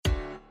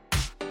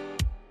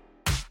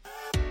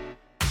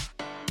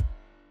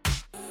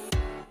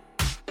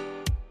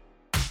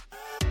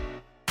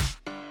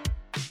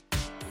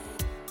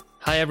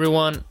Hi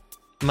everyone,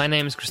 my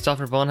name is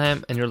Christopher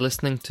Bonheim and you're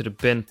listening to the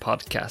BIN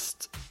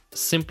podcast.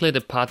 Simply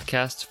the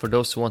podcast for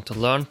those who want to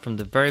learn from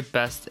the very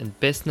best in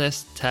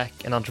business, tech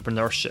and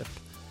entrepreneurship.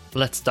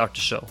 Let's start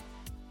the show.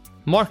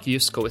 Mark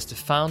Yusko is the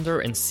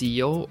founder and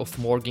CEO of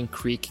Morgan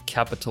Creek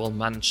Capital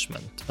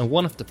Management and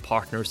one of the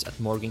partners at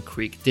Morgan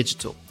Creek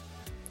Digital.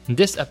 In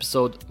this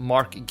episode,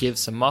 Mark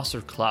gives a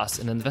masterclass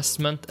in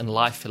investment and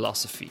life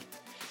philosophy.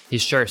 He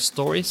shares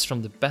stories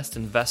from the best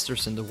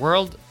investors in the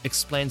world,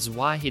 explains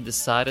why he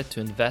decided to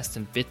invest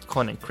in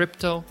Bitcoin and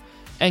crypto,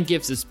 and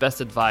gives his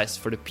best advice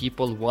for the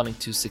people wanting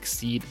to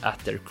succeed at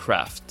their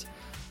craft.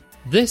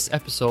 This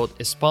episode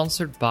is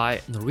sponsored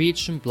by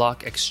Norwegian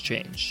Block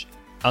Exchange,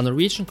 a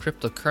Norwegian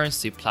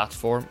cryptocurrency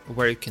platform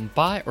where you can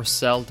buy or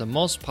sell the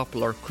most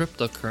popular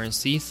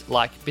cryptocurrencies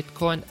like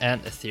Bitcoin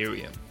and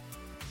Ethereum.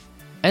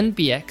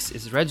 NBX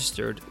is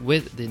registered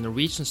with the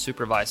Norwegian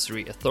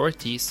supervisory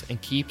authorities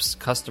and keeps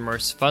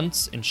customers'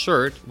 funds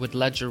insured with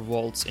Ledger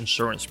Vault's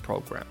insurance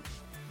program.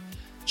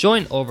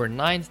 Join over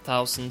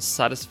 9,000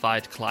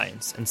 satisfied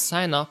clients and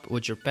sign up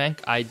with your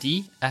bank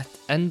ID at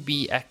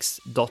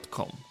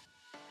nbx.com.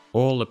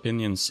 All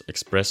opinions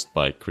expressed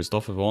by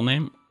Christopher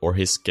Bonheim or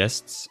his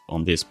guests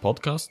on this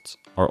podcast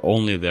are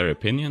only their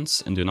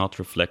opinions and do not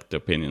reflect the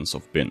opinions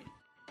of BIN.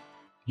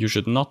 You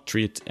should not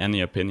treat any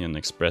opinion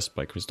expressed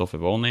by Christopher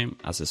Bonheim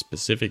as a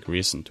specific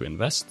reason to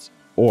invest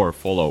or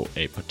follow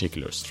a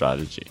particular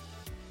strategy,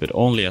 but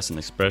only as an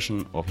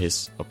expression of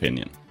his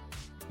opinion.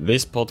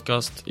 This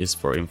podcast is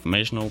for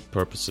informational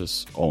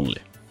purposes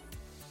only.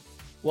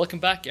 Welcome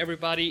back,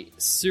 everybody.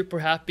 Super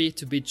happy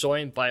to be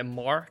joined by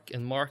Mark.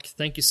 And Mark,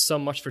 thank you so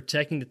much for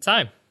taking the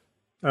time.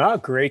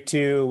 Great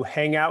to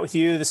hang out with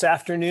you this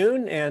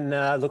afternoon and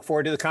look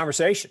forward to the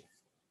conversation.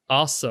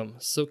 Awesome.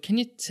 So can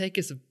you take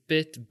us a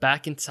bit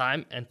back in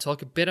time and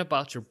talk a bit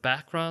about your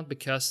background?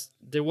 Because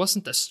there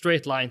wasn't a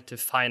straight line to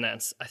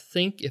finance. I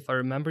think if I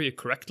remember you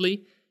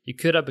correctly, you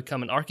could have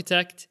become an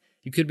architect.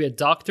 You could be a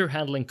doctor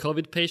handling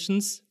COVID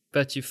patients,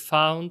 but you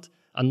found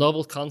a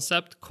novel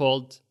concept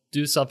called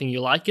do something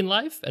you like in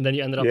life. And then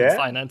you ended up in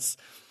finance.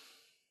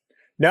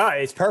 No,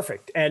 it's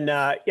perfect. And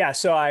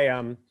so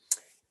I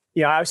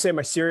would say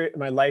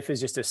my life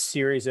is just a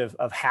series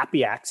of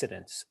happy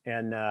accidents.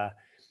 And,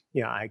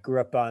 I grew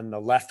up on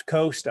the left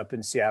coast up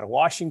in Seattle,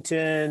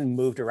 Washington,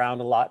 moved around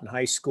a lot in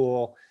high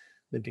school,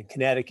 lived in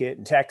Connecticut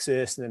and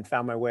Texas, and then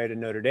found my way to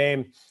Notre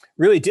Dame.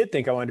 Really did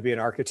think I wanted to be an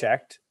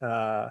architect.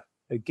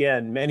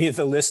 Again, many of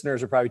the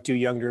listeners are probably too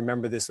young to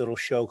remember this little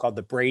show called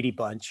The Brady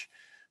Bunch,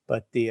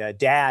 but the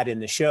dad in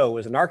the show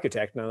was an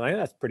architect. And I'm like,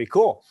 that's pretty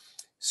cool.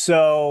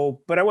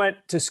 So, but I went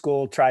to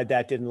school, tried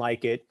that, didn't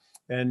like it.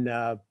 And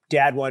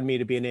dad wanted me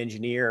to be an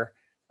engineer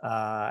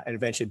and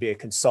eventually be a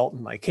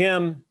consultant like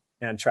him.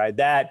 And tried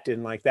that,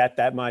 didn't like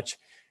that much.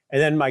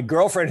 And then my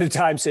girlfriend at the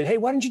time said, hey,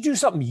 why don't you do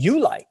something you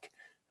like?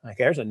 Like,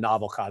 there's a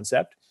novel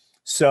concept.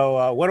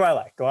 So what do I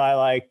like? Well, I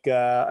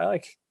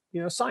like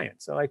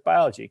science. I like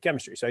biology,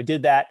 chemistry. So I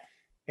did that.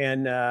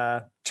 And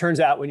turns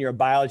out when you're a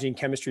biology and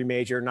chemistry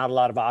major, not a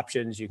lot of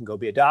options. You can go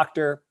be a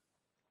doctor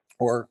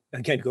or,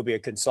 again, go be a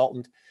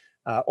consultant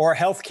or a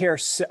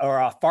healthcare or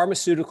a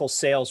pharmaceutical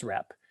sales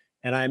rep.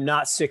 And I'm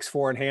not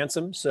 6'4" and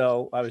handsome,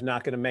 so I was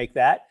not going to make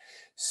that.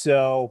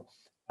 So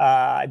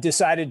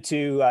decided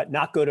to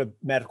not go to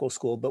medical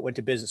school, but went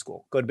to business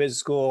school. Go to business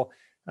school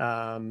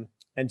and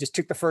just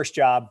took the first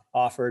job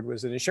offered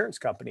was an insurance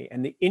company.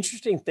 And the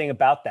interesting thing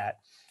about that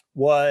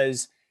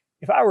was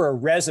if I were a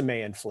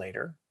resume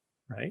inflator,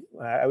 right,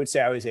 I would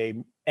say I was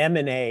a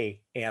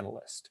M&A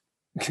analyst.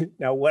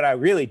 Now, what I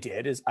really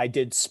did is I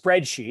did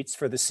spreadsheets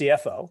for the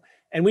CFO,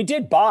 and we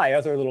did buy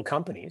other little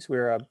companies. We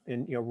were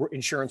an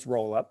insurance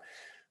roll-up.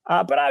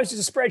 But I was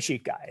just a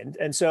spreadsheet guy.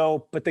 And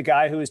so, but the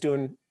guy who was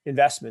doing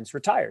investments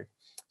retired.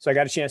 So I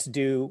got a chance to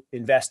do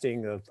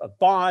investing of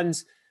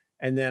bonds.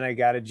 And then I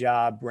got a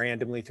job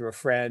randomly through a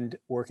friend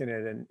working at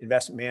an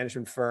investment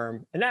management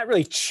firm. And that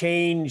really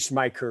changed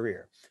my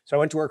career. So I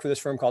went to work for this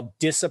firm called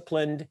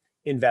Disciplined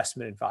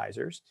Investment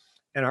Advisors.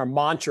 And our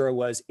mantra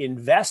was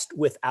invest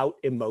without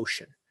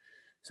emotion.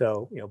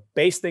 So,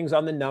 base things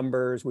on the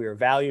numbers. We were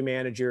value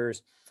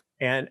managers.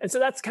 And so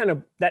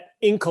that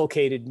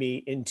inculcated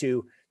me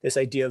into this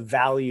idea of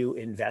value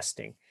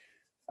investing.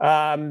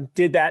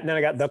 Did that, and then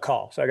I got the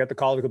call. So I got the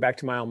call to go back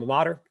to my alma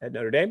mater at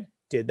Notre Dame,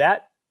 did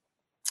that.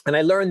 And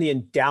I learned the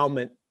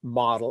endowment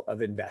model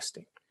of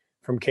investing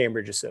from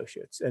Cambridge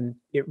Associates. And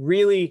it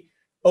really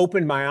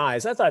opened my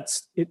eyes. I thought,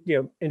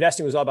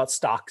 investing was all about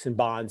stocks and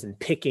bonds and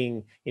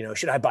picking,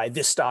 should I buy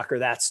this stock or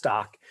that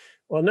stock?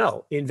 Well,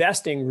 no,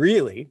 investing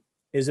really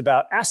is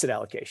about asset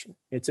allocation.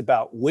 It's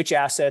about which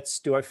assets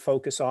do I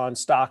focus on,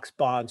 stocks,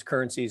 bonds,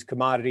 currencies,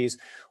 commodities,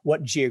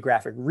 what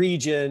geographic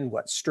region,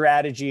 what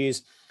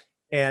strategies.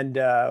 And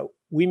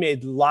we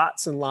made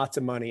lots and lots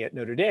of money at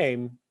Notre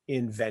Dame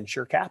in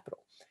venture capital.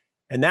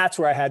 And that's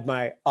where I had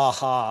my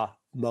aha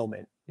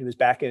moment. It was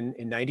back in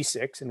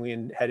 96, and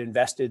we had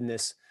invested in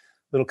this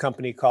little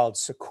company called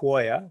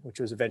Sequoia, which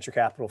was a venture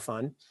capital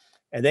fund.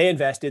 And they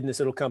invested in this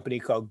little company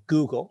called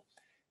Google.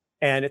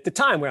 And at the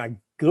time, when I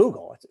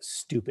Google, it's a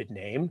stupid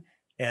name.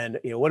 And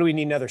what do we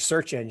need another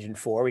search engine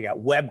for? We got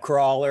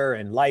Webcrawler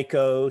and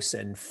Lycos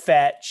and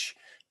Fetch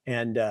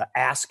and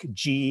Ask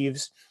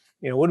Jeeves.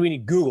 What do we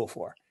need Google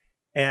for?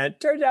 And it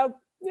turns out,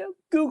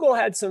 Google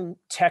had some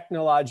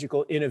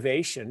technological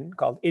innovation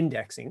called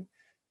indexing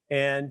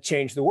and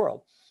changed the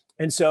world.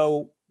 And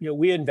so,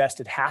 we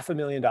invested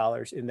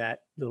 $500,000 in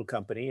that little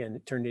company, and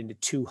it turned into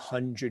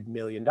 $200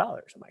 million.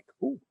 I'm like,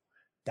 ooh,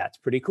 that's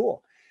pretty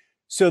cool.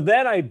 So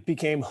then I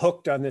became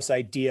hooked on this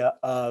idea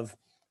of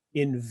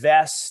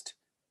invest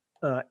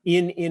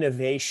in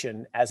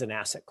innovation as an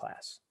asset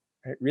class.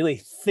 Right? Really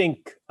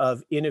think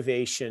of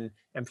innovation,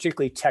 and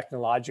particularly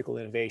technological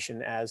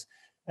innovation, as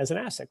an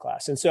asset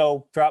class. And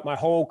so throughout my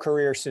whole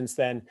career since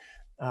then,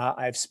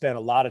 I've spent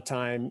a lot of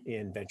time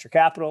in venture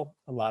capital,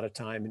 a lot of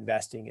time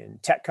investing in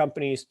tech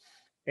companies.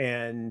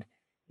 And,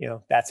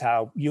 that's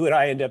how you and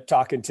I end up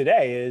talking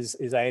today is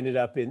I ended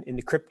up in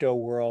the crypto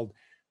world.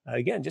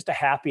 Again, just a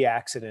happy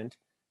accident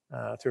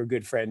through a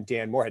good friend,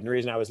 Dan Moorhead. And the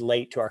reason I was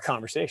late to our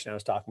conversation, I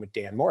was talking with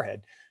Dan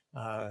Moorhead,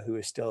 who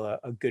is still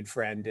a good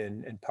friend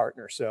and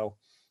partner. So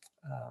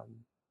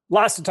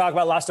lots to talk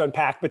about, lots to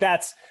unpack, but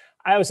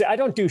I would say I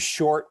don't do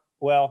short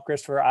well,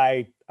 Christopher.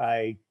 I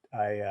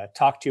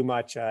talk too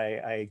much.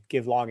 I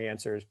give long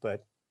answers,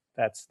 but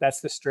that's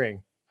the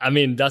string. I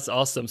mean, that's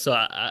awesome. So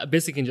I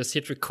basically can just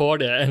hit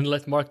record and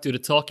let Mark do the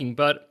talking.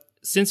 But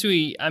since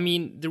the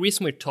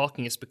reason we're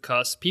talking is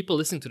because people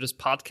listening to this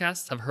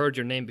podcast have heard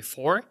your name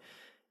before.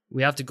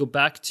 We have to go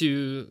back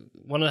to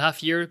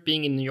 1.5 years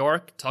being in New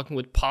York, talking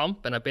with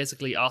Pomp. And I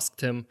basically asked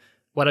him,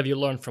 what have you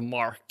learned from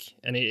Mark?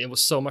 And it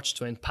was so much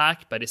to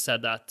unpack, but he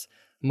said that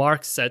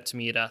Mark said to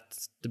me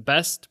that the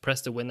best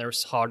press the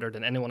winners harder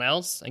than anyone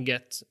else and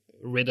get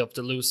rid of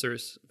the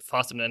losers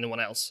faster than anyone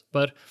else.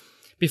 But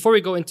before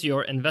we go into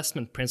your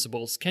investment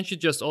principles, can't you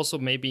just also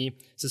maybe,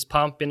 since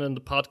Pomp been on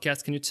the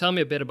podcast, can you tell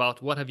me a bit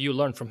about what have you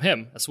learned from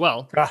him as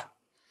well?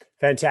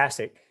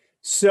 Fantastic.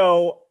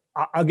 So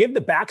I'll give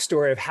the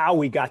backstory of how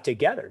we got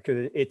together,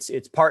 because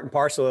it's part and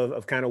parcel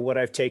of kind of what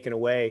I've taken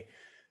away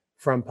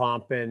from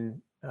Pomp.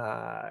 And,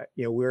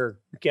 we're,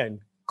 again,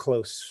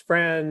 close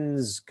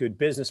friends, good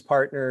business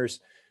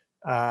partners.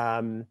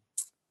 So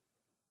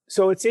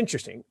it's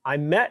interesting. I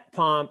met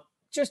Pomp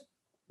just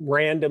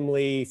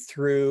randomly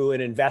through an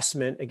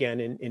investment,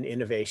 again, in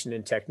innovation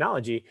and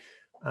technology.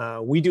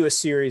 We do a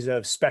series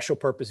of special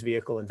purpose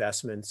vehicle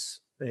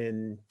investments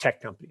in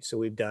tech companies. So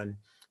we've done,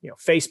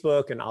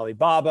 Facebook and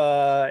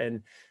Alibaba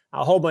and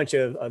a whole bunch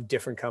of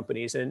different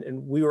companies.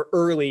 And we were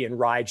early in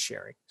ride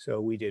sharing.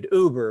 So we did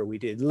Uber, we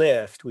did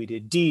Lyft, we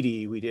did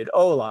Didi, we did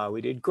Ola,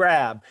 we did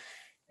Grab.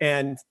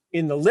 And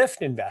in the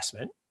Lyft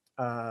investment,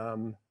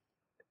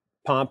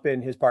 Pomp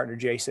and his partner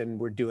Jason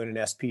were doing an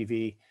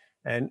SPV,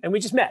 and we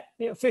just met,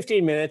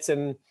 15 minutes,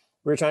 and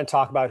we were trying to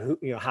talk about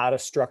how to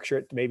structure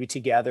it maybe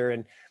together.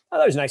 And I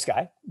thought he was a nice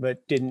guy,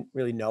 but didn't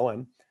really know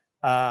him.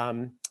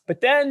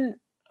 But then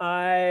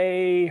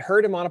I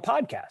heard him on a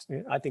podcast.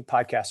 I think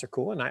podcasts are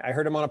cool, and I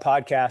heard him on a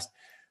podcast,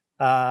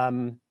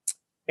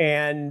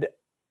 and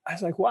I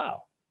was like,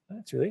 wow.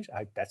 That's really,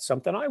 that's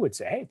something I would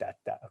say. Hey, that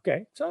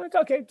okay. So I'm like,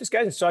 okay, this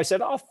guy. So I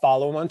said, I'll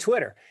follow him on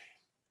Twitter.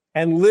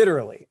 And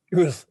literally it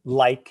was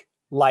like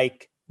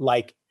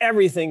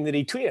everything that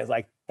he tweeted.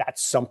 Like,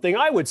 that's something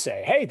I would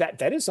say. Hey,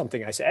 that is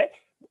something I say.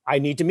 I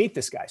need to meet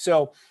this guy.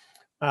 So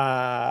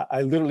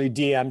I literally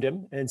DM'd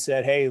him and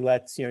said, hey,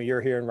 let's,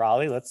 you're here in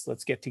Raleigh.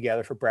 Let's get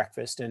together for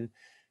breakfast. And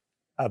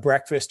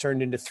breakfast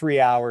turned into 3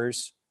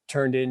 hours,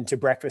 turned into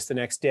breakfast the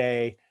next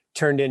day,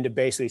 turned into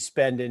basically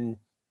spending,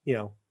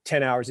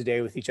 10 hours a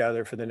day with each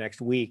other for the next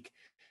week.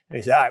 And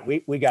he said, all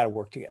right, we got to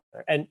work together.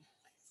 And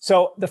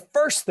so the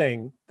first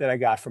thing that I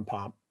got from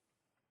Pomp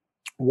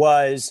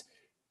was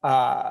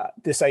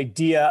this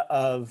idea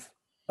of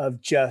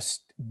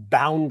just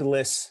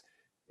boundless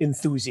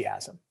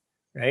enthusiasm,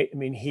 right? I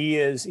mean, he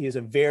is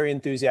a very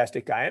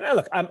enthusiastic guy. And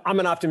look, I'm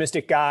an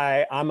optimistic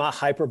guy. I'm a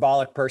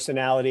hyperbolic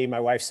personality. My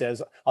wife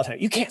says all the time,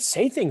 you can't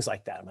say things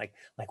like that. I'm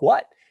like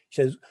what?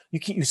 She says,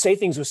 you say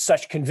things with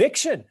such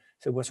conviction.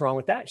 I said, what's wrong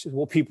with that? She says,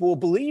 well, people will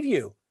believe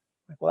you.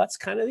 I'm like, well, that's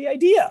kind of the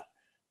idea.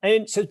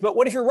 And she says, but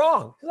what if you're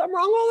wrong? She says, I'm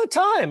wrong all the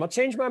time. I'll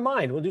change my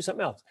mind. We'll do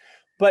something else.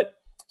 But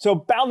so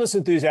boundless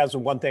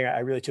enthusiasm, one thing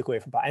I really took away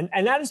from Pomp.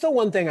 And that is the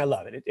one thing I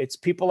love. It's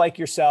people like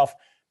yourself,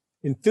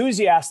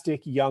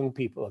 enthusiastic young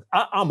people.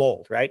 I'm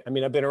old, right? I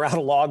mean, I've been around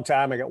a long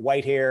time. I got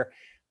white hair.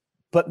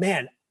 But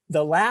man,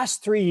 the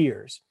last 3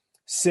 years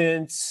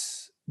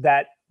since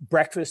that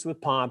breakfast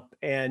with Pomp,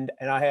 and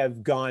I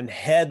have gone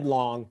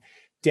headlong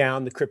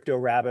down the crypto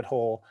rabbit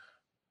hole.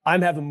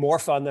 I'm having more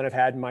fun than I've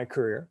had in my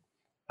career.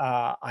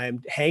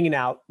 I'm hanging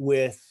out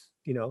with,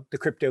 the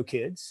crypto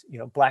kids,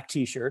 black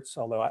t-shirts,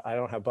 although I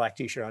don't have a black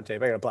t-shirt on today,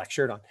 but I got a black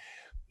shirt on.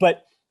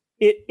 But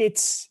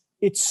it's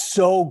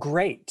so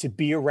great to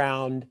be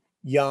around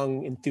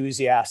young,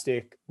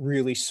 enthusiastic,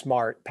 really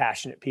smart,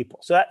 passionate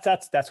people. So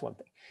that's one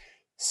thing.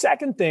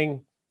 Second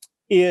thing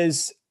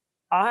is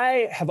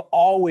I have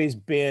always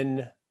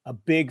been a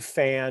big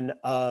fan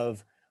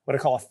of what I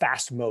call a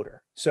fast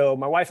motor. So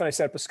my wife and I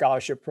set up a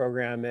scholarship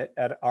program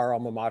at our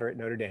alma mater at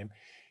Notre Dame.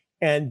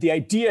 And the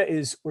idea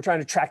is we're trying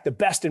to attract the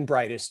best and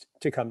brightest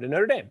to come to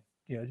Notre Dame,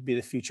 to be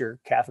the future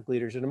Catholic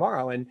leaders of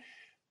tomorrow. And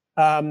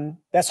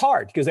that's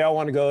hard because they all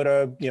want to go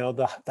to,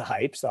 the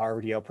hypes, the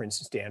Harvard, Yale,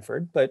 Princeton,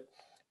 Stanford. But,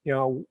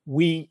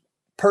 we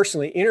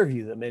personally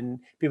interview them and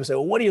people say,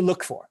 well, what do you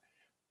look for?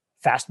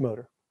 Fast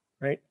motor,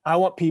 right? I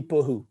want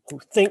people who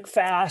think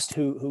fast,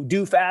 who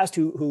do fast,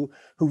 who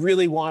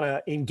really want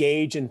to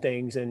engage in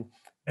things. And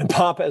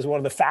Papa is one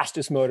of the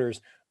fastest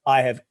motors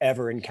I have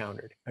ever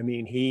encountered. I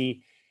mean,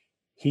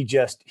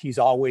 he's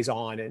always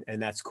on,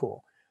 and that's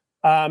cool.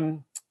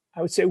 I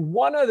would say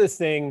one other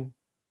thing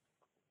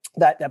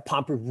that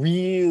Papa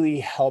really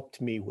helped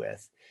me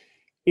with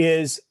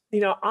is,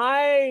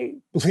 I,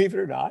 believe it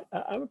or not,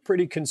 I'm a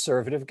pretty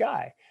conservative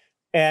guy.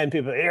 And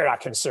people, you're not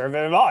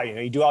conservative at all.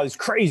 You do all these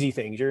crazy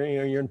things. You're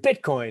in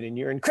Bitcoin and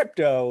you're in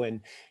crypto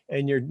and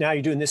you're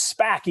doing this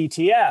SPAC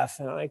ETF.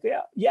 And I'm like,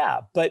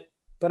 yeah, but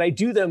I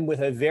do them with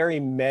a very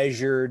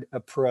measured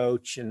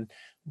approach and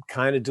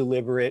kind of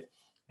deliberate.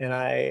 And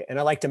I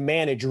like to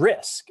manage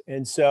risk.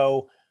 And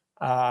so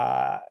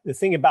the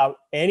thing about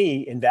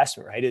any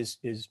investment, right, is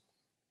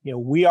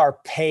we are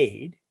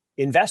paid,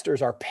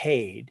 investors are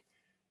paid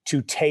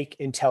to take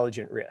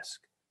intelligent risk,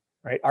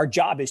 right? Our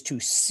job is to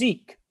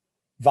seek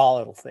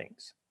volatile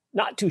things,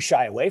 not to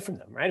shy away from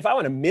them, right? If I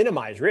want to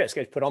minimize risk,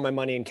 I just put all my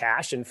money in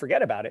cash and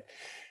forget about it.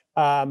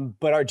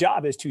 But our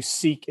job is to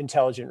seek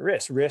intelligent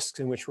risks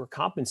in which we're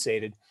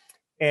compensated.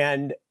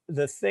 And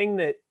the thing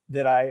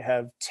that I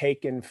have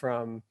taken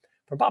from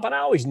Papa, and I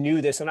always knew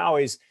this, and I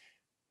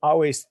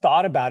always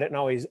thought about it and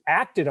always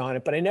acted on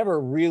it, but I never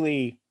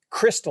really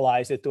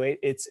crystallized it the way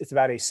it's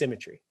about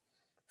asymmetry,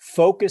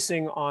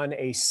 focusing on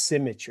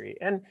asymmetry.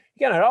 And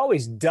again, I'd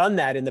always done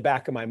that in the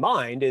back of my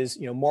mind is,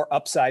 more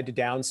upside to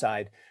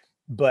downside,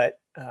 but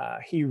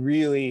he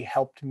really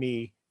helped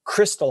me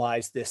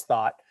crystallize this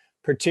thought,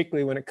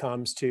 particularly when it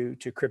comes to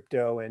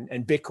crypto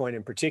and Bitcoin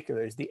in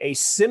particular, is the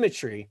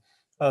asymmetry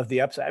of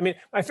the upside. I mean,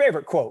 my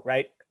favorite quote,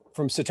 right,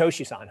 from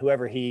Satoshi-san,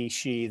 whoever he,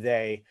 she,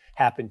 they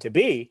happen to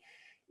be,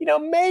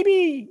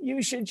 maybe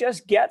you should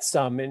just get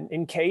some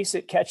in case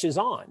it catches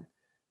on.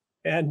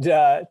 And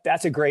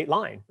that's a great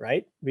line,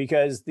 right?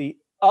 Because the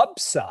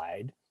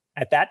upside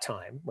at that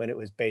time, when it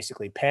was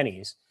basically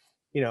pennies,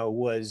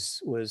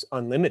 was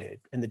unlimited,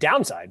 and the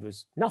downside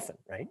was nothing,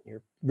 right?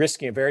 You're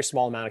risking a very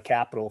small amount of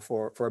capital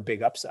for a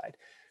big upside.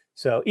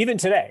 So even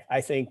today,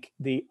 I think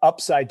the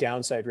upside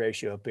downside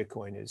ratio of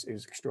Bitcoin is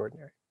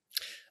extraordinary.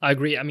 I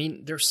agree. I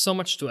mean, there's so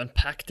much to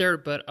unpack there,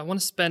 but I want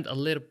to spend a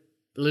little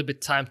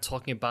bit time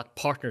talking about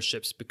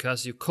partnerships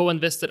because you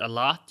co-invested a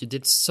lot. You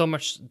did so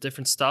much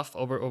different stuff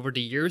over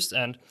the years.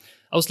 And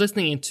I was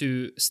listening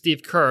into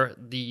Steve Kerr,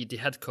 the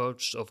head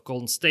coach of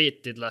Golden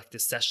State, did like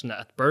this session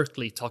at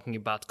Berkeley talking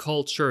about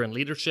culture and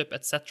leadership,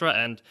 etc.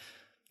 And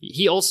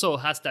he also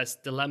has that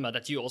dilemma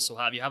that you also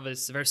have. You have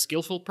this very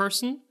skillful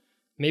person,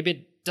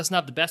 maybe doesn't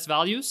have the best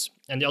values,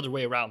 and the other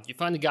way around. You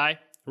find a guy,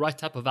 right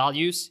type of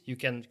values, you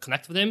can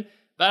connect with him,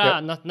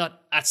 but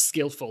not as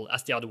skillful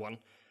as the other one.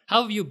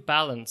 How have you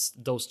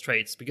balanced those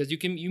traits? Because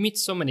you meet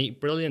so many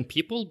brilliant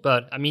people,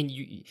 but I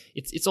mean,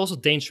 it's also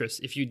dangerous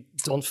if you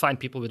don't find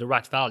people with the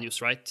right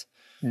values, right?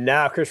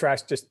 No, Chris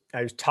Ross,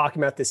 I was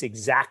talking about this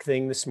exact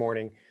thing this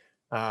morning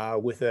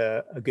with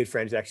a good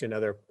friend who's actually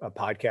another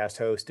podcast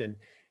host,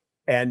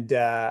 and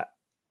I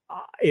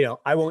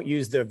won't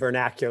use the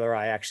vernacular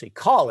I actually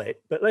call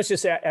it, but let's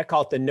just say I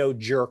call it the no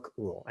jerk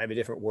rule. I have a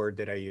different word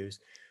that I use,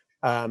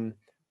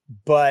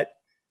 but.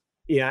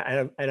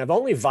 Yeah, and I've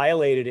only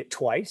violated it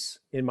twice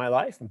in my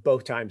life, and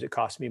both times it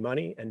cost me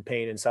money and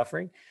pain and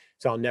suffering.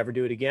 So I'll never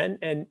do it again.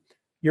 And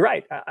you're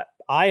right.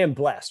 I am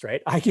blessed,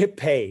 right? I get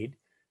paid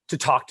to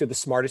talk to the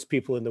smartest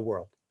people in the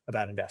world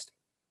about investing.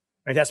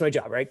 Right? That's my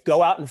job, right?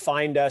 Go out and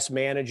find us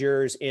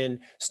managers in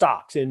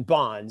stocks, in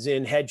bonds,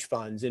 in hedge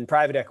funds, in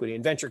private equity,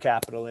 in venture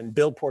capital, and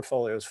build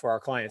portfolios for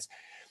our clients.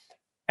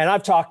 And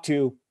I've talked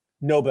to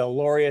Nobel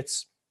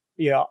laureates.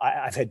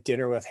 I've had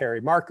dinner with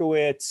Harry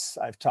Markowitz.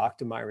 I've talked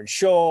to Myron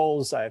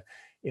Scholes.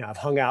 I've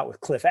hung out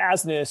with Cliff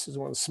Asness, who's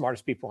one of the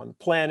smartest people on the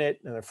planet,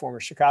 another former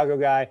Chicago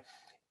guy,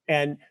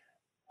 and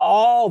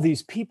all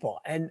these people.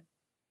 And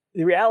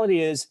the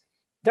reality is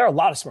there are a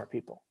lot of smart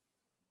people,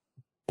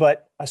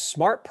 but a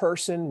smart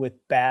person with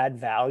bad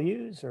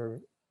values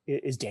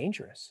is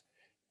dangerous,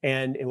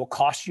 and it will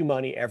cost you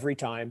money every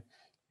time.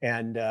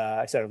 And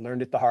I said, I've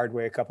learned it the hard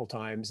way a couple of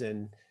times.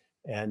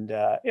 And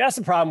that's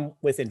the problem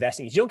with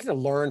investing is you don't get to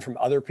learn from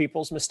other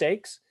people's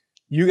mistakes.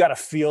 You got to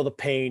feel the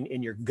pain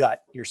in your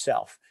gut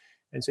yourself.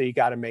 And so you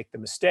got to make the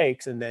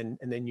mistakes and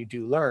then you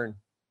do learn.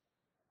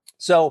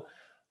 So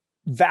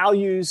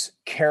values,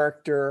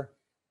 character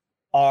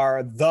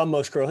are the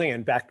most critical thing.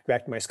 And back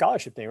to my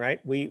scholarship thing,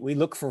 right? We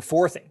look for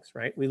four things,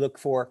 right? We look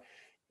for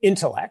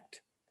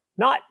intellect,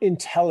 not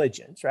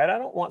intelligence, right? I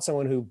don't want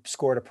someone who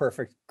scored a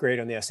perfect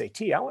grade on the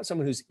SAT. I want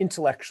someone who's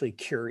intellectually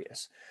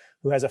curious,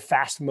 who has a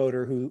fast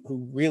motor, who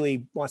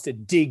really wants to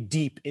dig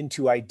deep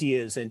into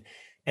ideas. And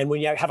when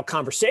you have a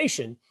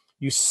conversation,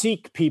 you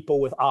seek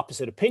people with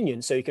opposite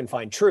opinions so you can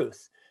find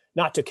truth,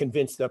 not to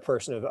convince the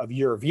person of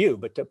your view,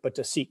 but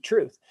to seek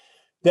truth.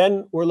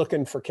 Then we're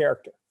looking for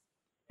character.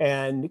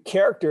 And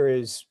character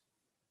is,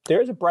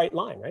 there's a bright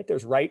line, right?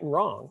 There's right and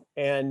wrong.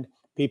 And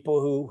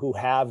people who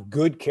have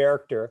good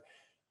character.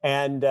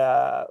 And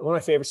one of my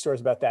favorite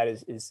stories about that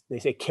is they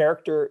say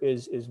character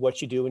is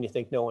what you do when you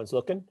think no one's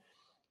looking.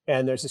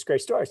 And there's this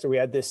great story. So we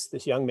had this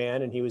young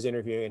man, and he was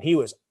interviewing, and he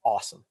was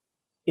awesome.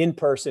 In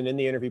person, in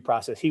the interview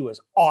process, he was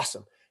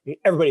awesome. I mean,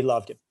 everybody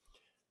loved him.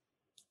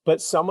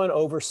 But someone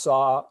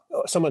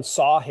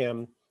saw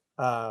him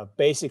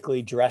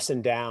basically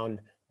dressing down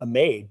a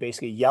maid,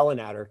 basically yelling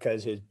at her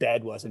because his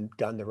bed wasn't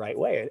done the right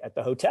way at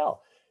the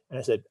hotel. And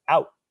I said,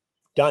 out,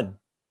 done,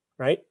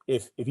 right?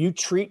 If you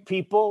treat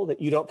people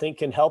that you don't think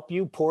can help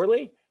you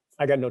poorly,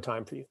 I got no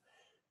time for you.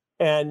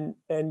 And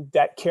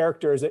that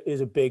character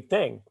is a big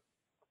thing.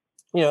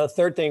 The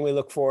third thing we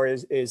look for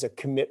is a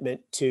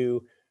commitment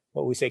to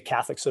what we say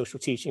Catholic social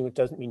teaching, which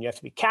doesn't mean you have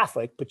to be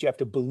Catholic, but you have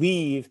to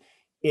believe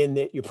in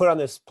that you're put on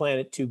this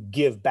planet to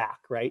give back,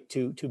 right?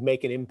 To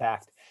make an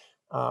impact.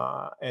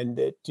 And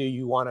that do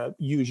you want to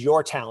use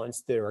your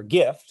talents that are a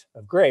gift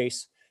of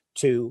grace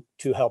to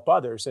help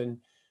others? And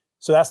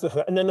so that's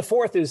and then the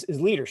fourth is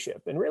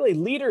leadership. And really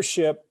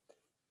leadership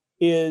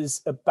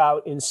is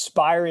about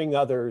inspiring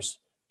others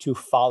to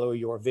follow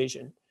your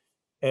vision.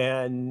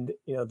 And,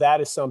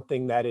 that is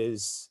something that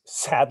is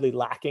sadly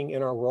lacking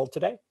in our world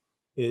today,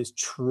 is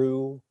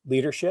true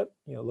leadership.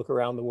 Look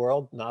around the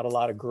world, not a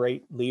lot of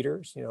great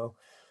leaders.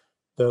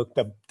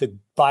 The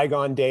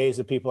bygone days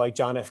of people like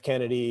John F.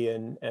 Kennedy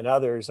and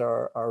others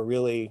are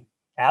really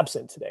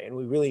absent today. And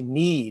we really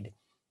need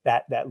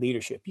that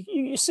leadership.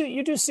 You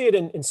do see it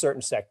in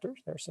certain sectors.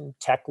 There are some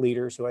tech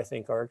leaders who I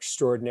think are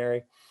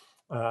extraordinary.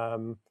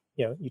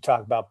 You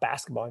talk about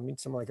basketball. I mean,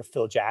 someone like a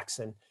Phil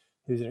Jackson,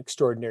 who's an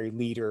extraordinary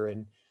leader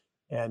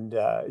and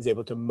is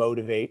able to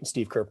motivate. And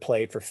Steve Kerr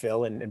played for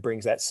Phil and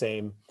brings that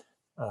same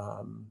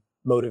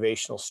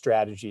motivational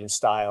strategy and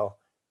style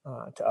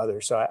to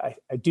others. So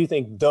I do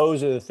think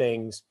those are the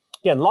things.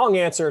 Again, long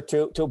answer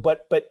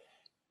but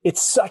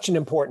it's such an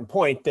important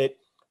point that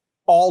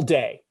all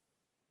day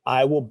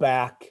I will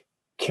back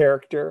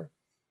character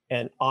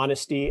and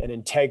honesty and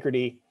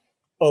integrity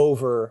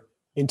over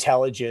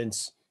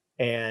intelligence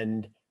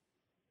and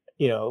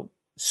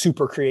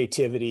super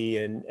creativity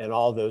and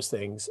all those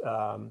things.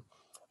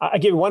 I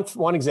give you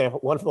one example,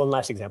 one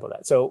last example of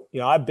that. So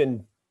I've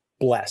been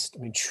blessed.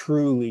 I mean,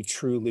 truly,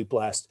 truly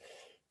blessed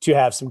to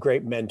have some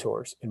great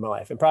mentors in my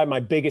life. And probably my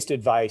biggest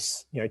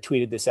advice, I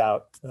tweeted this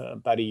out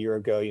about a year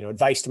ago,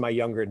 advice to my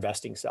younger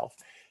investing self.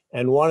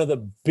 And one of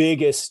the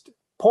biggest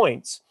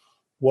points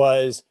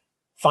was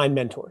find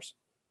mentors.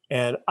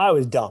 And I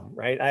was dumb,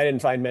 right? I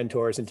didn't find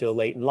mentors until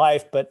late in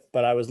life, but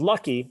I was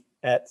lucky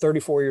at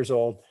 34 years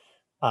old.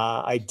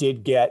 I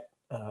did get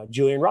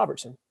Julian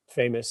Robertson,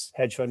 famous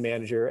hedge fund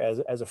manager,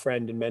 as a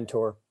friend and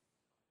mentor.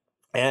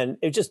 And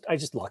I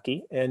just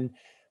lucky.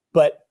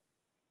 But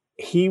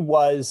he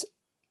was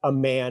a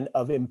man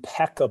of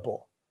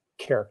impeccable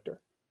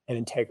character and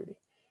integrity.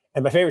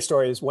 And my favorite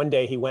story is one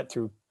day he went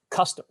through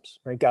customs,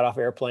 right? Got off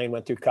airplane,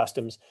 went through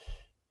customs,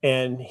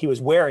 and he was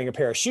wearing a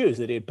pair of shoes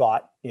that he had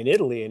bought in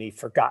Italy, and he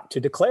forgot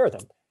to declare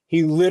them.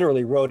 He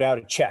literally wrote out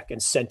a check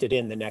and sent it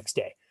in the next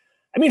day.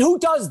 I mean, who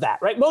does that,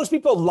 right? Most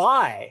people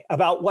lie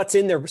about what's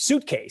in their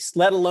suitcase,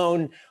 let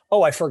alone,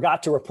 oh, I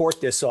forgot to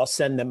report this, so I'll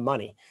send them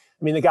money.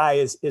 I mean, the guy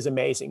is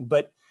amazing,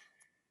 but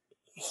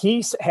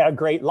he had a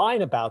great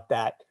line about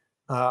that.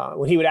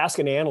 When he would ask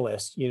an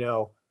analyst,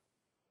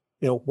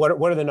 what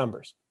are the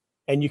numbers?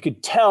 And you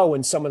could tell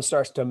when someone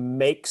starts to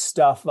make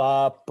stuff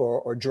up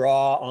or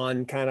draw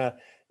on kind of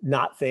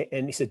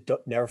and he said,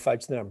 never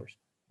fudge the numbers,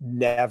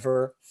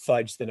 never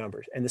fudge the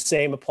numbers. And the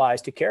same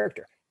applies to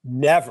character.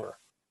 Never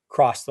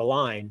cross the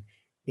line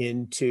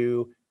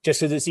into, just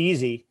because it's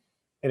easy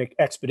and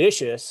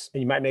expeditious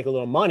and you might make a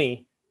little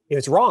money. If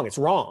it's wrong, it's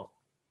wrong.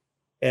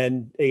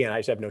 And again, I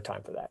just have no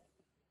time for that.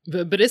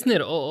 But isn't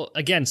it all,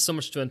 again, so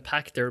much to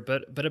unpack there,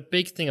 but a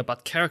big thing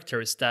about character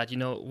is that,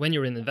 when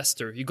you're an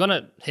investor, you're going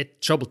to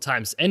hit troubled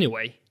times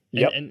anyway.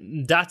 Yep.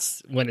 And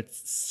that's when it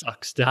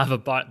sucks to have a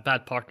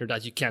bad partner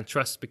that you can't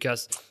trust,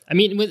 because, I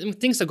mean, when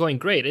things are going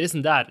great, it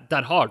isn't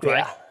that hard,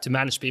 right, to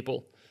manage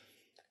people.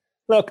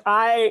 Look,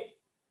 I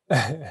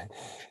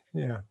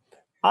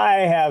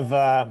have,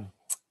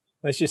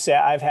 let's just say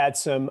I've had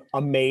some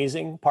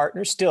amazing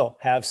partners, still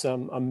have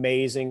some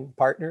amazing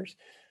partners.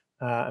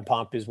 And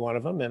Pomp is one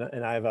of them,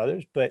 and I have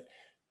others, but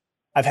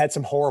I've had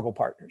some horrible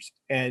partners,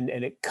 and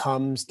it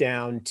comes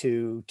down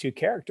to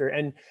character.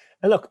 And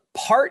look,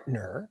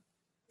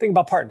 think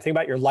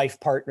about your life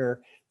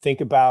partner,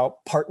 think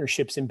about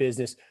partnerships in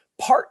business.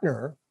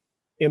 Partner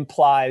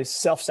implies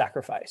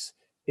self-sacrifice.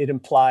 It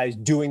implies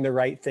doing the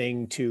right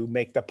thing to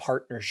make the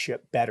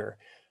partnership better.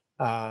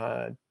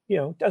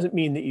 Doesn't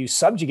mean that you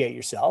subjugate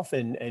yourself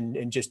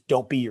and just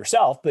don't be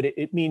yourself, but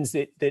it means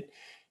that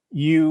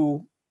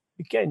you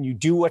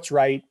do what's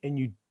right and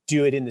you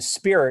do it in the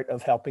spirit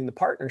of helping the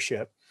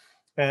partnership.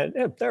 And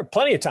there are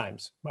plenty of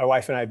times my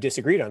wife and I have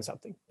disagreed on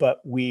something,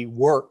 but we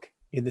work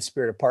in the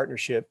spirit of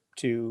partnership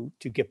to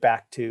get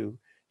back to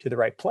the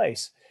right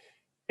place.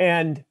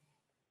 And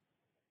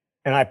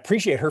And I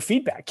appreciate her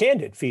feedback,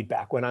 candid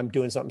feedback when I'm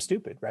doing something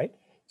stupid, right?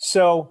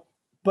 So,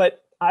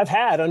 but I've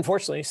had,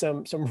 unfortunately,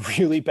 some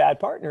really bad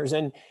partners.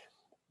 And,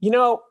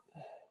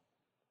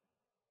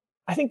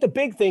 I think the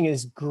big thing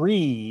is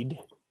greed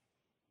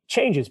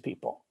changes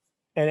people.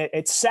 And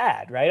it's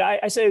sad, right?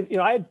 I say,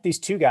 I had these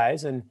two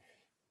guys, and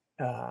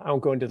I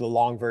won't go into the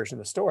long version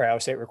of the story. I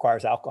always say it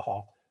requires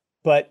alcohol.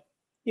 But,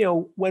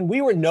 when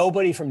we were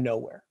nobody from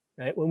nowhere,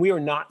 right? When we were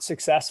not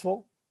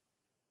successful,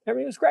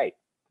 everything was great.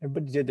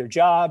 Everybody did their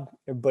job.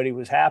 Everybody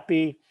was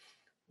happy.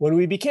 When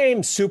we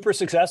became super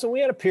successful,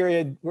 we had a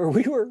period where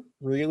we were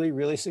really,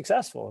 really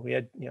successful. We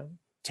had,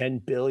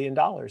 $10 billion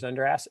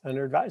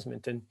under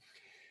advisement.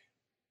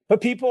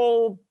 But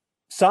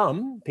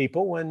some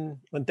people,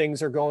 when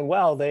things are going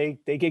well, they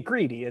get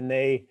greedy and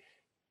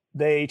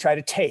they try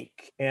to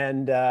take.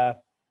 And I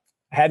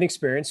had an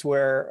experience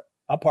where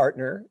a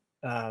partner,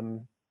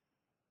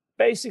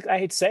 basically, I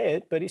hate to say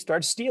it, but he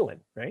started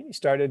stealing, right? He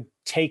started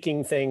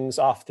taking things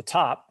off the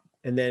top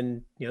and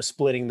then,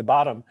 splitting the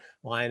bottom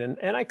line.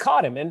 And I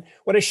caught him. And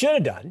what I should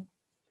have done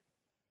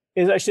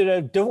is I should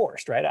have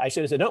divorced, right? I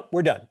should have said, no,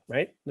 we're done,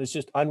 right? Let's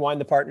just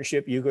unwind the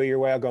partnership. You go your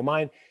way, I'll go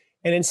mine.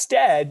 And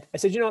instead I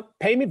said,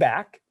 pay me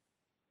back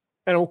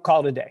and we'll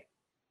call it a day.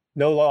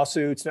 No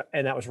lawsuits.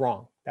 And that was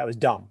wrong. That was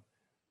dumb.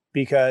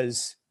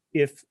 Because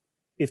if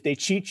they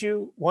cheat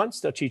you once,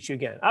 they'll cheat you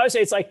again. I would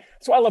say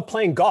that's why I love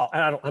playing golf.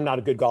 And I'm not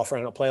a good golfer.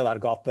 I don't play a lot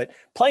of golf, but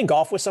playing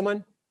golf with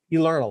someone,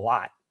 you learn a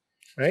lot.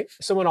 Right?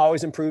 Someone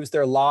always improves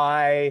their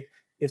lie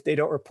if they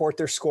don't report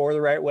their score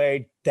the right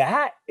way.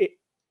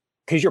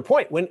 Because your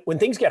point, when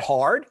things get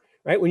hard,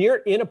 right? When you're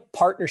in a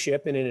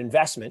partnership in an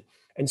investment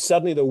and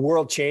suddenly the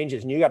world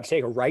changes and you got to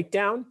take a write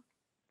down,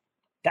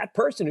 that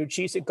person who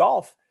cheats at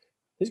golf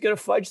is going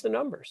to fudge the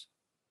numbers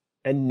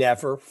and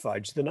never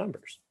fudge the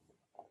numbers.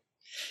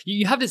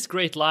 You have this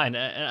great line,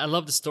 and I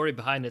love the story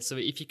behind it. So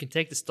if you can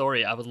take the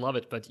story, I would love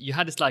it. But you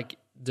had this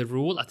the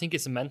rule, I think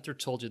it's a mentor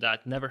told you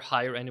that, never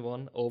hire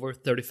anyone over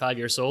 35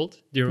 years old.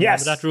 Do you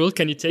remember that rule?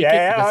 Can you take it?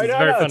 Yeah, it's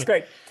very funny. It's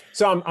great.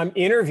 So I'm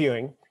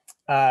interviewing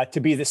to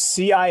be the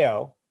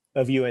CIO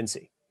of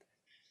UNC.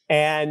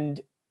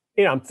 And,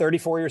 I'm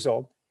 34 years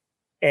old.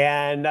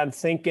 And I'm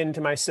thinking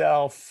to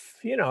myself,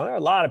 there are a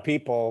lot of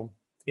people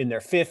in their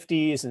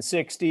 50s and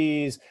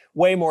 60s,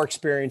 way more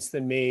experienced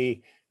than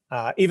me.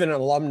 Even an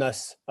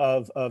alumnus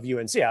of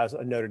UNC. I was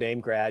a Notre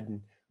Dame grad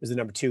and was the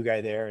number 2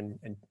 guy there and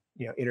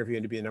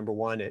interviewing to be the number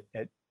 1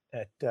 at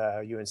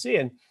UNC.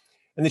 And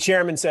the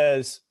chairman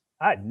says,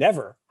 I'd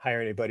never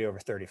hire anybody over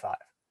 35.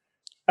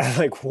 I'm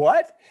like,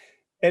 what?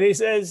 And he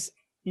says,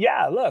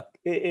 yeah, look,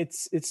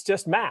 it's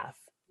just math.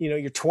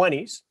 Your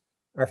 20s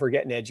are for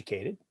getting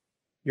educated.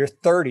 Your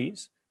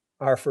 30s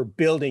are for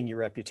building your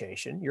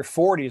reputation. Your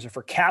 40s are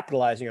for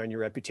capitalizing on your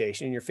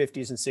reputation. And your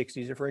 50s and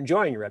 60s are for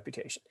enjoying your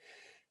reputation.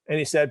 And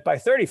he said, by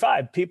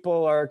 35,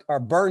 people are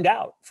burned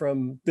out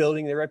from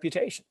building their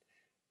reputation.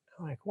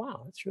 I'm like,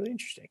 wow, that's really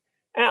interesting.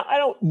 And I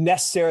don't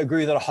necessarily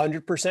agree with that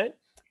 100%,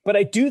 but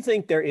I do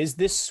think there is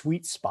this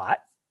sweet spot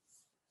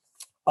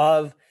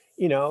of,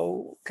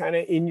 kind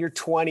of in your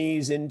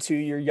 20s into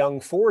your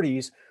young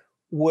 40s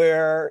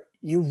where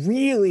you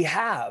really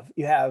have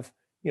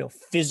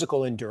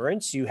physical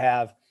endurance.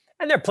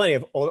 And there are plenty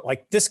of,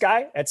 like this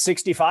guy at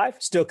 65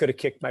 still could have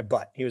kicked my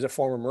butt. He was a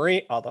former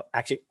Marine, although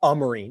actually a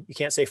Marine. You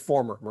can't say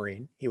former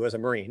Marine. He was a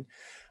Marine.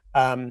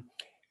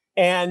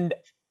 And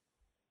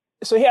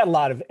so he had a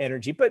lot of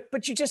energy,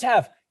 but you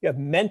have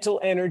mental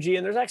energy.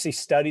 And there's actually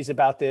studies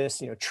about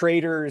this,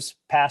 traders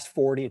past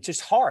 40, it's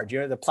just hard.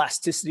 The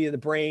plasticity of the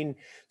brain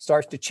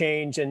starts to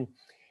change. And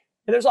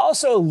there's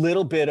also a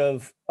little bit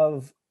of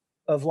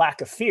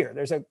lack of fear.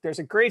 There's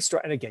a great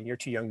story. And again, you're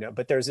too young now,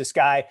 but there's this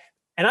guy,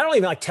 and I don't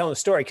even like telling the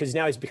story because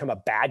now he's become a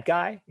bad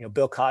guy,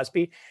 Bill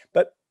Cosby.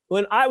 But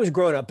when I was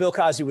growing up, Bill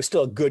Cosby was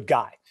still a good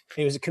guy.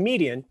 He was a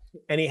comedian,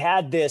 and he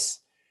had this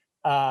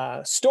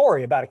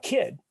story about a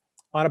kid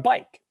on a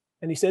bike.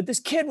 And he said, this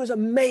kid was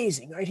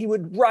amazing, right? He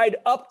would ride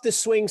up the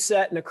swing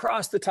set and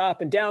across the top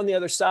and down the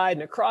other side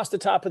and across the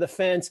top of the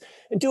fence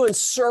and doing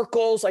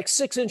circles like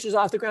 6 inches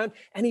off the ground.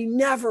 And he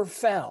never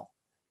fell.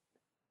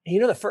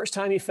 And the first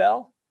time he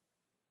fell?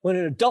 When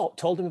an adult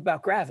told him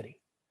about gravity.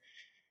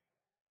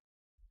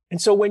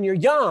 And so when you're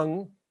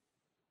young,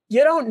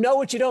 you don't know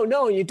what you don't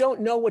know, and you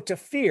don't know what to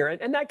fear.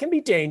 And that can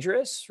be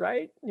dangerous,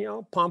 right?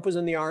 Pomp was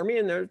in the Army,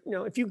 and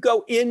if you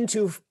go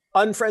into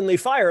unfriendly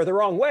fire the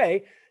wrong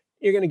way,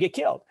 you're going to get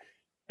killed.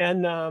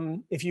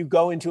 And if you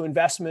go into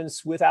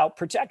investments without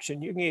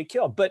protection, you can get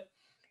killed. But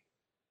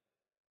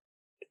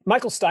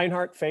Michael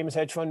Steinhardt, famous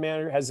hedge fund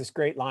manager, has this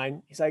great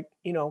line. He's like,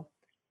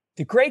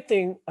 the great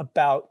thing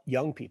about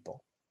young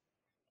people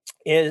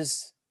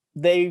is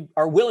they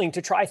are willing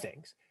to try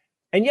things.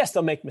 And yes,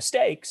 they'll make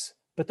mistakes,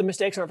 but the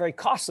mistakes aren't very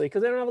costly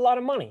because they don't have a lot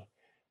of money.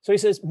 So he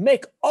says,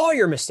 make all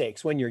your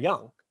mistakes when you're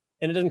young,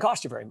 and it doesn't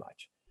cost you very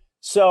much.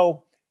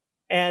 So,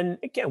 and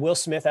again, Will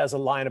Smith has a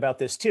line about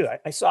this too.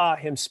 I saw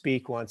him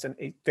speak once, and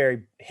a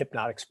very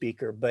hypnotic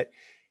speaker, but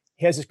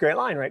he has this great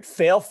line, right?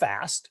 Fail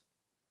fast,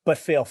 but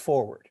fail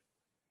forward.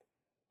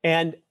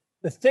 And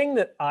the thing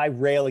that I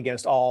rail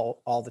against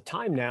all the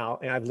time now,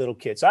 and I have little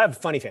kids. So I have a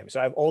funny family. So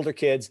I have older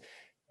kids,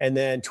 and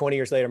then 20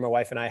 years later, my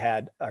wife and I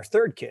had our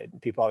third kid.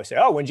 People always say,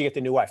 "Oh, when did you get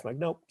the new wife?" I'm like,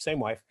 "Nope, same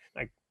wife."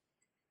 Like,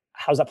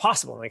 how's that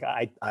possible? I'm like,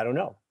 I don't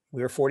know.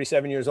 We were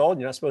 47 years old.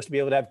 You're not supposed to be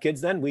able to have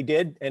kids then. We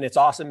did, and it's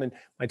awesome. And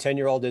my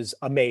 10-year-old is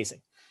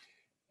amazing.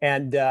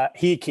 And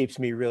he keeps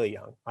me really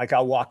young. Like,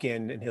 I'll walk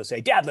in and he'll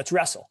say, "Dad, let's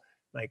wrestle."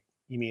 I'm like,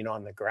 "You mean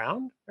on the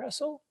ground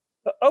wrestle?"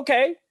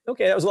 Okay.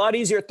 That was a lot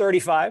easier at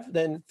 35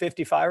 than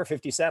 55 or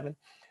 57.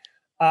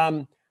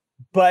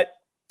 But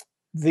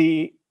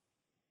the,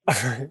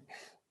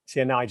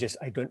 see, now I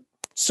don't,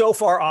 so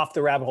far off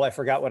the rabbit hole, I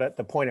forgot what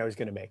the point I was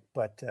going to make.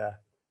 But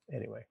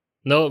anyway.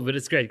 No, but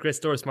it's great. Great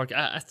stories, Mark.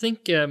 I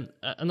think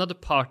another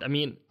part, I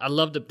mean, I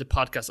love the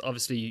podcast.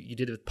 Obviously, you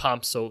did it with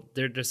Pump, so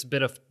there's a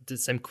bit of the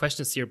same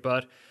questions here.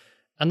 But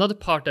another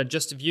part that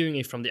just viewing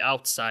it from the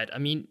outside, I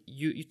mean,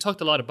 you talked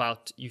a lot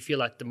about you feel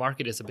like the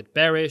market is a bit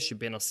bearish. You've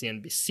been on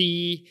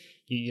CNBC.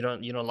 You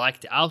don't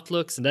like the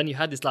outlooks. And then you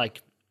had this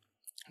like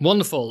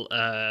wonderful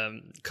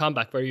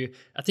comeback where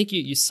I think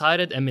you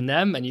cited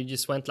Eminem and you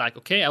just went like,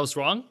 okay, I was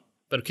wrong,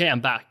 but okay,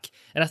 I'm back.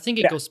 And I think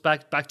it goes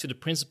back to the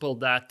principle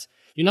that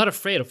you're not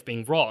afraid of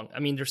being wrong. I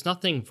mean, there's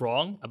nothing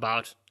wrong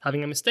about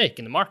having a mistake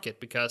in the market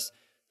because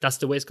that's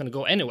the way it's going to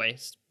go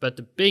anyways. But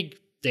the big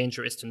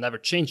danger is to never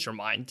change your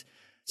mind.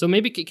 So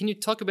maybe can you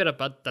talk a bit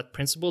about that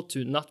principle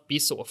to not be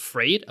so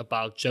afraid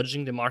about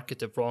judging the market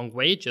the wrong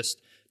way? Just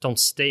don't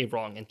stay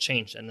wrong and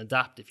change and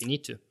adapt if you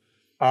need to.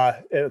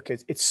 Okay,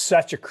 it's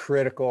such a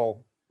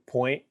critical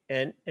point.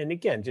 And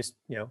again, just,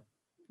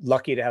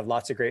 lucky to have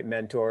lots of great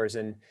mentors.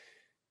 And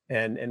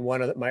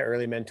one of my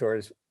early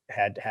mentors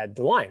had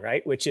the line,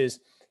 right? Which is,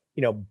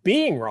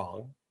 being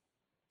wrong,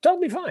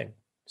 totally fine.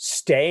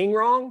 Staying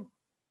wrong,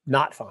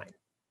 not fine.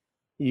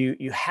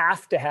 You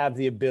have to have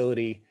the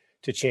ability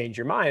to change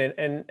your mind.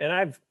 And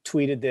I've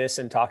tweeted this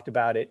and talked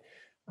about it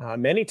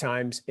many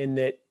times in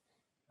that,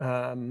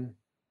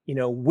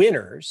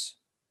 winners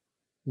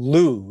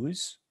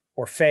lose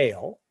or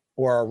fail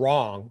or are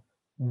wrong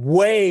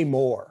way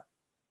more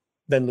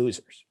than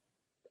losers.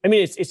 I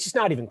mean, it's just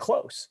not even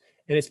close.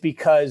 And it's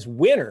because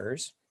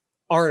winners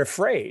aren't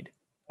afraid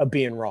of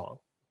being wrong,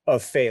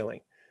 of failing.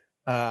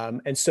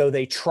 And so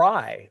they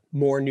try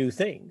more new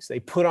things. They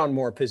put on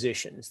more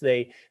positions.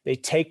 They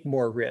take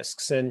more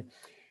risks. And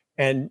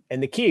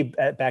the key,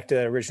 back to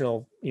that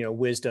original,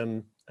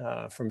 wisdom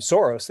from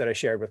Soros that I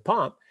shared with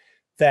Pomp,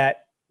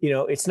 that,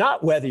 it's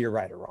not whether you're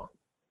right or wrong.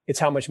 It's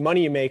how much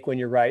money you make when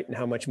you're right and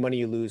how much money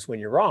you lose when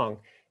you're wrong.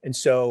 And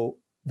so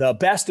the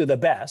best of the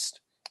best,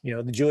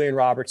 the Julian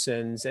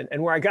Robertsons,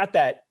 and where I got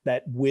that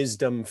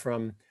wisdom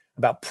from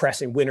about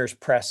winners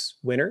press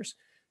winners.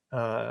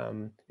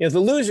 The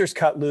losers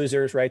cut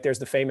losers, right? There's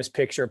the famous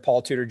picture of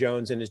Paul Tudor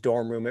Jones in his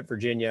dorm room at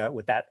Virginia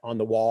with that on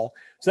the wall.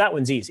 So that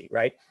one's easy,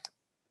 right?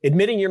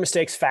 Admitting your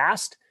mistakes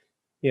fast,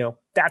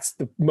 that's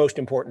the most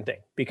important thing,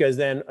 because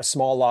then a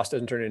small loss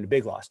doesn't turn into a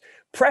big loss.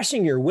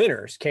 Pressing your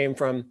winners came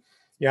from,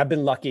 I've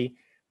been lucky.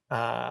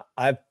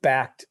 I've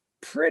backed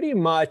pretty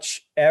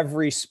much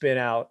every spin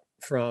out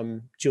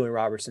from Julian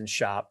Robertson's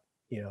shop,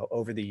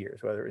 over the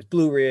years, whether it was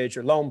Blue Ridge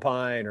or Lone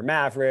Pine or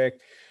Maverick,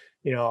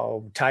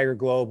 Tiger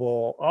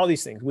Global, all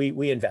these things.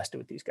 We invested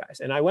with these guys.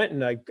 And I went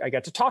and I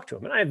got to talk to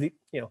them, and I have the,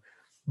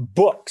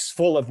 books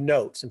full of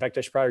notes. In fact,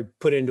 I should probably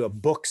put it into a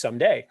book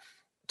someday,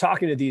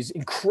 talking to these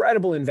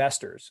incredible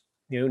investors,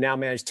 now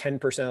manage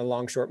 10% of the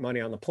long short money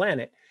on the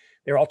planet.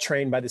 They're all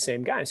trained by the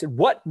same guy. I said,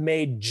 what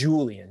made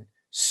Julian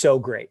so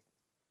great?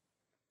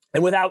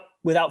 And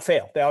without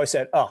fail, they always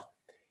said,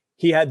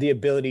 he had the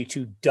ability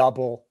to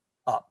double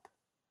up.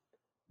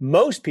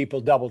 Most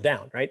people double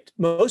down, right?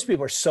 Most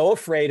people are so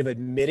afraid of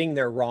admitting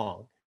they're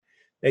wrong.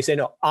 They say,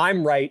 no,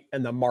 I'm right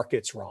and the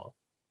market's wrong.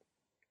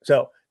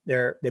 So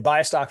they buy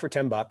a stock for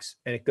 $10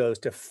 and it goes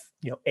to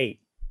 8,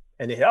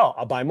 and they say,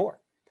 I'll buy more.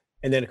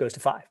 And then it goes to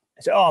 5.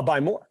 I say, I'll buy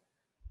more.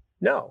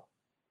 No,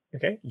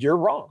 okay, you're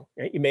wrong.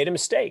 Right? You made a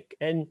mistake.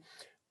 And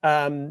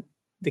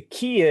the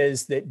key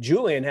is that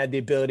Julian had the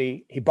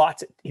ability. He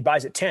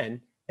buys at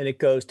 10 and it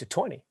goes to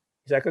 20.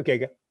 He's like,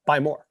 okay, buy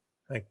more.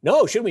 I'm like,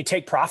 no, shouldn't we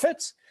take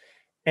profits?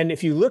 And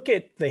if you look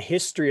at the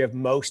history of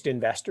most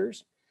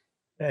investors,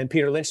 and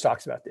Peter Lynch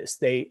talks about this,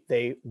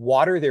 they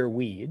water their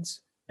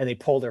weeds and they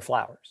pull their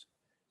flowers.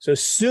 So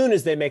as soon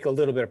as they make a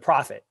little bit of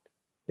profit,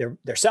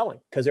 they're selling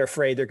because they're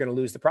afraid they're going to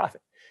lose the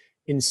profit.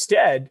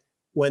 Instead,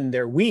 when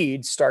their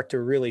weeds start to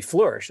really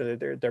flourish, or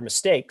their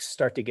mistakes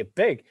start to get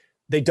big,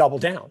 they double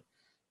down.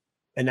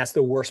 And that's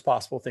the worst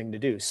possible thing to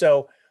do.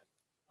 So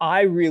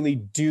I really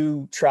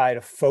do try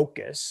to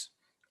focus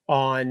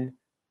on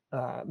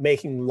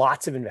making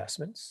lots of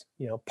investments,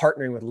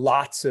 partnering with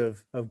lots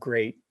of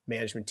great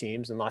management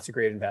teams and lots of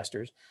great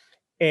investors.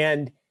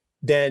 And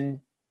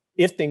then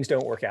if things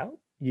don't work out,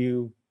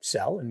 you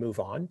sell and move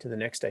on to the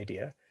next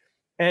idea.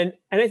 And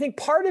I think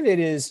part of it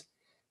is,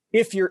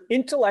 if you're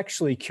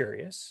intellectually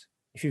curious,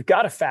 if you've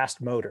got a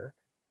fast motor,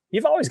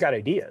 you've always got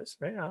ideas,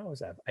 right? I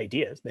always have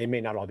ideas. They may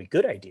not all be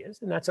good ideas,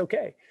 and that's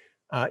okay.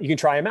 You can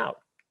try them out.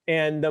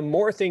 And the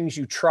more things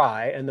you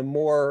try and the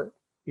more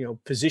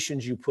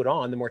positions you put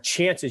on, the more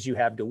chances you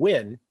have to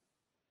win.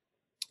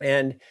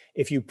 And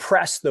if you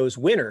press those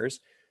winners,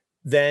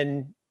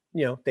 then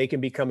they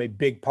can become a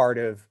big part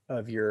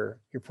of your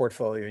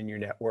portfolio and your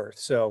net worth.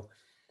 So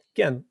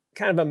again,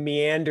 kind of a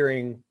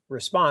meandering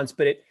response,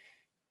 but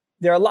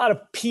there are a lot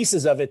of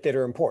pieces of it that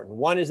are important.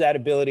 One is that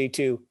ability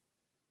to,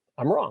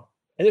 I'm wrong.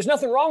 And there's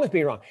nothing wrong with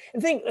being wrong.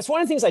 And that's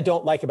one of the things I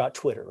don't like about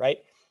Twitter, right?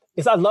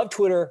 Is I love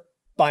Twitter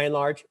by and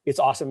large. It's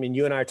awesome. I mean,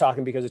 you and I are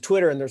talking because of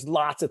Twitter, and there's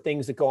lots of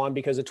things that go on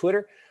because of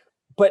Twitter.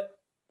 But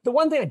the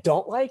one thing I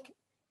don't like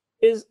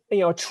is,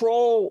 a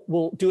troll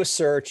will do a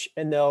search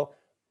and they'll,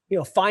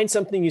 find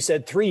something you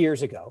said 3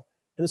 years ago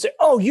and they'll say,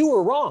 oh, you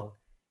were wrong.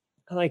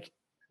 I'm like,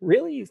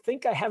 really? You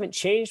think I haven't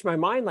changed my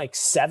mind like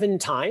 7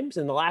 times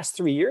in the last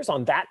 3 years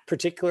on that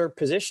particular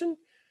position?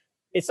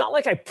 It's not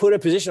like I put a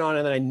position on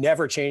and then I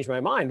never changed my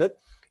mind. But,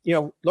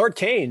 Lord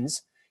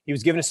Keynes, he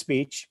was given a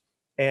speech,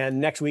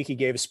 and next week he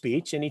gave a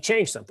speech and he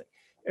changed something.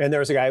 And there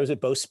was a guy who was at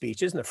both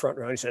speeches in the front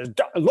row. And he says,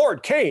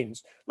 Lord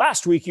Keynes,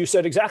 last week you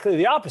said exactly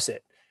the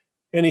opposite.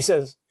 And he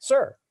says,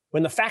 sir,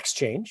 when the facts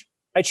change,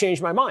 I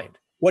change my mind.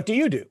 What do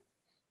you do?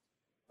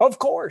 Of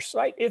course,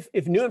 right?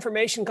 If new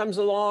information comes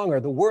along or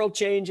the world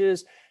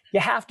changes,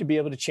 you have to be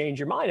able to change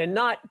your mind and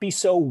not be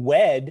so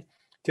wed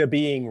to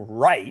being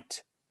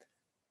right.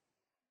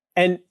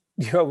 And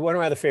one of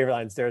my other favorite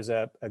lines, there's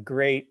a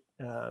great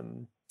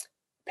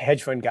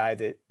hedge fund guy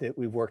that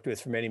we've worked with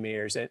for many, many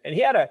years. And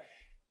he had a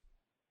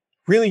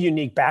really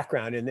unique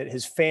background in that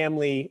his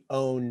family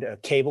owned a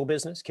cable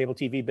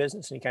TV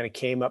business. And he kind of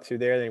came up through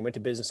there. Then he went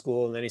to business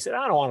school. And then he said,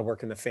 I don't want to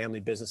work in the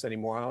family business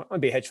anymore. I want to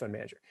be a hedge fund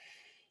manager.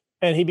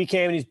 And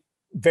he's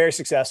very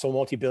successful,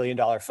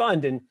 multi-billion-dollar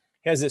fund. And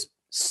he has this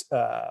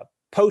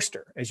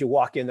poster as you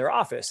walk in their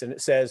office. And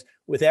it says,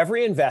 with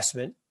every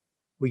investment,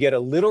 we get a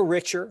little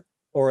richer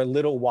or a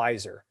little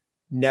wiser,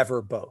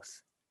 never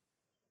both.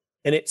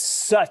 And it's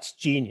such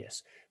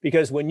genius,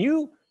 because when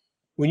you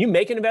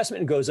make an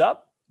investment and it goes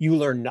up, you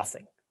learn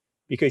nothing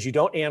because you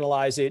don't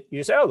analyze it. You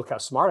just say, oh, look how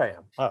smart I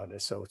am. Oh,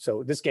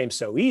 so this game's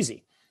so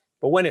easy.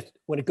 But when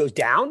it goes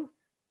down,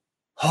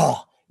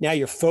 now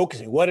you're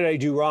focusing. What did I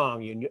do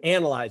wrong? You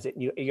analyze it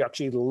and you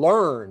actually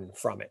learn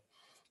from it.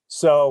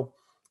 So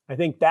I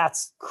think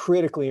that's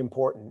critically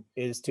important,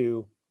 is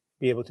to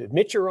be able to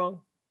admit you're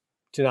wrong,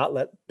 to not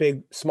let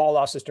small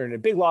losses turn into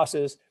big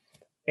losses,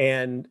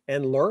 and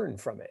learn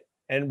from it.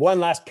 And one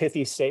last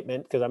pithy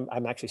statement, because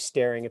I'm actually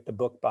staring at the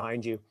book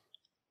behind you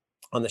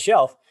on the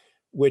shelf,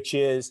 which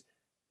is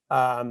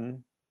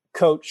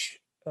Coach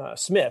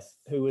Smith,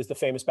 who was the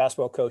famous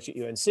basketball coach at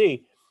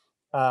UNC,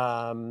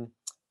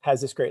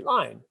 has this great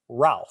line,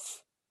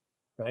 Ralph,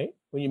 right?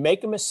 When you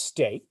make a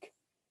mistake,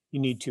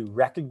 you need to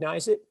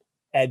recognize it,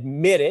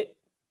 admit it,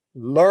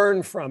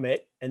 learn from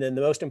it, and then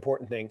the most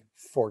important thing,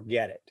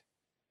 forget it.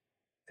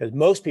 Because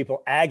most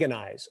people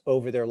agonize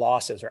over their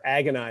losses or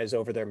agonize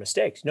over their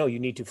mistakes. No, you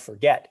need to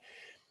forget.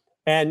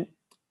 And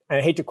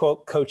I hate to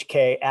quote Coach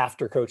K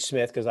after Coach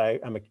Smith, because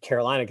I'm a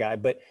Carolina guy,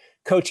 but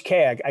Coach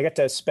K, I got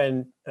to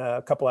spend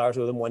a couple hours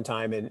with him one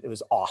time, and it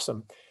was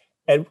awesome.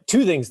 And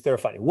 2 things that are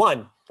funny.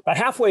 One, about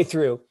halfway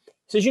through,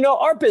 he says,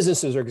 our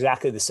businesses are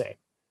exactly the same.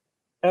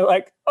 And I'm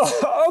like,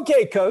 oh,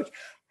 okay, Coach,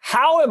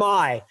 how am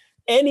I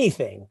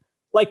anything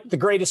like the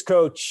greatest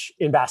coach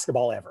in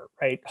basketball ever,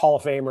 right? Hall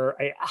of Famer.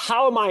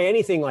 How am I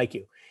anything like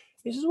you?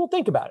 He says, well,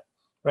 think about it,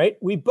 right?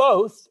 We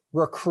both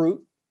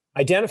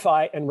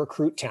identify and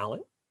recruit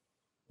talent.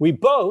 We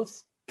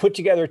both put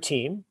together a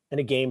team and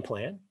a game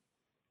plan.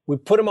 We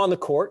put them on the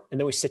court, and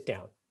then we sit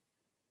down.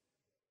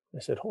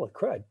 I said, holy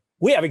crud,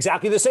 we have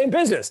exactly the same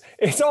business.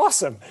 It's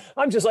awesome.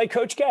 I'm just like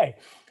Coach K.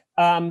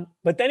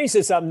 But then he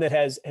says something that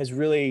has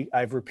really,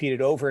 I've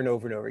repeated over and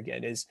over and over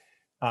again, is,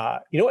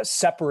 what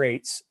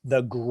separates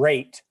the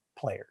great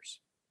players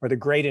or the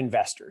great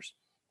investors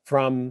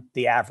from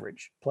the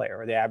average player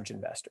or the average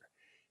investor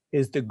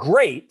is the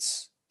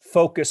greats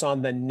focus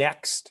on the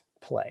next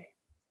play.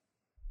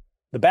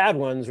 The bad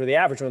ones or the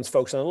average ones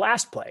focus on the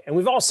last play. And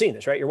we've all seen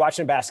this, right? You're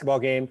watching a basketball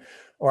game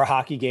or a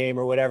hockey game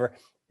or whatever,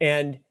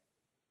 and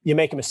you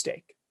make a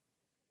mistake,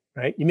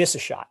 right? You miss a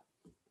shot.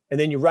 And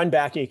then you run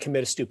back and you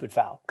commit a stupid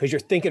foul because you're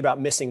thinking about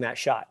missing that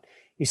shot.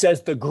 He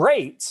says the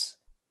greats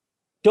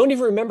don't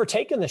even remember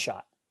taking the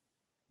shot.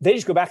 They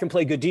just go back and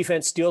play good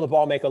defense, steal the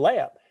ball, make a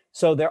layup.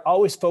 So they're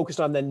always focused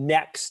on the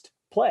next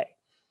play.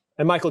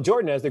 And Michael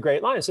Jordan has the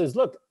great line. It says,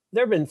 look,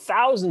 there have been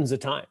thousands of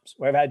times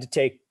where I've had to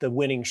take the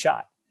winning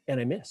shot and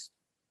I missed.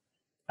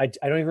 I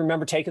don't even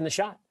remember taking the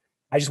shot.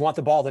 I just want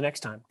the ball the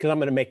next time because I'm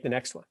going to make the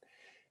next one.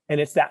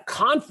 And it's that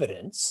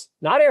confidence,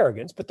 not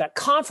arrogance, but that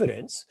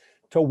confidence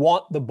to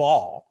want the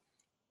ball,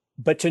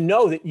 but to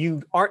know that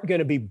you aren't going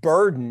to be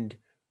burdened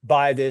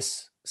by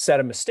this set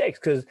of mistakes,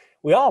 because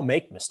we all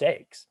make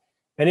mistakes.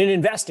 And in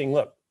investing,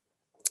 look,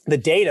 the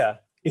data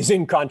is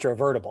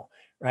incontrovertible,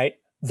 right?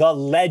 The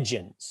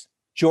legends,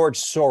 George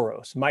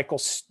Soros, Michael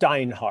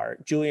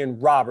Steinhardt, Julian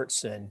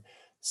Robertson,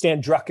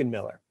 Stan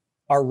Druckenmiller,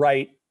 are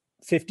right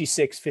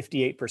 56,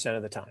 58%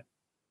 of the time.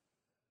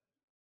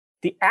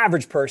 The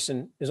average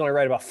person is only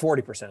right about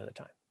 40% of the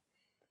time.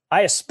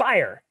 I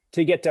aspire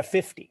to get to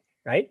 50,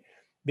 right?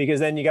 Because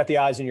then you got the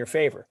odds in your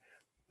favor.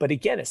 But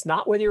again, it's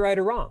not whether you're right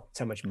or wrong. It's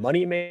how much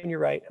money you make when you're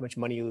right, how much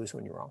money you lose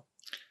when you're wrong.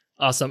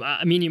 Awesome.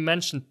 I mean, you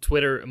mentioned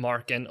Twitter,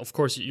 Mark, and of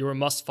course you're a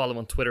must follow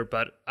on Twitter,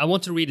 but I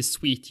want to read a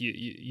tweet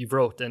you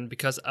wrote, and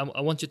because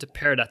I want you to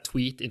pair that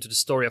tweet into the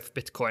story of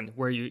Bitcoin,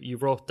 where you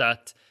wrote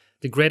that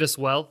the greatest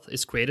wealth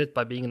is created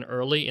by being an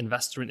early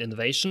investor in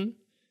innovation.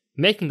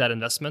 Making that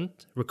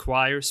investment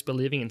requires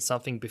believing in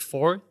something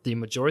before the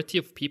majority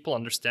of people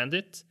understand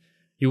it.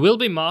 You will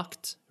be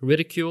mocked,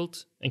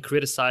 ridiculed, and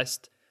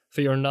criticized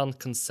for your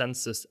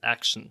non-consensus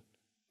action,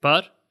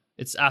 but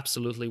it's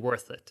absolutely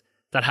worth it.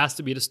 That has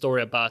to be the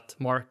story about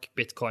Mark,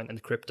 Bitcoin,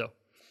 and crypto.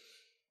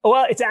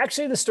 Well, it's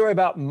actually the story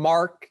about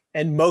Mark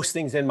and most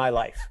things in my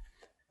life.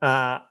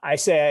 I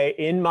say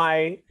in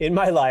my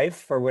life,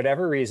 for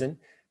whatever reason,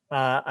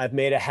 I've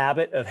made a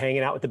habit of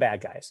hanging out with the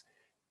bad guys.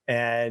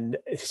 And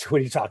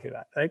what are you talking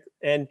about? Right?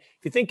 And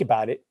if you think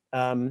about it,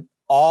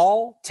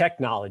 all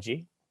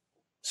technology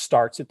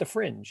starts at the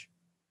fringe,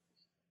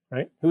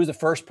 right? Who was the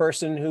first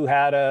person who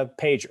had a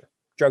pager?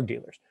 Drug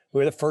dealers. Who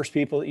are the first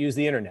people that use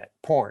the internet?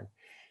 Porn.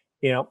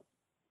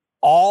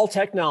 All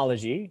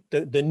technology,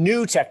 the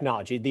new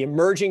technology, the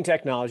emerging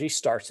technology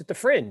starts at the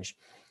fringe.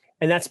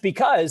 And that's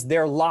because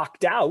they're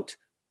locked out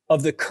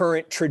of the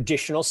current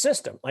traditional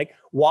system. Like,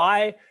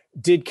 why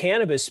did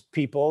cannabis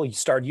people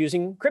start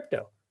using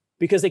crypto?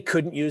 Because they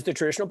couldn't use the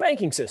traditional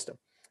banking system.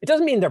 It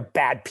doesn't mean they're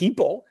bad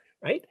people,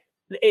 right?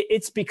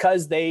 It's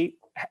because they,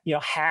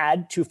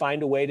 had to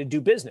find a way to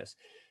do business.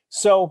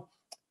 So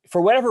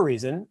for whatever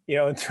reason,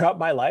 throughout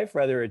my life,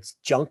 whether it's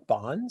junk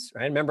bonds,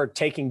 right? I remember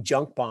taking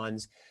junk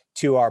bonds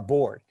to our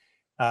board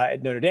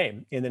at Notre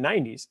Dame in the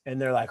 90s.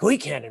 And they're like, we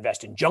can't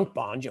invest in junk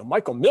bonds.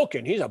 Michael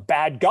Milken, he's a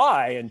bad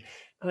guy. And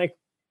I'm like,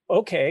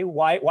 okay,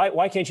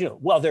 why can't you?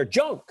 Well, they're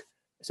junk.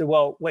 I said,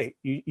 well, wait,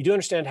 you do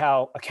understand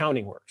how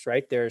accounting works,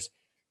 right? There's,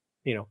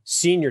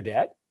 senior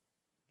debt,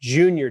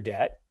 junior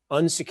debt,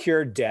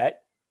 unsecured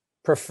debt,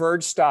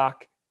 preferred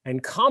stock,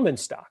 and common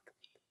stock.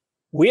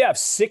 We have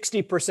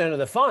 60% of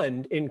the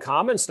fund in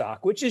common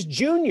stock, which is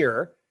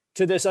junior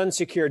to this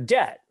unsecured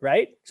debt,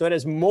 right? So it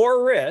has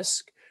more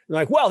risk. You're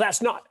like, well,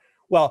 that's not,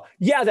 well,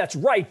 yeah, that's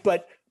right.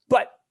 But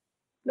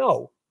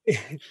no,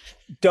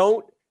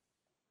 don't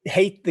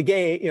hate the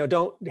game,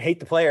 don't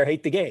hate the player,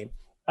 hate the game.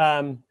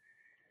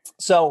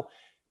 So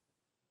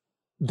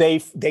they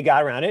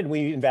got around it, and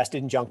we invested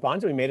in junk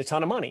bonds, and we made a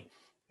ton of money.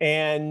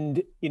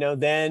 And,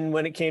 then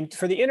when it came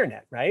for the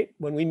internet, right?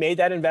 When we made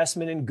that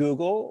investment in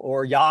Google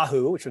or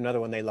Yahoo, which was another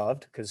one they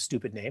loved because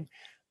stupid name,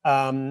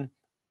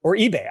 or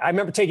eBay. I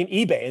remember taking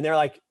eBay, and they're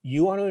like,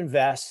 you want to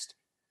invest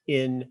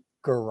in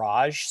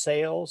garage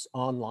sales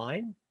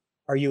online?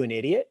 Are you an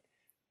idiot?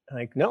 I'm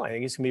like, no, I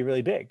think it's gonna be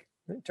really big.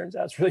 It turns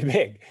out it's really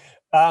big.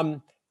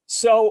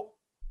 So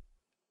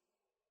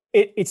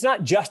it's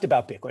not just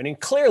about Bitcoin, and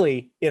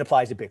clearly it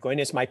applies to Bitcoin.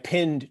 It's my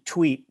pinned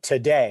tweet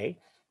today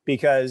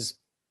because,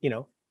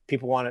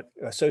 people want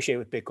to associate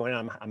with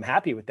Bitcoin. I'm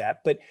happy with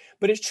that, but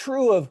it's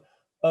true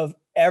of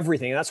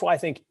everything. And that's why I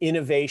think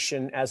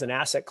innovation as an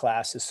asset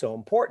class is so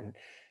important.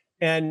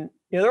 And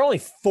there are only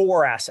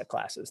 4 asset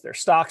classes. There's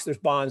stocks, there's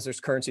bonds, there's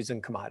currencies,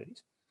 and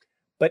commodities.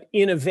 But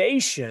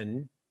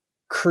innovation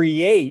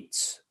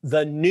creates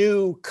the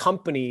new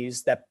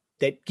companies that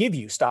give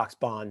you stocks,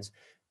 bonds,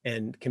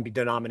 and can be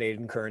denominated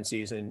in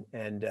currencies and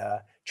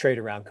trade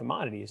around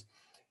commodities.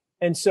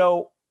 And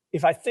so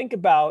if I think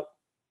about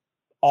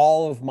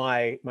all of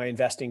my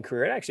investing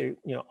career, and actually,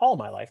 all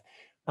my life,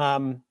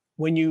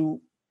 when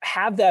you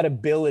have that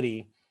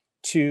ability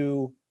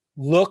to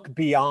look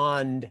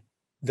beyond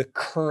the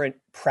current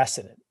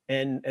precedent,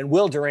 and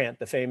Will Durant,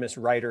 the famous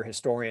writer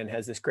historian,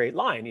 has this great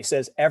line. He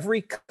says,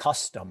 every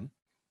custom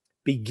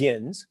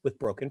begins with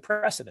broken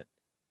precedent.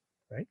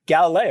 Right?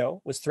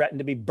 Galileo was threatened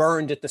to be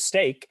burned at the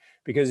stake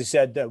because he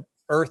said the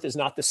Earth is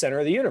not the center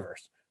of the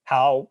universe.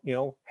 How,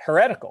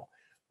 heretical.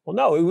 Well,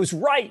 no, he was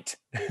right,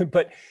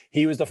 but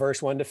he was the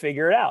first one to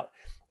figure it out.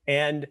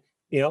 And,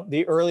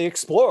 the early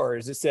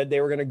explorers that said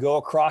they were going to go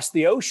across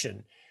the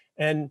ocean.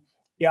 And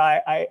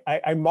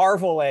I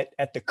marvel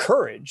at the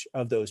courage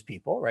of those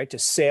people, right? To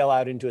sail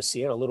out into a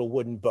sea on a little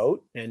wooden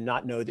boat and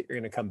not know that you're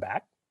going to come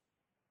back.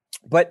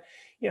 But,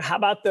 how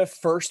about the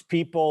first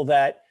people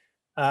that,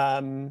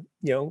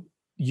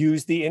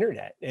 used the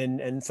internet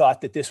and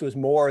thought that this was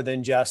more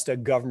than just a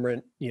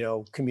government,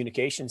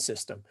 communication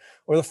system,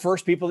 or the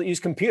first people that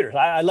used computers.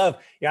 I love,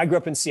 I grew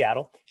up in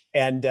Seattle,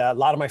 and a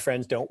lot of my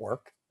friends don't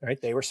work,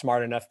 right? They were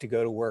smart enough to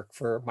go to work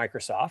for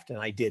Microsoft, and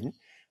I didn't.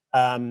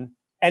 And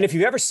if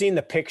you've ever seen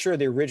the picture of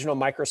the original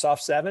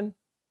Microsoft 7,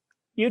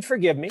 you'd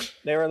forgive me.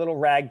 They were a little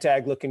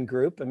ragtag looking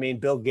group. I mean,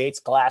 Bill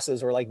Gates'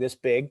 glasses were like this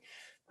big.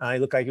 He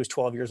looked like he was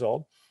 12 years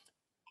old.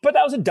 But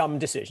that was a dumb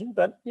decision,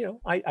 but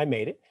I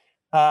made it.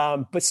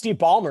 But Steve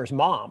Ballmer's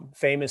mom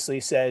famously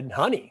said,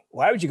 honey,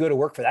 why would you go to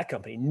work for that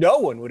company? No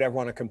one would ever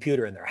want a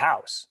computer in their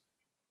house.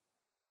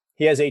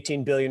 He has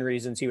 18 billion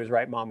reasons he was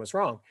right, mom was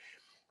wrong.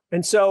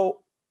 And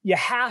so you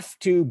have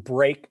to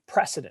break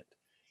precedent.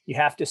 You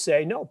have to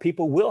say, no,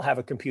 people will have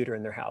a computer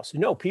in their house.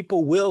 No,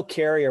 people will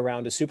carry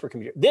around a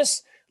supercomputer.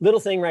 This little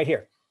thing right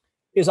here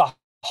is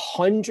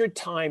 100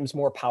 times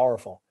more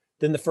powerful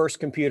than the first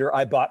computer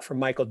I bought from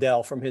Michael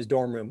Dell from his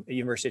dorm room at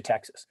University of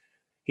Texas.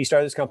 He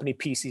started this company,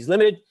 PCs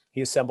Limited.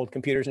 He assembled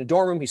computers in a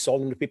dorm room. He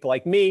sold them to people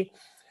like me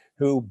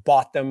who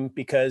bought them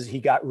because he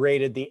got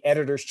rated the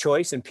editor's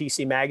choice in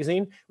PC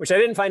Magazine, which I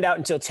didn't find out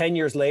until 10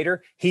 years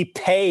later. He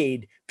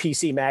paid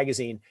PC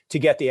Magazine to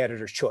get the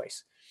editor's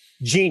choice.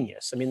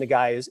 Genius. I mean, the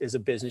guy is a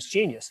business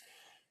genius.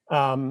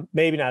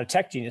 Maybe not a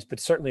tech genius, but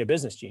certainly a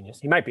business genius.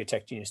 He might be a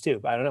tech genius too,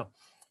 but I don't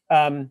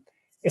know.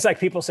 It's like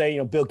people say,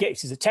 Bill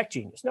Gates, he's a tech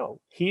genius. No,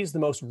 he's the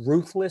most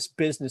ruthless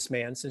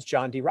businessman since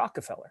John D.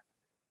 Rockefeller.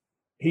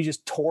 He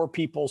just tore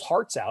people's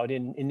hearts out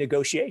in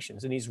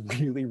negotiations, and he's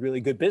really, really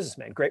good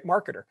businessman, great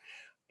marketer.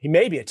 He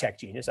may be a tech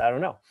genius, I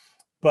don't know.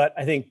 But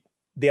I think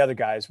the other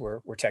guys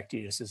were tech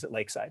geniuses at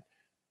Lakeside.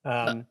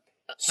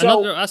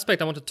 Another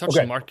aspect I want to touch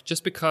on, Mark,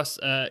 just because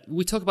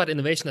we talk about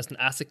innovation as an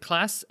asset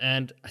class,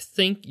 and I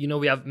think,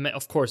 we have,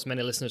 of course,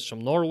 many listeners from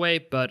Norway,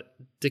 but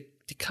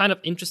the kind of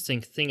interesting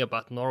thing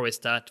about Norway is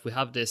that we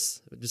have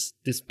this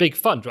big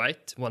fund,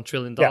 right? $1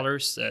 trillion,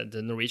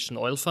 the Norwegian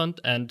oil fund,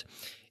 and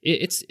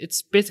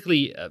it's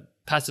basically a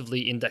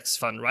passively indexed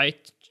fund,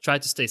 right? Try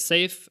to stay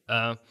safe.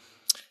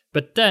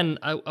 But then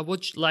I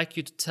would like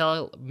you to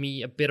tell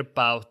me a bit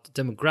about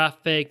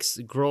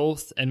demographics,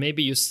 growth, and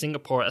maybe use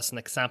Singapore as an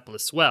example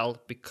as well,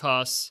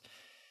 because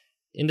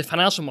in the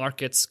financial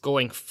markets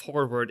going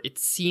forward, it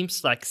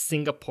seems like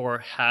Singapore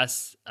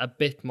has a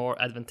bit more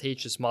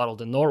advantageous model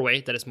than Norway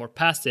that is more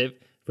passive,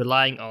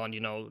 relying on,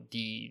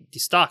 the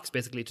stocks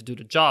basically to do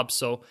the job.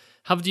 So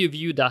how do you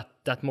view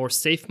that more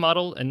safe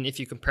model? And if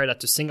you compare that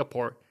to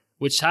Singapore,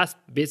 which has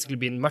basically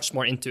been much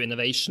more into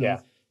innovation,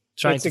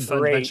 trying to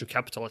fund venture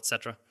capital,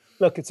 etc.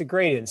 Look, it's a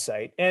great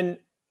insight. And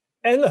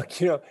look,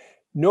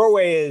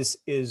 Norway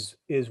is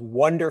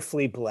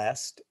wonderfully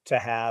blessed to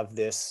have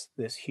this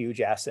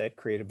huge asset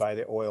created by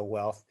the oil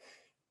wealth.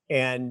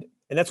 And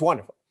that's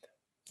wonderful.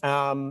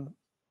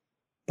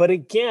 But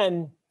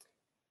again,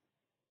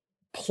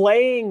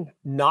 playing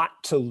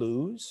not to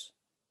lose,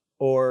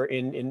 or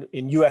in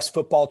US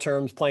football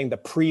terms, playing the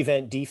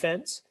prevent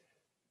defense,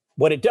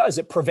 what it does,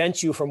 it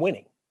prevents you from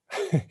winning.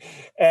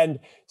 And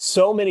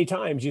so many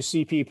times you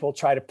see people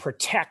try to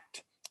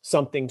protect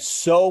something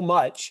so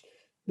much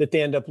that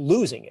they end up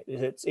losing it.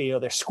 It's,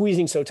 they're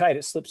squeezing so tight,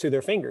 it slips through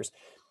their fingers.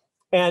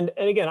 And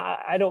again,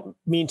 I don't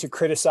mean to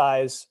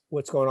criticize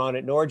what's going on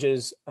at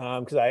Norges,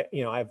 because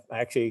I've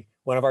actually,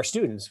 one of our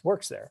students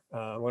works there.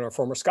 One of our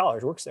former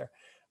scholars works there.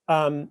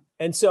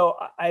 And so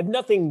I have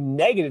nothing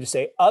negative to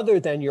say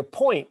other than your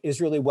point is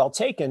really well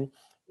taken,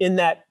 in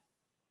that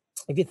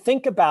if you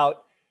think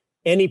about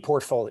any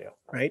portfolio,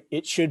 right,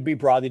 it should be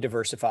broadly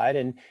diversified.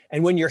 And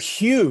when you're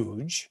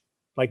huge,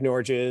 like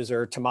Norges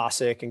or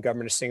Temasek and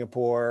Government of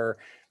Singapore,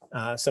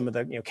 some of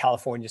the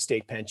California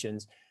state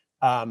pensions,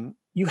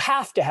 you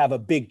have to have a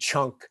big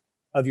chunk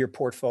of your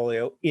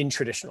portfolio in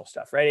traditional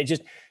stuff, right? It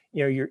just,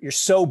 you're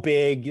so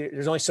big,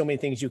 there's only so many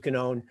things you can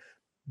own.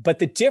 But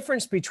the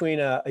difference between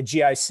a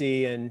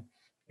GIC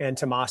and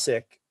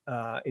Temasek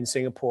in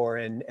Singapore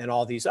and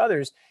all these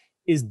others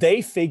is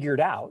they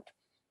figured out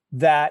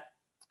that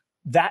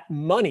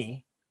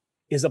money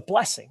is a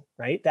blessing,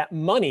 right? That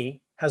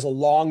money has a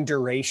long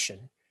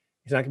duration.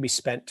 It's not going to be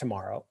spent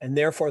tomorrow. And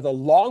therefore, the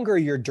longer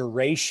your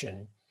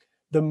duration,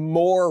 the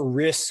more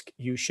risk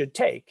you should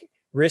take,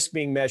 risk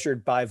being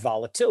measured by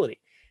volatility.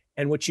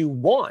 And what you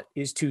want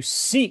is to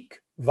seek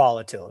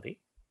volatility,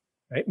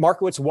 right?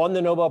 Markowitz won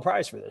the Nobel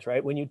Prize for this,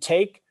 right? When you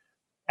take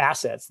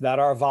assets that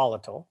are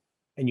volatile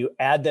and you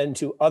add them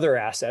to other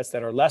assets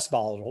that are less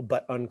volatile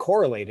but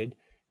uncorrelated,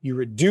 you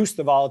reduce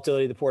the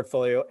volatility of the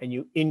portfolio and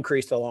you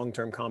increase the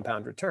long-term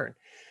compound return.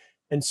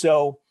 And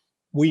so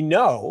we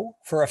know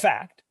for a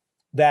fact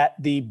that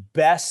the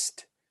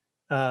best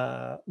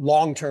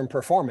long-term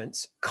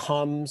performance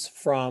comes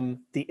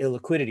from the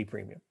illiquidity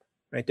premium,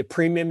 right? The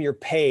premium you're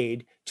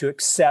paid to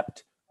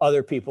accept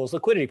other people's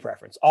liquidity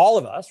preference. All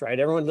of us, right?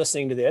 Everyone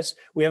listening to this,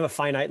 we have a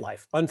finite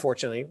life.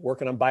 Unfortunately,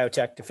 working on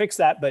biotech to fix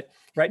that, but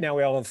right now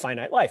we all have a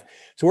finite life.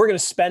 So we're going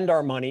to spend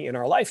our money in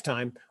our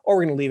lifetime, or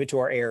we're going to leave it to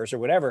our heirs or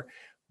whatever.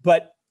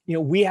 But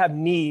we have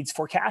needs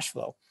for cash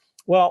flow.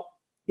 Well,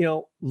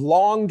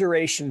 long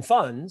duration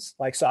funds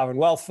like sovereign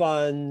wealth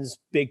funds,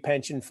 big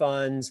pension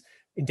funds,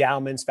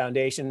 endowments,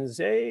 foundations,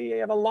 they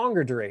have a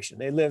longer duration.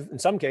 They live, in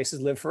some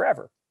cases, live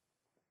forever.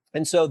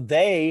 And so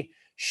they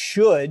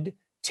should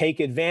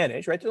take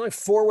advantage, right? There's only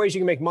 4 ways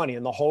you can make money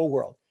in the whole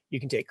world. You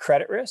can take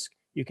credit risk,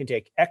 you can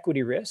take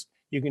equity risk,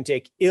 you can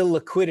take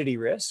illiquidity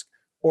risk,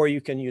 or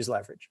you can use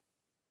leverage.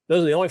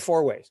 Those are the only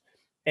 4 ways.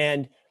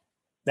 And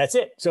that's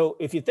it. So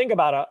if you think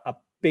about a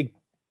big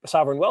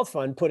sovereign wealth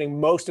fund putting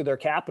most of their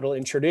capital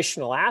in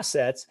traditional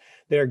assets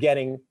that are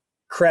getting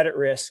credit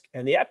risk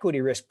and the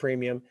equity risk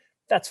premium,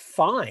 that's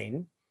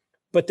fine,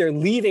 but they're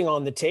leaving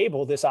on the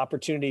table this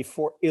opportunity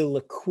for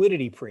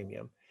illiquidity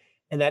premium.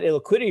 And that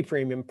illiquidity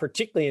premium,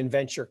 particularly in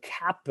venture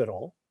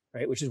capital,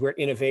 right, which is where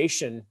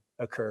innovation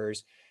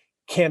occurs,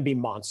 can be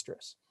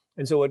monstrous.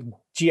 And so what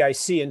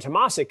GIC and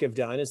Temasek have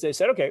done is they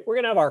said, okay, we're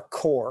going to have our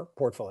core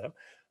portfolio,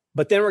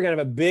 but then we're going to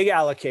have a big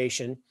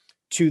allocation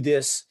to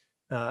this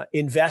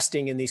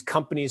investing in these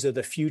companies of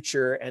the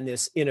future and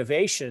this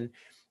innovation.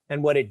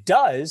 And what it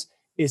does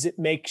is it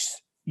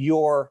makes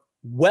your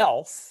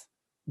wealth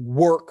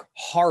work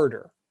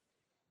harder.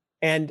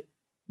 And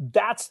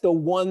that's the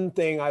one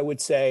thing I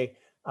would say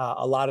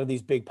a lot of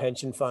these big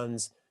pension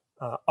funds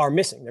are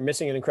missing. They're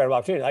missing an incredible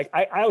opportunity. Like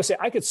I always say,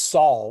 I could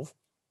solve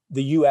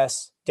the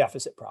U.S.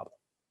 deficit problem.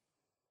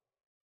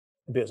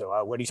 And people say,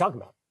 well, what are you talking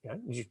about?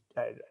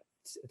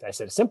 I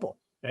said it's simple,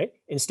 right?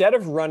 Instead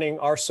of running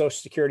our Social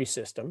Security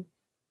system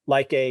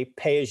like a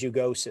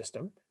pay-as-you-go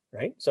system,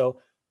 right?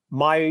 So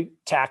my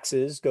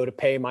taxes go to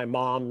pay my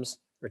mom's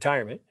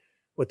retirement.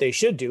 What they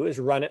should do is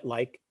run it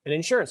like an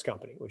insurance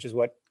company, which is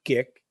what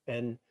GIC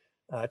and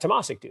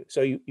Temasek do. So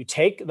you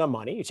take the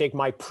money, you take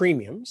my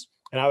premiums,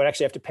 and I would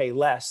actually have to pay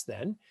less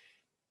then,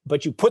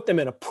 but you put them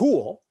in a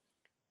pool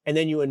and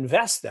then you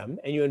invest them,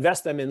 and you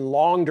invest them in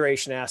long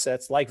duration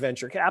assets like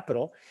venture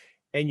capital,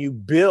 and you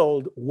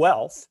build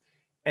wealth,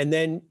 and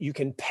then you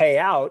can pay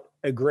out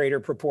a greater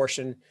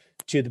proportion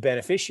to the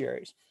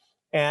beneficiaries.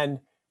 And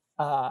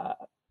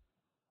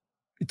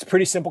it's a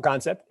pretty simple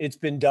concept. It's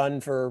been done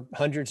for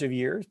hundreds of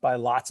years by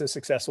lots of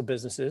successful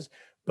businesses.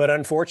 But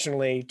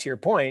unfortunately, to your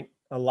point,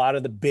 a lot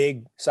of the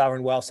big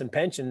sovereign wealths and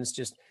pensions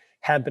just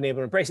haven't been able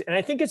to embrace it. And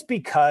I think it's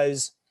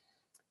because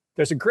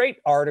there's a great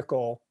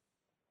article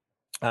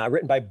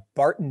written by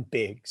Barton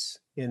Biggs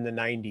in the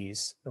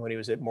 90s when he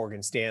was at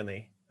Morgan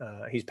Stanley.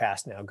 He's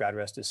passed now, God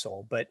rest his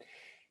soul. But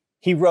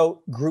he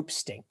wrote Group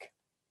Stink.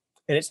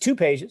 And it's 2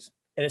 pages.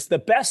 And it's the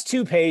best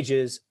 2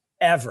 pages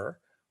ever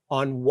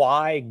on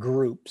why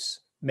groups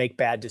make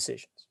bad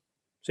decisions.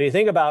 So you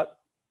think about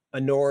a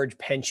Norge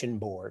pension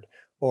board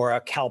or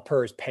a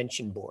CalPERS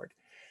pension board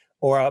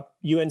or a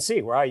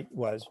UNC, where I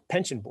was,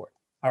 pension board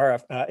or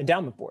a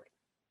endowment board.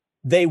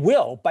 They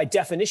will, by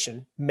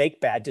definition,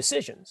 make bad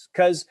decisions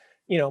because,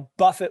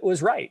 Buffett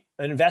was right.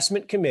 An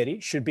investment committee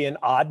should be an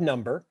odd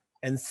number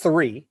and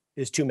 3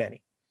 is too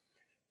many.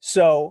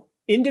 So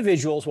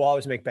individuals will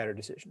always make better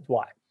decisions.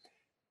 Why?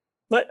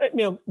 But,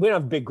 we don't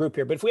have a big group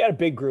here, but if we had a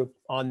big group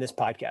on this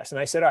podcast and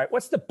I said, all right,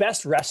 what's the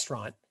best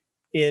restaurant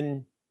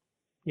in,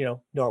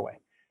 Norway?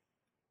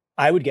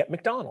 I would get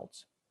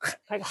McDonald's.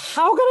 Like,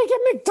 how can I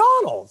get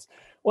McDonald's?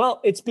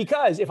 Well, it's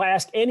because if I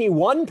ask any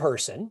one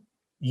person,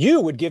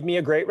 you would give me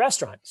a great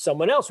restaurant.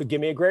 Someone else would give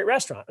me a great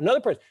restaurant,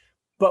 another person.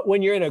 But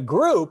when you're in a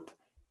group,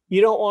 you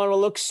don't want to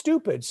look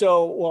stupid.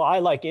 So, well, I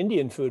like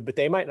Indian food, but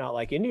they might not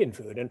like Indian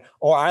food.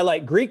 Or I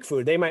like Greek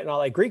food. They might not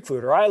like Greek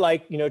food. Or I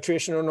like,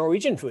 traditional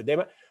Norwegian food. They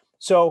might.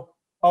 So,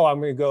 I'm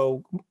going to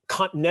go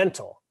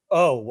continental.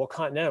 Oh, well,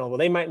 continental. Well,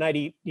 they might not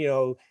eat,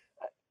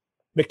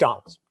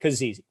 McDonald's because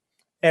it's easy.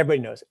 Everybody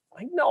knows it.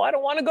 Like, no, I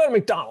don't want to go to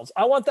McDonald's.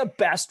 I want the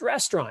best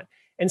restaurant.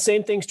 And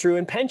same thing's true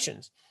in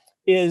pensions.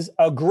 Is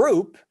a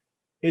group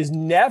is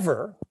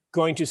never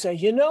going to say,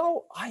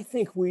 I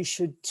think we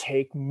should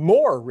take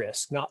more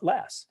risk, not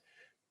less.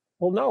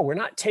 Well, no, we're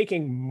not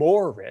taking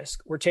more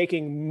risk. We're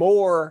taking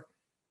more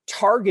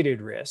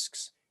targeted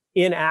risks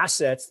in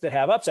assets that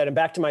have upside. And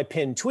back to my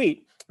pinned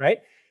tweet, right?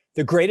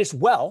 The greatest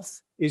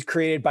wealth is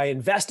created by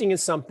investing in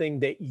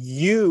something that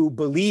you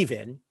believe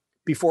in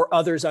before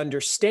others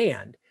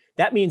understand.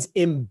 That means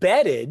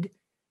embedded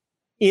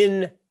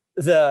in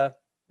the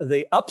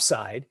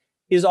upside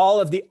is all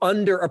of the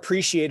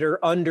underappreciated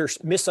or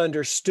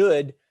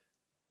misunderstood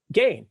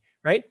gain,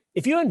 right?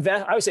 If you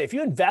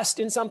invest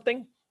in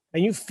something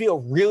and you feel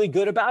really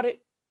good about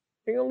it,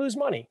 you're going to lose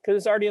money because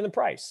it's already in the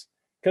price.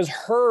 Because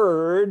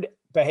herd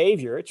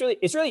behavior,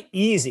 it's really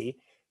easy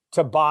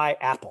to buy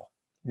Apple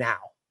now.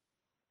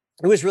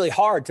 It was really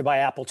hard to buy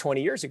Apple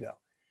 20 years ago.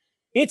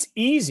 It's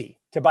easy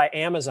to buy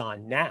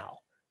Amazon now.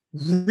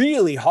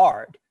 Really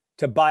hard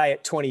to buy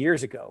it 20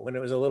 years ago when it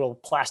was a little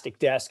plastic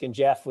desk and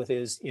Jeff with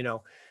his, he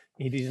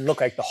didn't look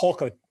like the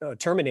Hulk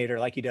Terminator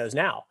like he does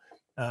now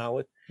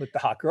with the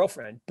hot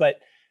girlfriend. But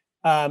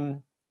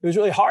it was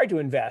really hard to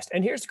invest.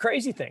 And here's the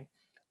crazy thing.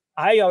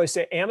 I always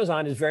say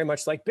Amazon is very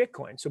much like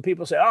Bitcoin. So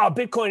people say, oh,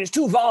 Bitcoin is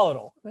too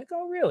volatile. I'm like,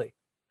 oh, really?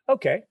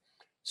 Okay.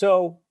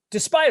 So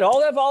despite all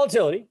that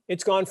volatility,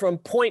 it's gone from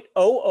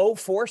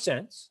 0.004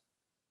 cents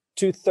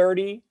to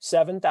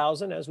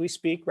 37,000 as we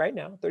speak right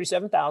now,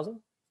 37,000.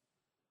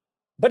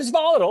 But it's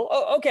volatile.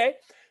 Oh, okay.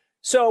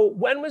 So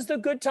when was the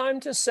good time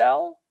to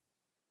sell?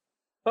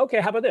 Okay,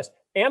 how about this?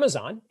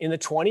 Amazon, in the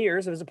 20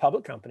 years as a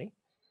public company,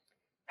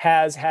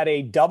 has had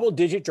a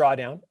double-digit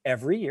drawdown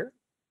every year,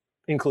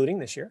 including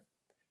this year.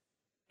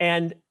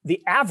 And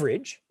the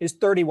average is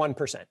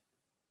 31%,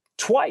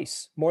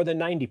 twice more than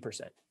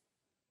 90%.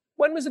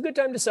 When was a good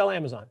time to sell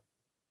Amazon?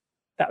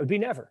 That would be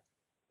never.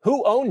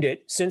 Who owned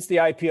it since the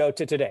IPO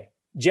to today?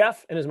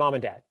 Jeff and his mom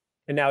and dad.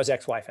 And now his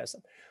ex-wife has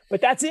them.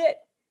 But that's it.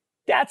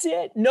 That's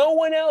it. No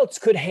one else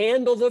could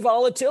handle the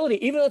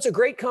volatility, even though it's a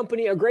great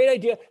company, a great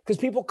idea, because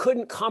people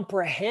couldn't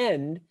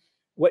comprehend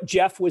what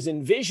Jeff was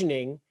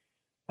envisioning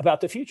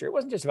about the future. It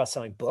wasn't just about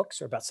selling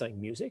books or about selling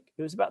music.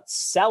 It was about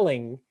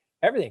selling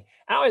everything.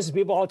 I always tell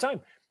people all the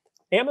time,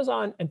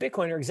 Amazon and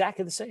Bitcoin are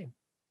exactly the same.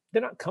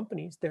 They're not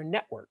companies, they're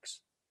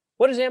networks.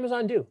 What does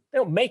Amazon do? They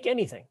don't make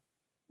anything.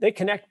 They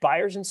connect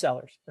buyers and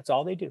sellers. That's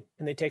all they do.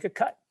 And they take a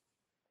cut.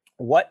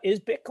 What is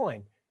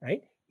Bitcoin,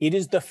 right? It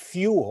is the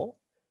fuel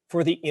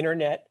for the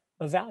internet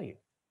of value.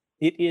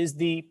 It is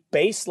the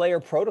base layer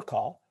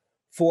protocol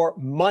for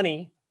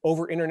money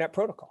over internet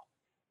protocol.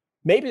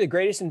 Maybe the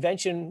greatest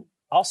invention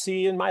I'll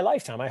see in my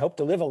lifetime. I hope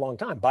to live a long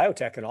time,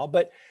 biotech and all,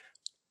 but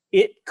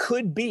it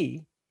could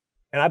be,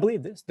 and I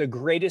believe this, the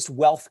greatest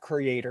wealth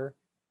creator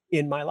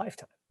in my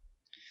lifetime,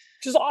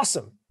 which is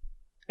awesome.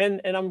 And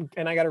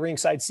I got a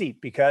ringside seat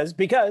because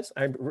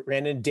I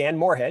ran into Dan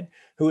Moorhead,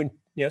 who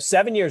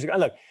 7 years ago,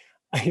 look,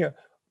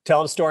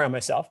 telling a story on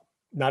myself,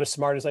 not as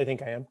smart as I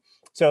think I am.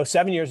 So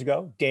 7 years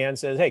ago, Dan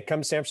says, hey,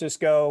 come to San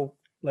Francisco,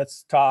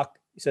 let's talk.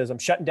 He says, I'm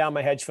shutting down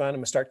my hedge fund. I'm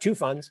gonna start two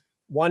funds,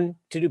 one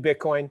to do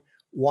Bitcoin,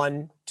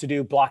 one to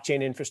do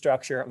blockchain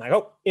infrastructure. I'm like,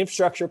 oh,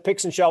 infrastructure,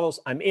 picks and shovels.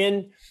 I'm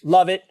in,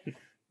 love it.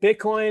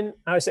 Bitcoin,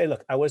 I would say,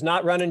 look, I was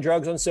not running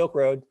drugs on Silk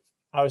Road.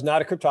 I was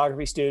not a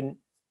cryptography student.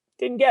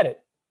 Didn't get it.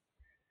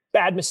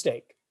 Bad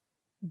mistake.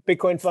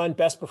 Bitcoin fund,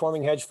 best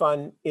performing hedge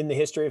fund in the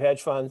history of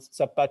hedge funds. It's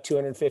up about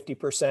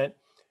 250%.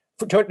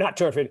 Not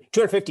 250,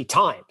 250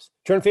 times.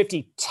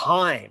 250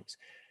 times.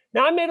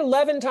 Now I made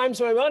 11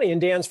 times my money in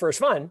Dan's first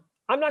fund.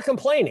 I'm not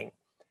complaining.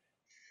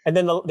 And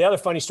then the other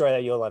funny story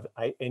that you'll love,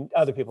 and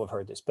other people have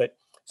heard this, but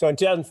so in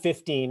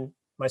 2015,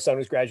 my son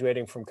was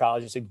graduating from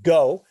college. He said,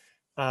 go.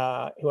 He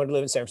wanted to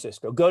live in San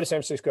Francisco. Go to San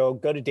Francisco,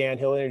 go to Dan.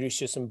 He'll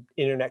introduce you to some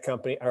internet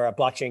company or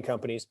blockchain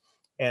companies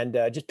and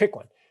just pick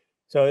one.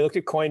 So he looked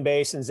at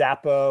Coinbase and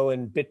Zappo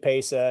and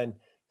BitPesa and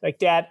like,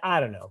 Dad,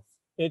 I don't know.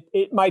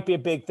 It might be a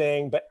big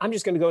thing, but I'm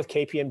just going to go with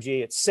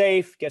KPMG. It's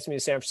safe, gets me to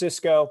San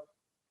Francisco.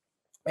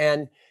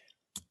 And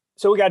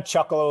so we got to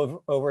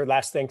chuckle over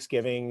last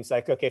Thanksgiving. He's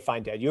like, okay,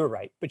 fine, Dad, you were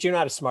right, but you're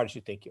not as smart as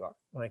you think you are.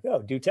 I'm like,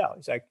 oh, do tell.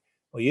 He's like,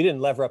 well, you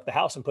didn't lever up the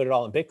house and put it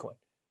all in Bitcoin.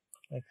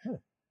 I'm like,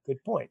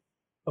 good point.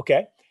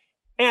 Okay.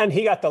 And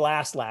he got the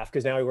last laugh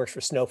because now he works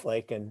for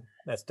Snowflake and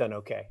that's done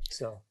okay.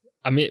 So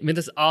I mean,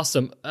 that's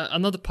awesome.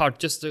 Another part,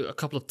 just a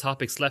couple of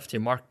topics left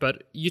here, Mark,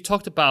 but you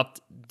talked about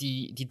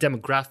the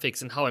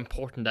demographics and how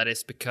important that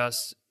is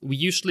because we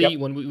usually,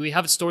 when we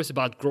have stories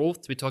about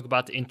growth, we talk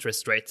about the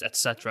interest rates,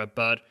 etc.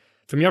 But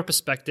from your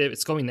perspective,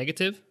 it's going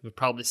negative. We'll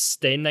probably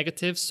stay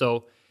negative.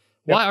 So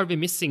why are we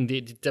missing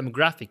the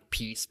demographic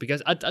piece?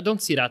 Because I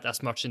don't see that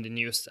as much in the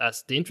news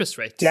as the interest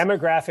rates.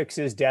 Demographics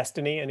is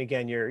destiny. And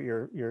again,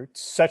 you're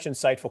such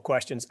insightful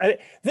questions. The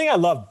thing I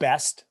love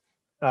best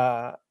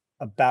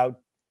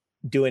about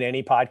doing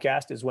any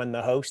podcast is when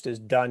the host has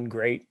done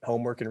great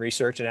homework and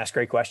research and asked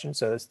great questions.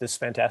 So this is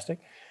fantastic.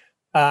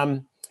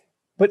 But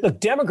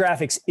look,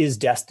 demographics is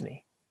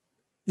destiny.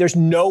 There's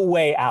no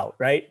way out,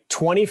 right?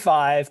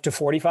 25 to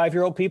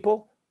 45-year-old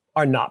people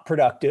are not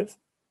productive,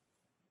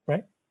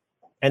 right?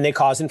 And they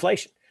cause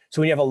inflation.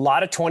 So when you have a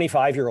lot of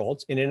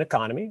 25-year-olds in an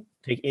economy,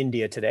 take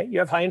India today, you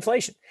have high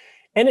inflation.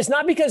 And it's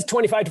not because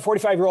 25 to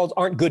 45-year-olds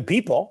aren't good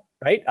people,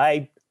 right?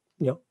 I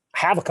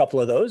have a couple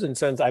of those. And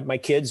since my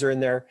kids are in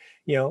their,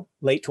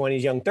 late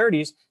 20s, young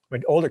 30s, or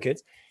older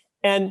kids.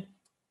 And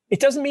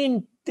it doesn't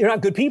mean they're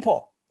not good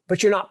people,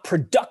 but you're not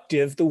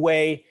productive the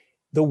way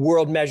the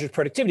world measures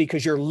productivity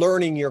because you're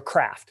learning your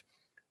craft.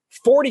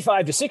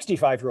 45 to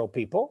 65-year-old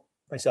people,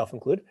 myself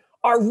included,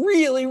 are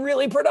really,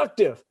 really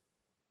productive.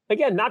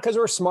 Again, not because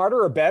we're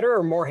smarter or better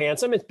or more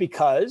handsome. It's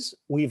because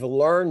we've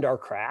learned our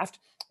craft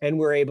and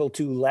we're able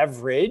to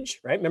leverage,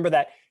 right? Remember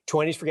that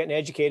 20s for getting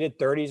educated,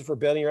 30s for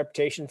building your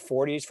reputation,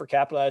 40s for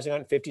capitalizing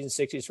on it, 50s and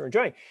 60s for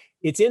enjoying.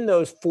 It's in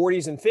those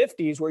 40s and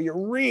 50s where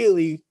you're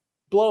really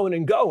blowing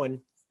and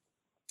going.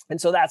 And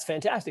so that's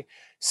fantastic.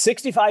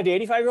 65 to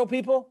 85-year-old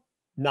people,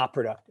 not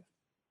productive.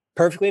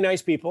 Perfectly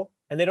nice people,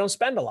 and they don't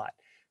spend a lot.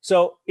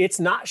 So it's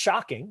not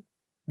shocking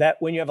that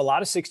when you have a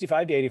lot of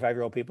 65 to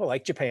 85-year-old people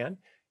like Japan,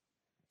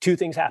 two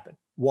things happen.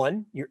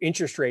 One, your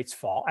interest rates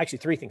fall. Actually,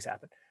 three things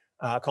happen.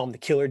 I call them the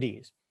killer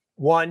Ds.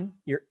 One,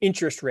 your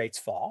interest rates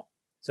fall.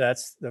 So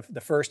that's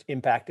the first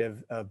impact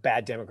of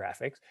bad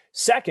demographics.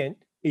 Second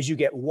is you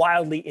get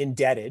wildly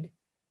indebted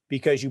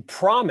because you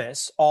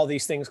promise all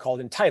these things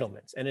called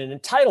entitlements. And an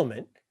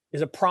entitlement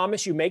is a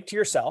promise you make to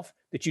yourself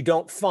that you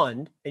don't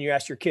fund and you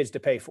ask your kids to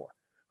pay for.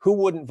 Who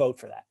wouldn't vote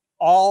for that?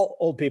 All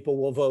old people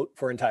will vote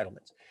for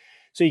entitlements.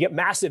 So you get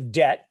massive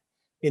debt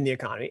in the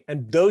economy,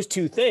 and those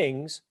two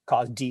things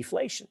cause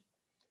deflation.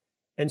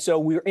 And so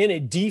we're in a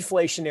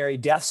deflationary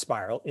death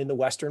spiral in the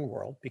Western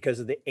world because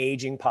of the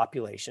aging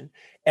population.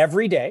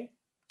 Every day,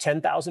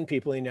 10,000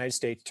 people in the United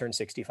States turn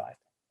 65.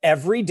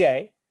 Every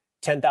day,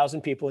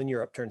 10,000 people in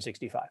Europe turn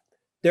 65.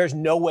 There's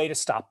no way to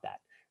stop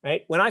that,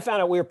 right? When I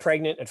found out we were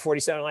pregnant at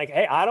 47, I'm like,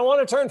 hey, I don't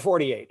want to turn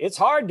 48. It's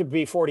hard to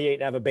be 48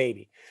 and have a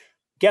baby.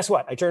 Guess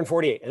what? I turned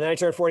 48, and then I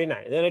turned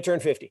 49, and then I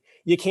turned 50.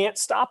 You can't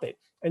stop it.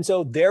 And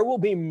so there will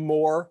be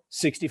more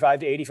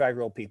 65 to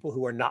 85-year-old people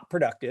who are not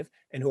productive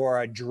and who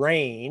are a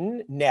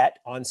drain net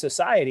on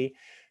society.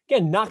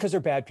 Again, not because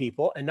they're bad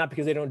people and not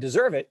because they don't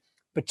deserve it,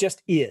 but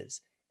just is.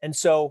 And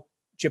so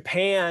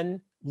Japan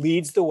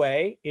leads the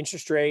way,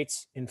 interest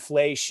rates,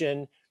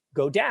 inflation,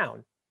 go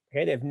down.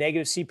 Okay, they have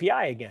negative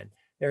CPI again.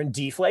 They're in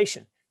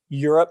deflation.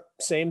 Europe,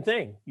 same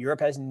thing. Europe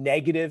has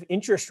negative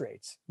interest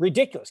rates.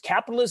 Ridiculous.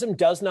 Capitalism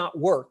does not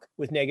work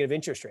with negative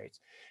interest rates.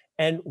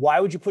 And why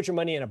would you put your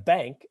money in a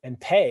bank and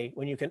pay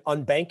when you can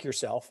unbank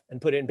yourself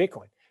and put it in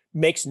Bitcoin?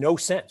 Makes no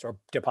sense. Or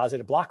deposit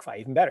at BlockFi,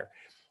 even better.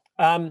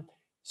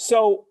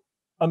 So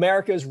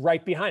America is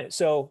right behind it.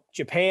 So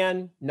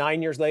Japan,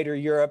 9 years later,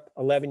 Europe,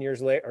 11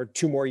 years later, or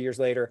 2 more years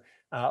later,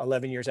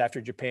 11 years after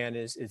Japan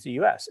is the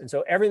US. And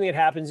so everything that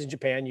happens in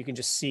Japan, you can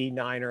just see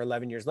 9 or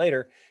 11 years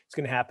later, it's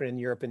going to happen in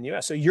Europe and the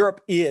US. So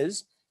Europe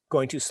is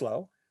going to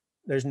slow.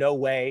 There's no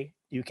way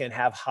you can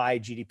have high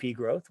GDP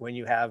growth when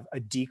you have a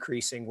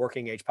decreasing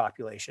working age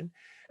population.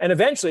 And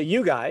eventually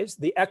you guys,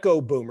 the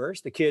echo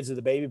boomers, the kids of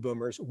the baby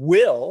boomers,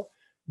 will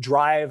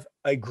drive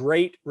a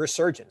great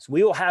resurgence.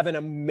 We will have an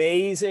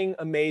amazing,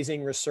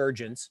 amazing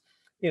resurgence,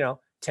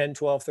 10,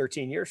 12,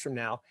 13 years from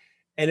now,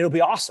 and it'll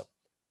be awesome.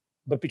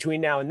 But between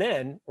now and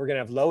then, we're going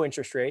to have low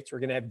interest rates, we're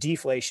going to have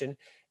deflation,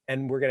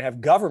 and we're going to have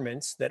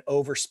governments that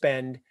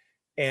overspend.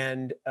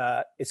 And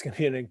it's going to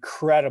be an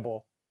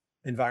incredible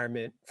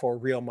environment for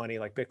real money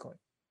like Bitcoin.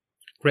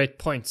 Great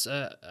points.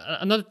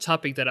 Another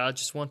topic that I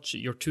just want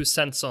your 2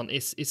 cents on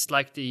is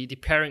like the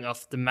pairing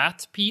of the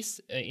math piece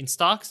in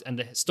stocks and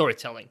the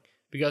storytelling.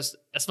 Because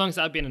as long as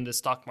I've been in the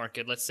stock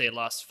market, let's say the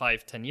last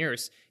 5-10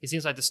 years, it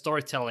seems like the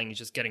storytelling is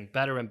just getting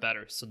better and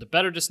better. So the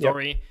better the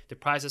story, the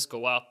prices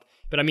go up.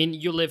 But I mean,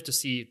 you live to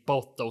see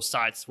both those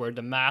sides where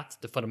the math,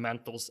 the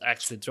fundamentals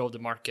actually drove the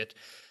market.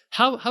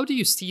 How do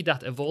you see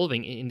that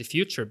evolving in the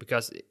future?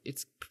 Because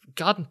it's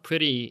gotten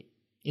pretty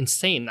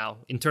insane now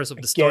in terms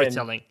of the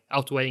storytelling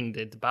outweighing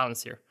the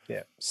balance here.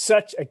 Yeah,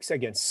 such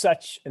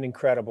an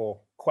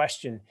incredible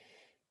question.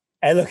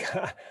 And look,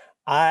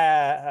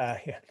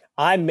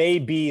 I may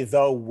be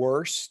the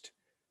worst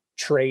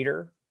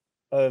trader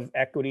of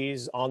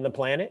equities on the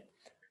planet.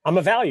 I'm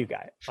a value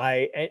guy.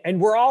 And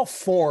we're all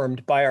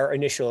formed by our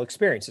initial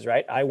experiences,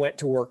 right? I went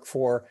to work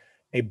for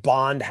a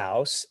bond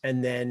house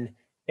and then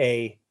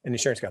an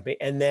insurance company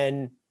and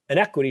then an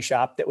equity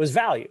shop that was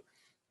value.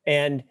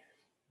 And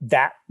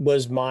that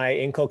was my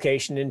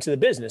inculcation into the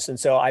business. And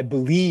so I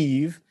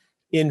believe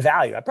in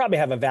value. I probably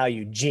have a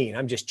value gene.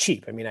 I'm just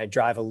cheap. I mean, I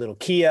drive a little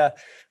Kia.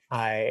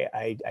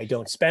 I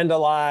don't spend a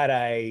lot.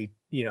 I'm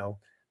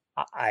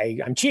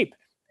cheap,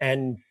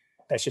 and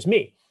that's just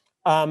me.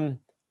 I mean,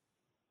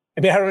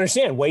 I don't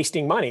understand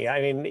wasting money.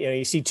 I mean,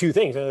 you see 2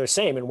 things, and they're the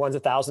same, and one's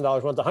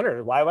 $1,000, one's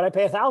 $100. Why would I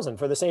pay $1,000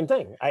 for the same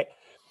thing?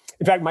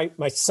 In fact,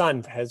 my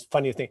son has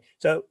funny thing.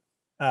 So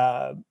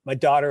my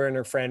daughter and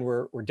her friend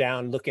were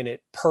down looking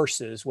at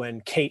purses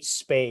when Kate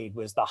Spade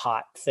was the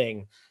hot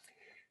thing.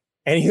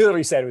 And he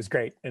literally said it was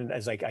great. And I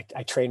was like,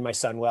 I trained my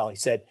son well. He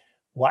said,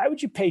 why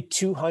would you pay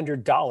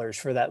 $200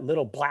 for that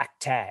little black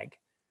tag?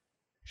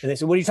 And they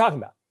said, what are you talking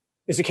about?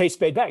 It's a Kate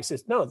Spade bag. He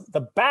says, no,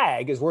 the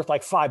bag is worth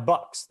like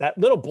 $5. That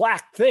little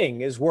black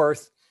thing is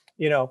worth,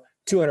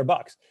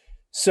 $200.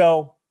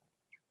 So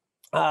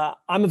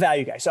I'm a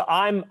value guy. So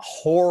I'm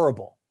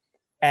horrible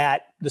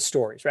at the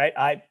stories, right?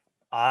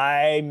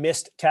 I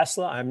missed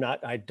Tesla.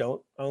 I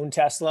don't own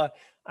Tesla.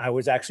 I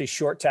was actually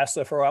short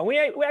Tesla for a while.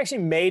 We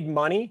actually made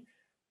money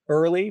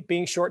early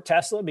being short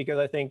Tesla because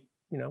I think,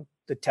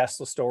 the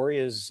Tesla story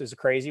is a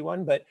crazy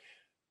one,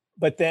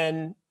 but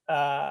then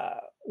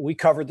we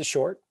covered the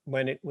short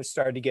when it was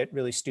started to get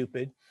really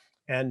stupid.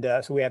 And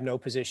so we have no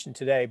position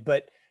today,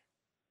 but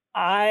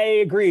I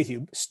agree with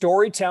you.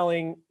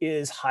 Storytelling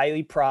is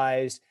highly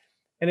prized.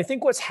 And I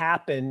think what's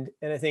happened,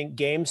 and I think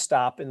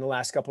GameStop in the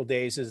last couple of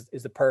days is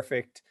the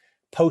perfect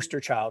poster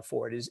child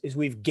for it, is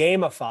we've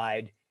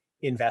gamified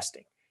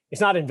investing.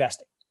 It's not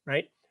investing,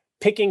 right?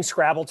 Picking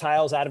Scrabble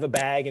tiles out of a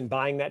bag and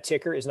buying that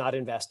ticker is not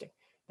investing.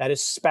 That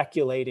is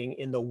speculating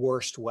in the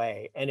worst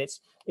way. And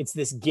it's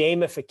this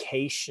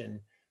gamification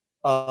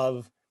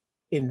of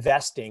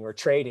investing or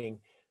trading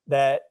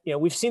that,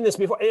 we've seen this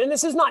before. And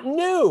this is not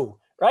new,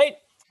 right?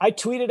 I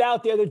tweeted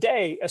out the other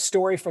day a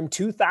story from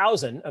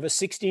 2000 of a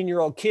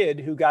 16-year-old kid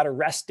who got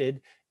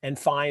arrested and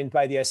fined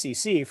by the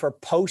SEC for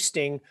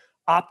posting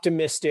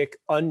optimistic,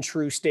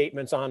 untrue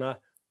statements on a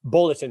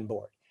bulletin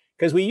board.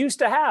 Because we used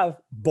to have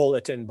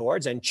bulletin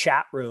boards and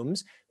chat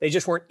rooms. They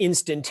just weren't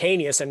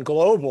instantaneous and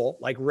global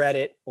like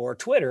Reddit or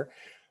Twitter.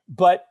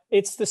 But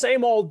it's the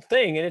same old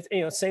thing. And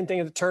it's same thing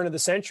at the turn of the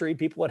century.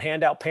 People would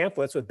hand out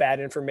pamphlets with bad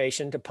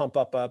information to pump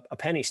up a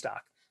penny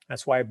stock.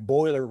 That's why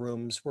boiler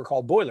rooms were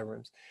called boiler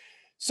rooms.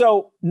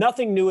 So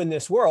nothing new in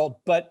this world.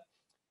 But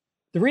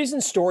the reason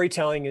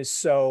storytelling is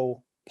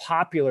so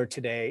popular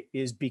today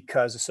is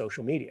because of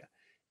social media.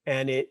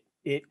 And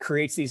it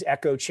creates these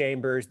echo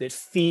chambers that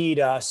feed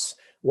us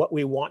what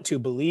we want to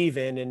believe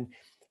in. And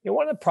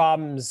one of the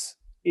problems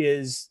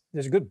is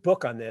there's a good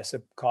book on this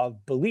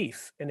called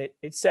Belief. And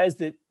it says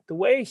that the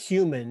way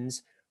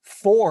humans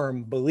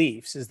form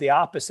beliefs is the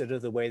opposite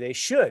of the way they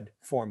should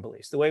form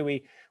beliefs. The way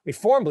we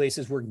form beliefs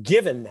is we're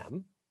given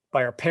them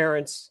by our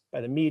parents,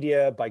 by the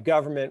media, by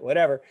government,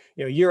 whatever.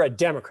 You're a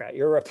Democrat,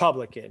 you're a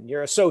Republican,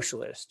 you're a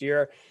socialist,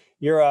 you're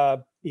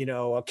a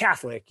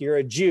Catholic, you're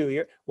a Jew,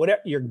 you're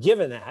whatever, you're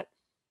given that.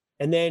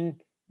 And then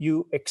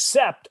you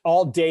accept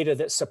all data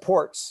that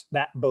supports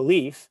that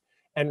belief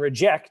and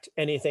reject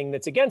anything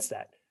that's against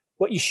that.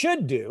 What you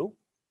should do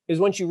is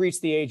once you reach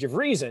the age of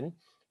reason,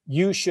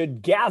 you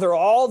should gather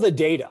all the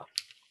data.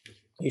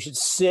 You should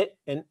sit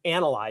and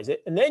analyze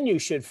it, and then you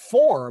should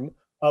form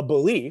a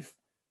belief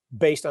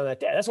based on that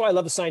data. That's why I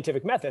love the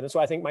scientific method. That's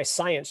why I think my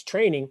science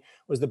training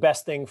was the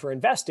best thing for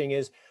investing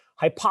is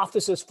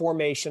hypothesis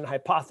formation,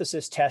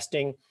 hypothesis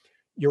testing.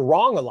 You're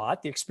wrong a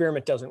lot. The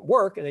experiment doesn't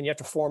work, and then you have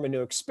to form a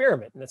new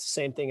experiment. And that's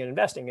the same thing in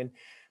investing. And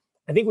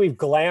I think we've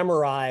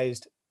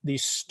glamorized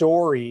these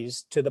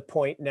stories to the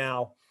point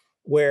now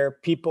where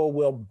people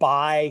will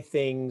buy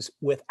things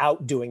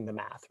without doing the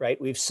math, right?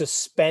 We've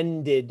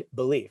suspended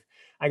belief.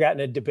 I got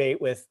in a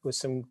debate with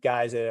some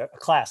guys at a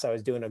class. I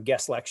was doing a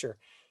guest lecture,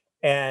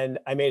 and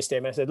I made a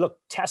statement. I said, look,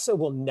 Tesla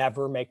will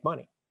never make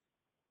money.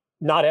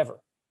 Not ever.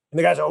 And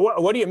the guys go,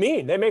 what do you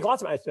mean? They make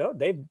lots of money. I said,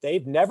 no,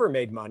 they've never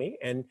made money.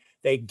 And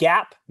they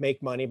gap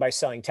make money by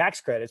selling tax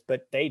credits,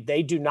 but they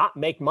do not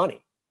make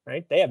money,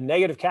 right? They have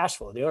negative cash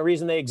flow. The only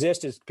reason they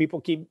exist is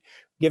people keep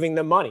giving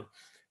them money.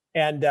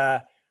 And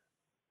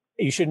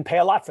you shouldn't pay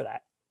a lot for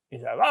that.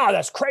 He's like, oh,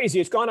 that's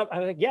crazy. It's gone up.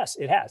 I'm like, yes,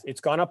 it has. It's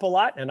gone up a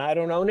lot, and I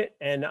don't own it,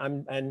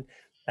 and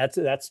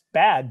that's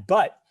bad.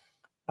 But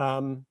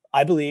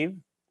I believe,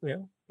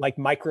 like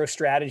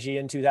MicroStrategy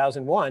in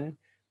 2001,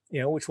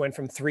 which went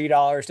from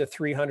 $3 to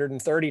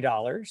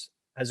 $330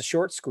 as a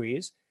short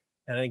squeeze,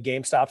 and then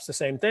GameStop's the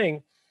same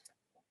thing.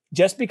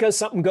 Just because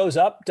something goes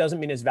up doesn't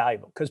mean it's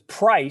valuable, because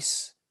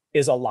price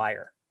is a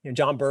liar.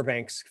 John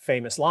Burbank's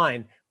famous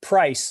line: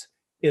 "Price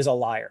is a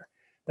liar."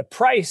 The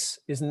price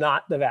is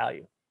not the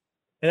value.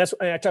 And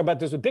I talk about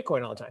this with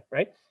Bitcoin all the time,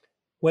 right?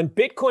 When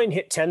Bitcoin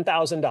hit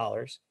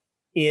 $10,000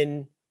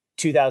 in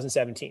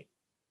 2017,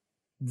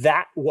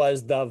 that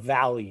was the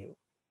value.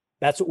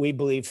 That's what we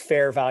believe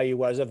fair value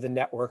was of the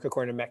network,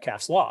 according to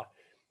Metcalfe's law.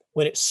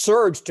 When it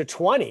surged to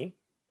 20,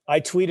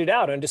 I tweeted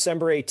out on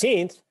December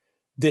 18th,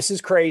 this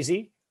is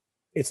crazy.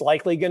 It's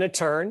likely going to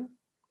turn.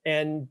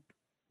 And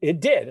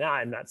it did. Now,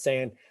 I'm not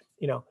saying,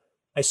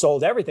 I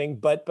sold everything,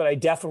 but I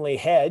definitely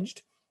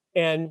hedged.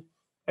 And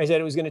I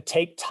said it was going to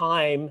take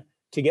time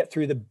to get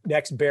through the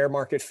next bear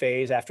market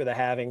phase after the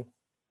halving.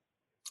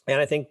 And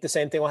I think the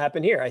same thing will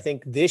happen here. I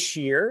think this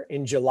year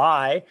in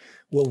July,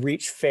 we'll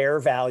reach fair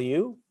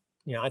value,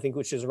 I think,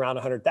 which is around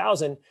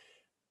 100,000.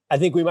 I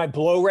think we might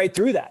blow right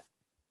through that.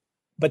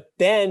 But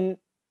then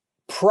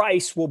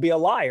price will be a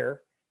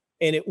liar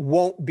and it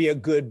won't be a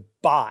good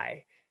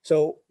buy.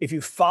 So if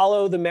you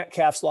follow the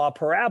Metcalfe's law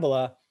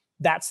parabola,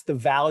 that's the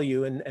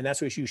value, and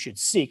that's what you should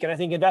seek. And I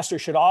think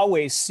investors should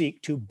always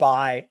seek to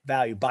buy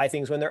value, buy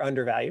things when they're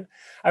undervalued.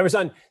 I was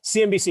on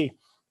CNBC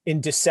in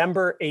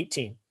December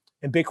 18,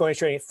 and Bitcoin is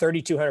trading at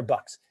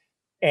 $3,200.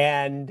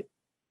 And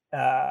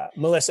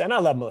Melissa, and I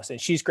love Melissa, and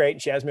she's great,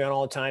 and she has me on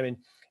all the time.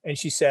 And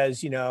she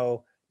says,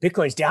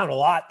 Bitcoin's down a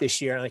lot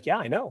this year. And I'm like, yeah,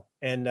 I know.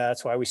 And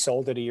that's why we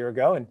sold it a year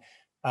ago. And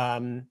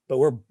but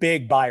we're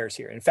big buyers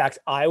here. In fact,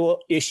 I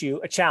will issue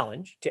a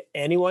challenge to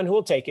anyone who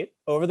will take it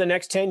over the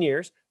next 10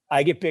 years.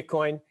 I get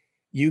Bitcoin,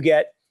 you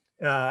get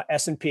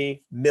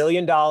S&P, $1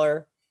 million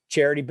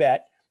charity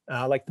bet,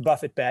 like the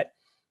Buffett bet.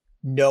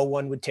 No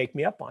one would take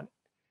me up on it.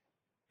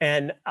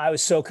 And I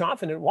was so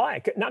confident.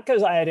 Why? Not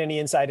because I had any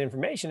inside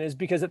information, is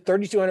because at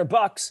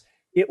 $3,200,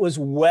 it was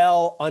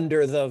well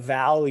under the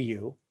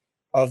value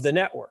of the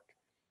network.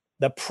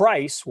 The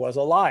price was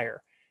a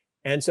liar.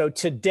 And so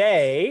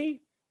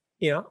today,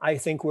 I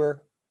think we're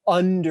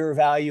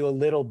undervalued a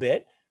little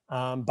bit.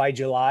 By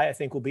July, I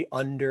think we'll be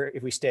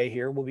if we stay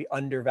here, we'll be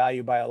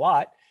undervalued by a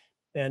lot,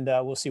 and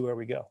we'll see where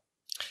we go.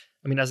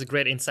 I mean, that's a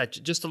great insight.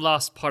 Just the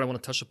last part I want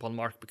to touch upon,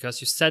 Mark,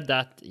 because you said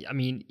that,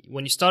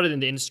 when you started in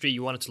the industry,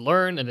 you wanted to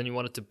learn, and then you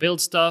wanted to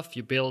build stuff.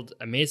 You build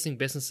amazing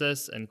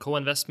businesses and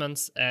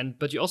co-investments,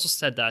 but you also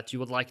said that you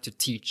would like to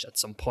teach at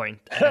some point.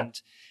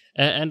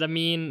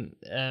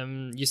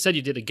 You said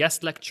you did a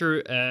guest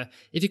lecture.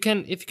 If you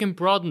can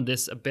broaden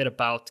this a bit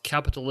about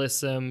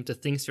capitalism, the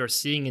things you're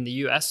seeing in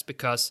the US,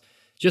 because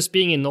just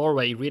being in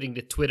Norway, reading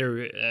the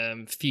Twitter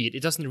feed,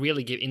 it doesn't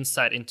really give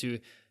insight into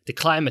the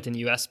climate in the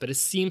US, but it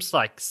seems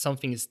like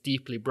something is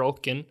deeply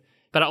broken.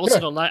 But I also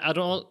don't like. I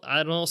don't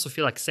also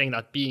feel like saying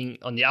that being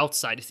on the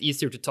outside, it's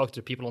easier to talk to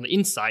the people on the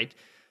inside.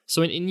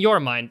 So in your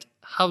mind,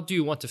 how do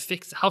you want to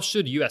fix? How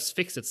should US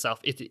fix itself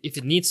if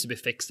it needs to be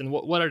fixed? And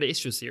what are the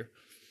issues here?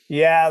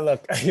 Yeah,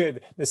 look,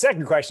 the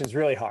second question is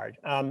really hard.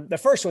 The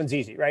first one's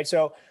easy, right?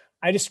 So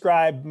I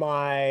describe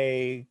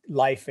my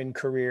life and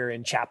career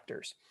in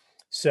chapters.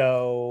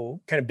 So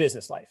kind of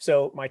business life.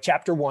 So my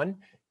chapter 1,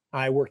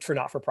 I worked for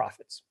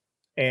not-for-profits,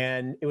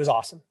 and it was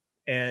awesome.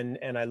 And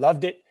I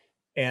loved it.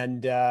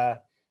 And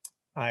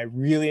I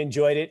really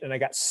enjoyed it. And I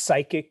got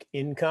psychic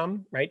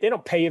income, right? They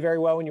don't pay you very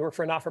well when you work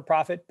for a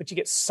not-for-profit, but you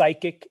get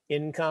psychic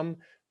income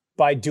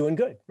by doing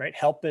good, right?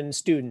 Helping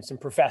students and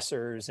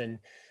professors. And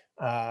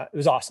it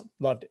was awesome.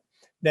 Loved it.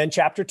 Then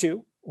chapter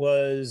 2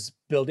 was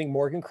building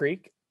Morgan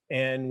Creek.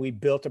 And we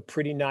built a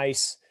pretty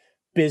nice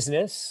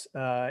business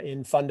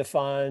in fund of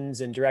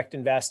funds and direct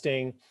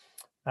investing.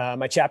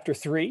 My chapter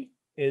 3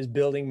 is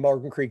building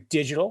Morgan Creek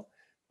Digital,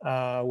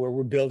 where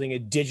we're building a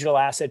digital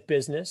asset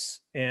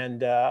business,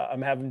 and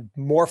I'm having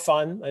more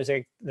fun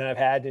than I've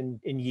had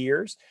in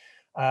years.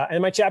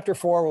 And my chapter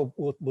 4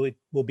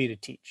 will be to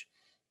teach.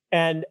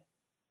 And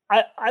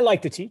I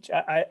like to teach.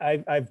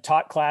 I've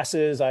taught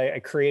classes. I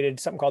created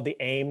something called the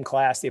AIM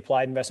class, the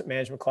Applied Investment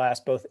Management class,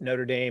 both at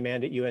Notre Dame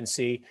and at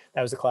UNC.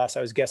 That was the class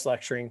I was guest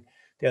lecturing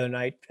the other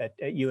night at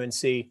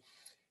UNC.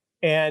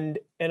 And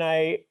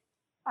I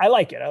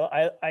like it.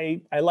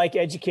 I like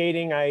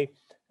educating. I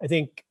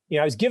think,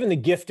 I was given the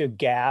gift of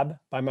gab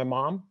by my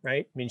mom,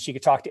 right? I mean, she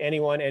could talk to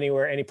anyone,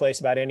 anywhere, any place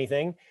about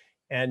anything.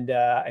 And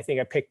I think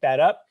I picked that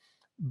up.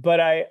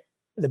 But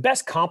the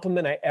best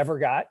compliment I ever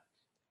got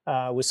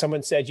was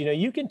someone said,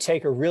 you can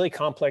take a really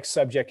complex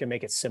subject and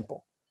make it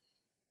simple.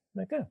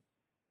 I'm like, oh,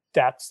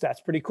 that's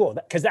pretty cool.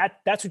 Because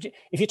that's what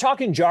if you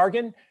talk in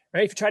jargon,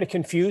 right? If you try to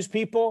confuse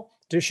people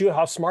to show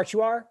how smart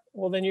you are,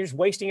 well, then you're just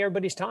wasting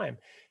everybody's time.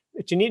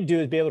 What you need to do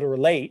is be able to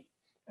relate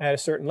at a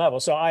certain level.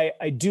 So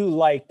I do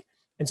like,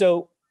 and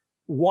so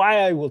why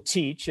I will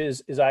teach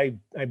is I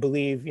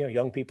believe,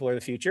 young people are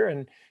the future,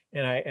 and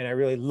I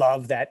really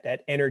love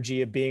that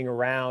energy of being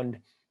around.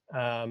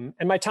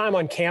 And my time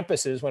on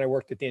campuses when I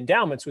worked at the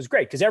endowments was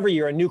great, because every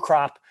year a new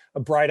crop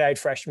of bright-eyed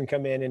freshmen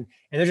come in, and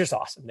they're just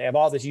awesome. They have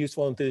all this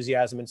youthful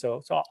enthusiasm, and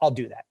so I'll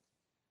do that.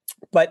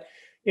 But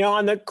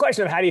on the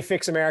question of how do you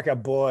fix America,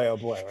 boy, oh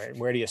boy,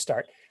 where do you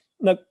start?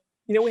 Look,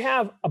 we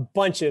have a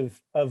bunch of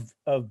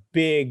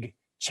big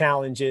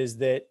challenges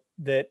that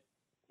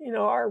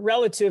are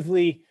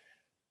relatively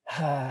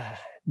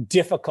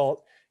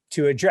difficult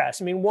to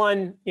address. I mean,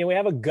 one, we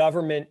have a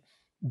government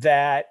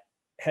that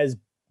has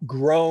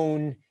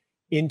grown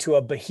into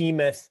a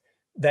behemoth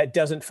that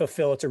doesn't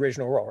fulfill its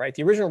original role, right?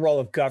 The original role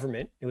of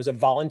government, it was a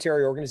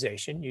voluntary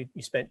organization. You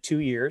spent 2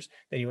 years,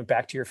 then you went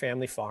back to your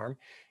family farm,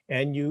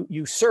 and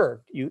you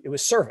served. It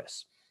was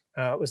service.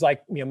 It was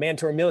like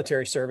mandatory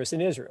military service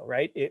in Israel,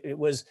 right? It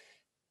was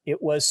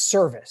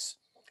service.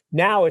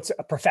 Now it's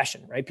a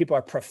profession, right? People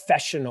are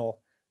professional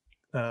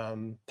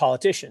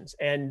politicians,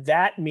 and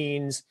that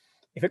means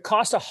if it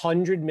costs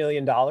 $100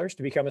 million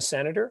to become a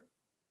senator,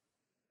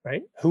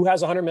 right? Who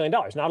has $100 million?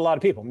 Not a lot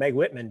of people. Meg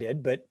Whitman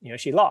did, but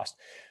she lost.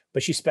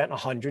 But she spent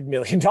 $100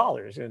 million,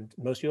 and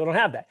most people don't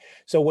have that.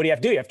 So what do you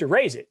have to do? You have to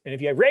raise it, and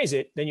if you raise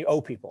it, then you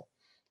owe people.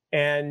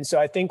 And so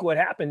I think what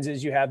happens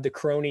is you have the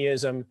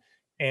cronyism,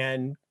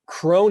 and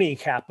crony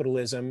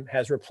capitalism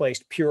has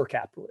replaced pure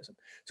capitalism.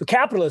 So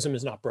capitalism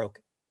is not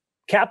broken.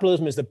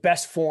 Capitalism is the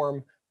best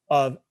form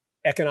of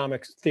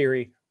economic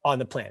theory on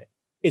the planet.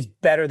 It's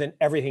better than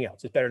everything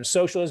else. It's better than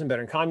socialism,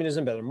 better than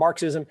communism, better than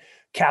Marxism.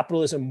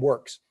 Capitalism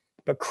works,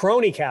 but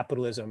crony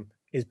capitalism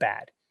is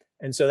bad.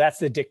 And so that's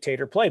the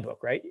dictator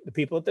playbook, right? The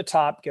people at the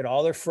top get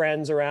all their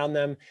friends around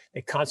them.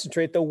 They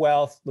concentrate the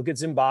wealth. Look at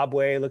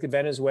Zimbabwe, look at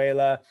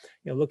Venezuela,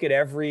 look at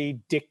every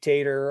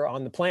dictator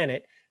on the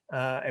planet.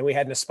 And we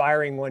had an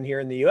aspiring one here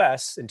in the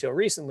US until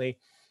recently.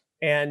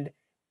 And,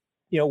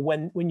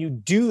 when you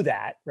do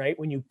that, right,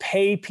 when you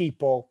pay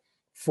people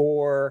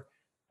for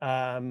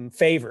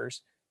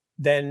favors,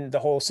 then the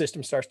whole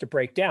system starts to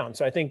break down.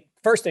 So I think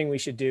first thing we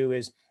should do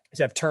is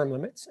have term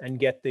limits and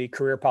get the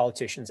career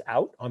politicians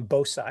out on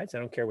both sides. I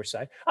don't care which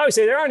side. I would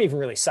say there aren't even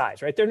really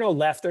sides, right? There's no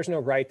left, there's no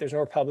right, there's no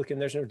Republican,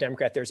 there's no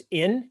Democrat, there's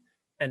in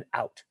and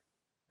out.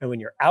 And when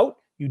you're out,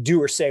 you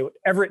do or say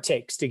whatever it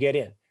takes to get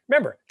in.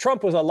 Remember,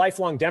 Trump was a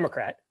lifelong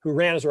Democrat who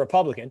ran as a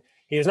Republican.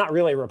 He was not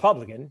really a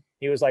Republican.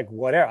 He was like,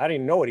 whatever, I didn't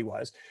even know what he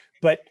was,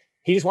 but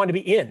he just wanted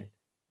to be in.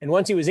 And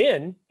once he was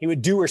in, he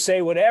would do or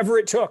say whatever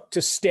it took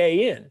to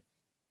stay in.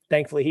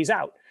 Thankfully, he's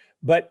out.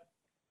 But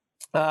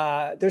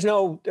there's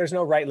no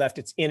right, left.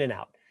 It's in and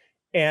out.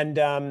 And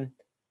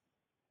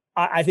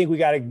I think we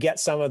got to get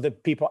some of the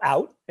people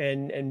out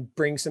and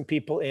bring some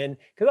people in.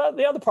 Because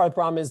the other part of the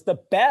problem is the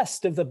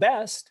best of the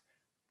best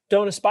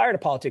don't aspire to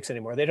politics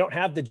anymore. They don't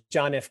have the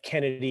John F.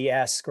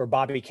 Kennedy-esque or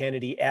Bobby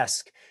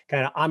Kennedy-esque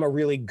kind of, I'm a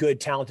really good,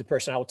 talented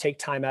person. I will take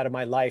time out of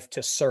my life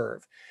to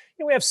serve.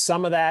 We have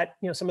some of that.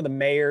 Some of the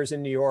mayors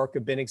in New York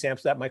have been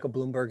examples of that. Michael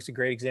Bloomberg is a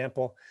great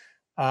example.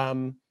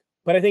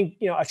 But I think,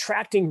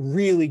 attracting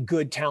really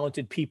good,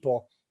 talented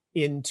people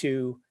in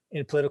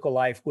political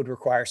life would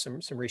require some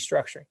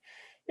restructuring.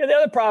 The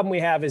other problem we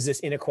have is this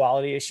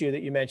inequality issue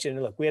that you mentioned.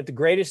 And look, we have the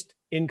greatest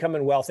income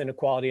and wealth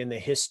inequality in the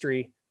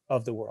history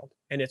of the world,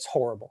 and it's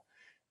horrible.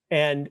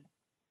 And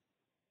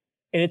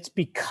it's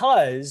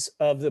because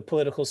of the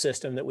political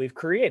system that we've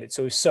created.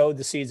 So we've sowed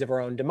the seeds of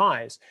our own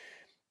demise.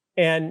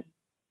 And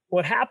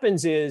what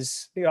happens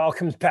is it all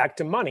comes back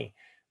to money.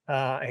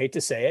 I hate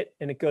to say it,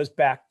 and it goes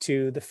back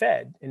to the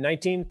Fed. In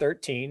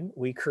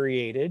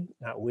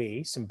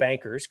 1913, some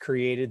bankers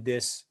created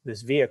this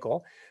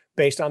vehicle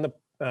based on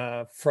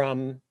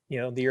from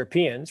the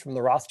Europeans, from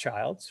the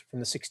Rothschilds, from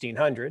the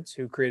 1600s,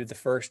 who created the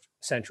first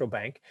central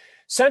bank.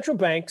 Central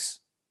banks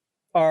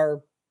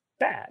are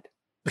bad.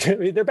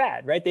 They're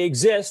bad, right?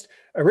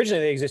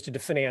 Originally they existed to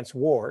finance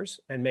wars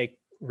and make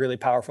really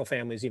powerful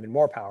families even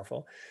more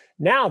powerful.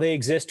 Now they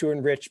exist to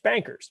enrich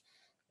bankers.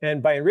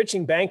 And by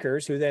enriching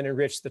bankers who then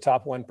enrich the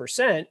top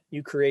 1%,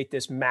 you create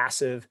this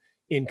massive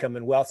income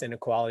and wealth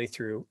inequality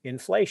through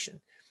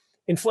inflation.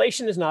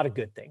 Inflation is not a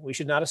good thing. We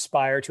should not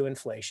aspire to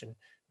inflation.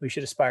 We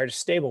should aspire to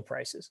stable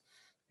prices.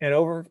 And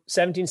over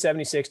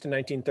 1776 to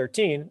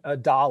 1913, a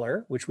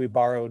dollar, which we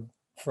borrowed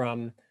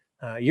from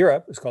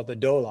Europe, was called the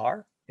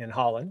dollar in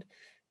Holland.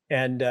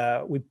 And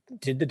we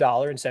did the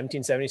dollar in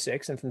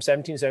 1776. And from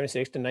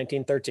 1776 to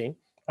 1913,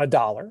 a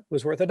dollar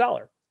was worth a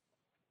dollar.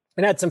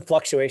 It had some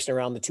fluctuation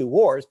around the two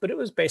wars, but it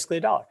was basically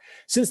a dollar.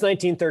 Since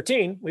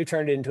 1913, we've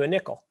turned it into a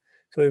nickel.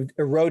 So we've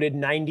eroded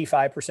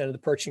 95% of the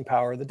purchasing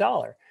power of the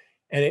dollar.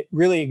 And it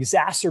really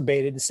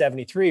exacerbated in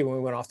 73 when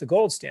we went off the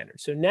gold standard.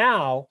 So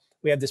now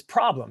we have this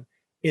problem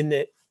in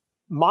that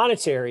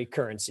monetary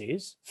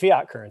currencies,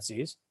 fiat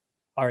currencies,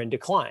 are in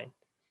decline.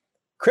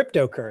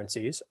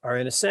 Cryptocurrencies are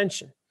in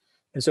ascension.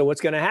 And so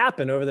what's going to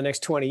happen over the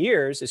next 20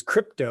 years is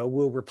crypto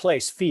will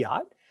replace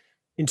fiat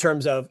in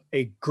terms of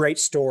a great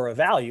store of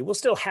value. We'll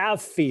still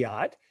have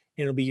fiat,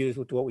 and it'll be used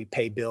with what we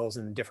pay bills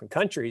in different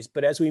countries.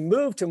 But as we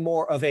move to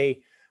more of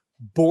a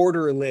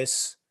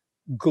borderless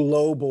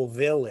global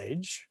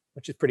village,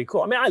 which is pretty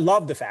cool. I mean, I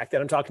love the fact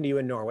that I'm talking to you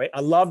in Norway.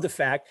 I love the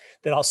fact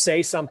that I'll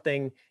say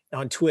something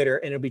on Twitter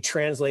and it'll be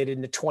translated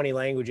into 20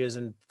 languages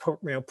and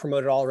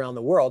promoted all around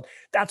the world.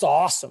 That's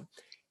awesome.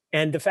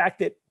 And the fact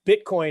that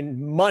Bitcoin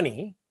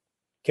money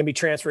can be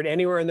transferred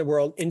anywhere in the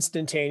world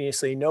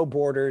instantaneously, no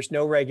borders,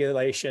 no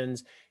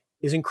regulations,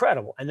 is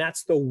incredible. And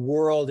that's the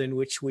world in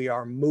which we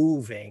are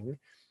moving.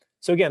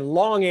 So again,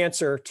 long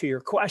answer to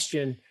your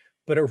question,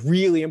 but a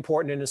really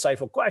important and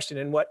insightful question.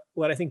 And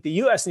what I think the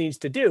US needs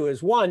to do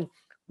is, one,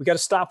 we got to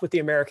stop with the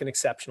American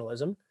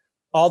exceptionalism.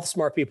 All the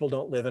smart people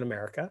don't live in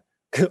America.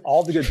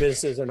 All the good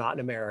businesses are not in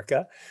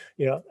America.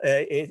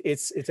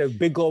 It's a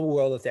big global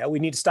world at that. We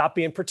need to stop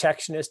being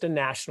protectionist and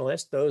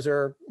nationalist. Those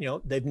are,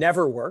 they've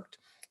never worked.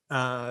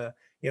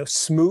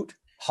 Smoot,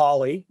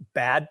 Hawley,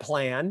 bad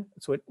plan.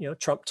 That's what,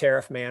 Trump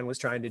tariff man was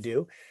trying to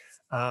do.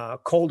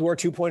 Cold War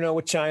 2.0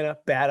 with China,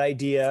 bad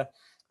idea.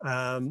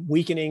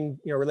 Weakening,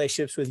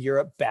 relationships with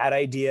Europe, bad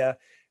idea.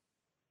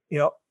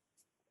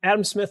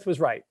 Adam Smith was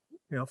right.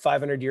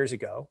 500 years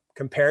ago,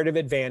 comparative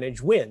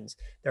advantage wins.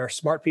 There are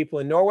smart people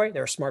in Norway.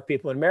 There are smart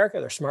people in America.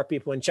 There are smart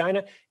people in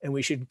China, and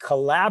we should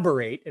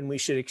collaborate and we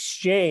should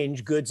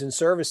exchange goods and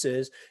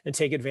services and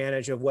take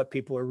advantage of what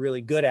people are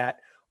really good at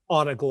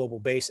on a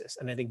global basis.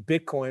 And I think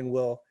Bitcoin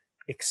will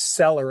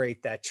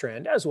accelerate that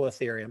trend, as will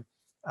Ethereum,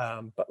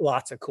 but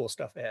lots of cool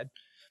stuff ahead.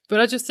 But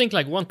I just think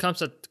like one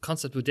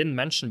concept we didn't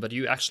mention, but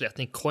you actually, I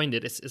think, coined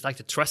it, is like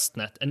the trust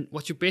net. And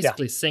what you're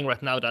basically saying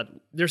right now, that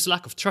there's a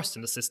lack of trust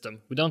in the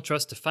system. We don't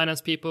trust the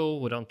finance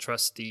people. We don't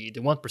trust the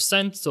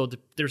 1%. So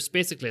there's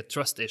basically a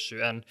trust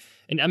issue. And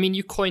I mean,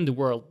 you coined the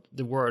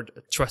word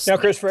trust now, net.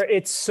 Christopher,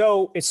 it's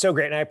so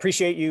great. And I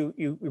appreciate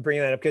you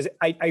bringing that up, because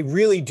I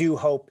really do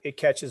hope it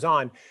catches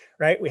on,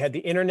 right? We had the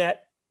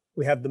internet,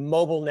 we have the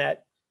mobile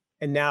net,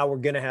 and now we're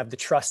going to have the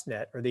trust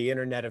net, or the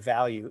internet of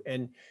value.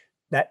 And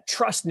that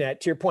trust net,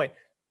 to your point,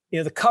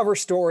 the cover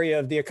story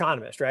of The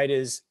Economist, right,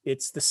 is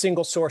it's the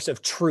single source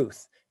of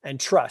truth and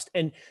trust.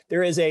 And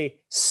there is a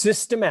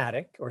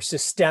systemic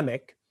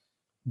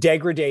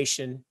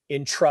degradation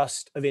in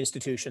trust of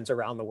institutions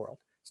around the world.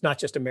 It's not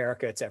just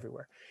America, it's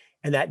everywhere.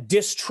 And that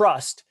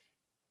distrust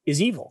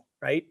is evil,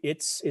 right?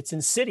 It's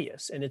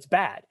insidious and it's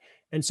bad.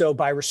 And so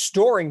by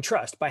restoring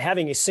trust, by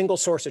having a single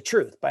source of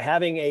truth, by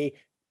having a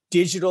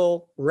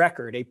digital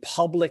record, a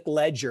public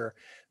ledger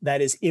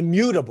that is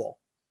immutable,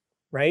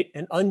 right,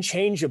 and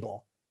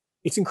unchangeable,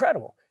 it's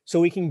incredible. So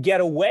we can get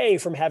away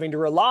from having to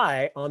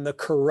rely on the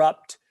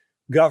corrupt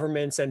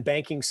governments and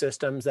banking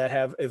systems that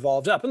have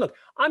evolved up. And look,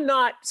 I'm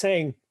not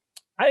saying,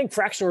 I think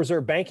fractional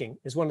reserve banking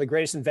is one of the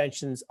greatest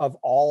inventions of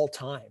all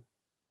time.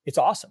 It's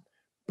awesome.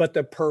 But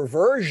the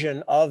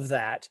perversion of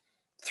that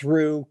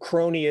through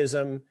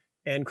cronyism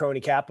and crony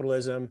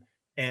capitalism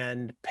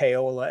and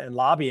payola and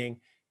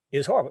lobbying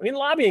is horrible. I mean,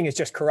 lobbying is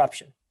just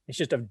corruption. It's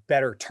just a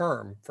better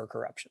term for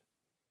corruption.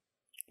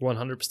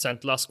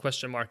 100%. Last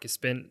question, Mark. It's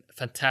been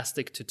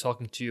fantastic to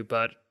talking to you,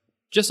 but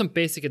just some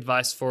basic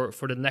advice for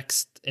the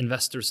next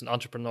investors and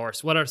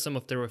entrepreneurs. What are some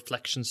of the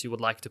reflections you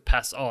would like to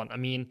pass on? I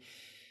mean,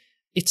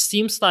 it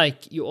seems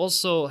like you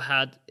also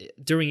had,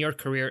 during your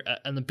career,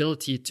 an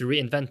ability to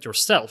reinvent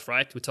yourself,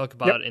 right? We talk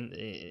about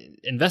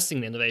investing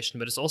in innovation,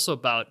 but it's also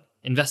about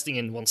investing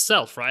in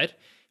oneself, right?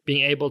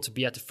 Being able to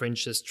be at the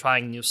fringes,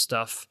 trying new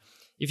stuff.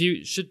 If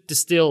you should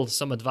distill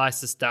some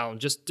advices down,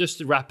 just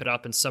to wrap it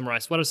up and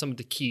summarize, what are some of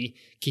the key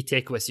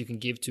takeaways you can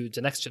give to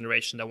the next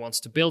generation that wants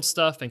to build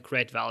stuff and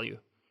create value?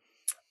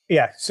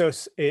 Yeah, so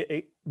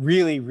a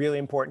really, really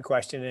important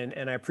question.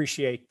 And I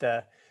appreciate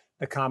the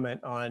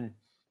comment on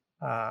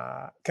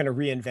kind of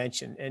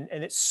reinvention. And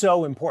it's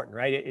so important,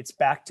 right? It's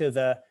back to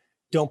the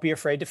don't be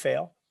afraid to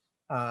fail.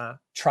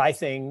 Try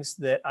things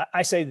that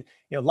I say,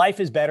 life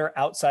is better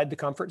outside the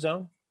comfort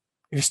zone.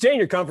 If you stay in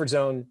your comfort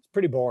zone, it's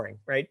pretty boring,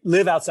 right?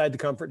 Live outside the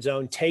comfort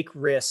zone, take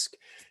risk.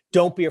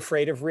 Don't be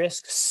afraid of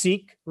risk,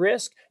 seek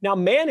risk. Now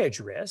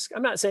manage risk.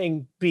 I'm not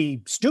saying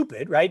be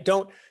stupid, right?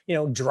 Don't,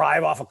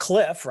 drive off a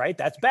cliff, right?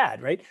 That's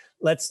bad, right?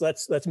 Let's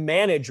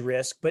manage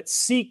risk, but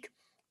seek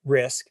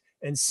risk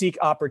and seek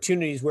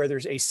opportunities where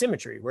there's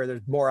asymmetry, where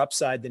there's more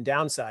upside than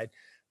downside,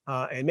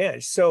 and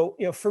manage. So,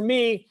 for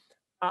me,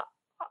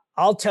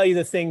 I'll tell you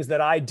the things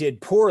that I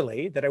did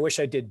poorly that I wish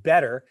I did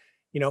better.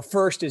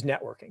 First is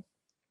networking,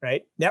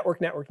 right?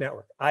 Network.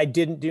 I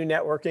didn't do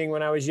networking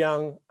when I was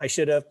young. I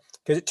should have,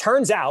 because it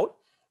turns out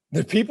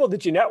the people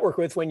that you network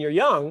with when you're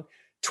young,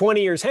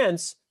 20 years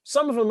hence,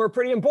 some of them are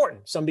pretty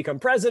important. Some become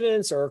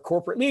presidents or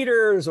corporate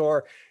leaders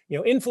or,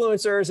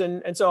 influencers.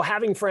 And so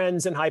having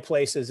friends in high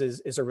places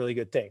is a really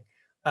good thing.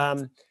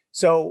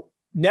 So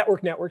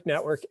network,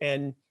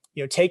 and,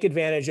 take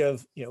advantage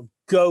of,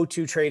 go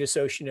to trade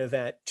association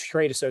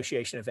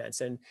events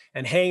and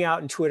hang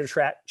out in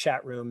Twitter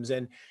chat rooms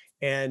and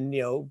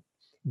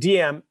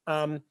DM.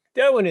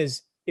 The other one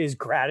is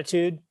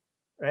gratitude,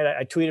 right?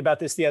 I tweeted about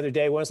this the other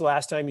day. When was the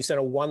last time you sent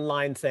a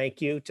one-line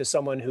thank you to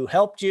someone who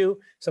helped you,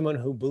 someone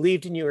who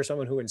believed in you, or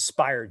someone who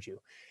inspired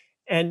you?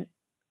 And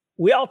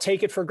we all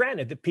take it for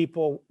granted that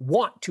people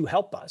want to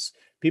help us.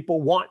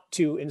 People want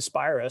to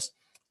inspire us,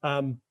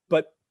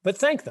 but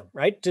thank them,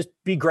 right? Just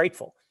be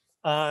grateful.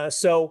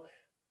 So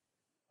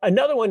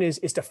another one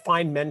is to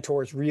find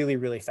mentors really,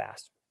 really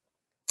fast.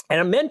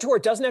 And a mentor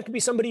doesn't have to be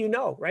somebody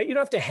right? You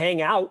don't have to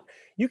hang out.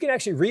 You can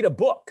actually read a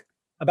book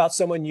about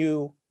someone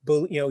you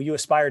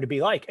aspire to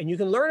be like, and you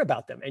can learn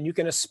about them, and you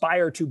can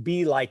aspire to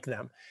be like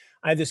them.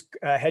 I have this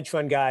hedge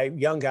fund guy,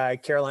 young guy,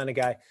 Carolina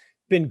guy,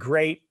 been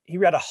great. He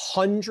read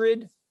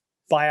 100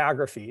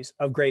 biographies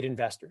of great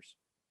investors.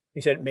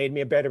 He said it made me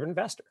a better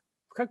investor.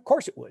 Of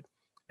course it would.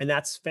 And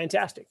that's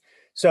fantastic.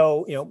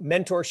 So,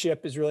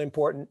 mentorship is really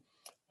important.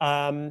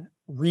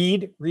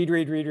 Read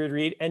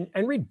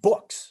and read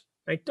books,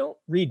 right? Don't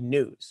read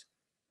news.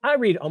 I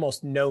read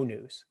almost no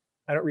news.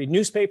 I don't read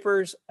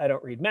newspapers. I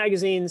don't read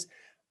magazines.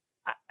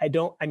 I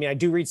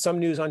do read some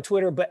news on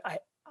Twitter, but I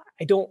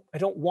don't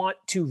want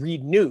to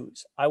read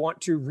news. I want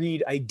to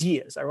read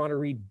ideas. I want to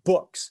read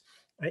books,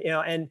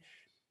 and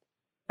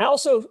I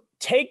also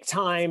take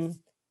time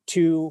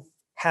to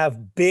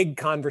have big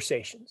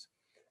conversations.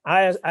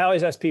 I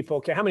always ask people,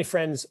 okay, how many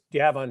friends do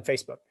you have on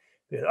Facebook?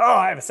 Go, oh,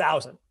 I have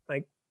 1,000.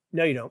 Like,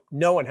 no, you don't.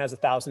 No one has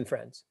 1,000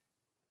 friends.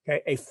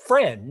 Okay. A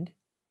friend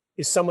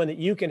is someone that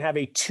you can have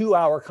a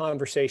 2-hour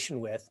conversation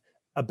with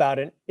about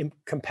a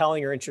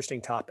compelling or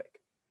interesting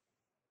topic.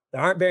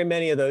 There aren't very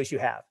many of those you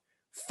have.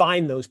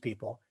 Find those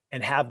people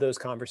and have those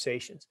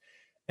conversations.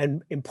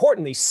 And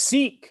importantly,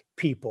 seek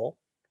people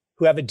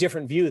who have a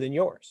different view than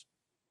yours.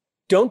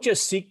 Don't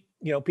just seek,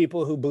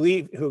 people who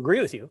agree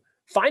with you.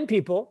 Find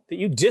people that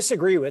you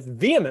disagree with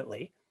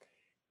vehemently,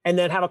 and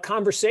then have a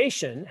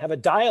conversation, have a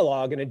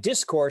dialogue and a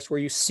discourse where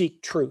you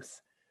seek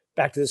truth.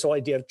 Back to this whole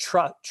idea of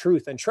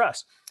truth and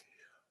trust.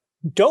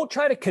 Don't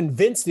try to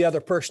convince the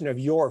other person of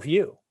your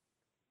view.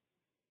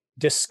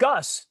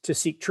 Discuss to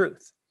seek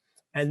truth.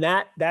 And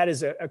that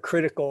is a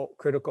critical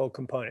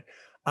component.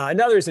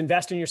 Another is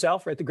invest in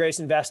yourself, right? The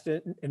greatest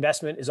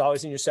investment is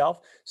always in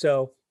yourself.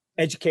 So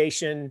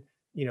education,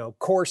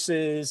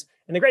 courses.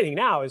 And the great thing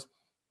now is,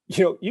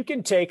 you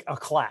can take a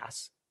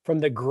class from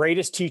the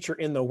greatest teacher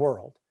in the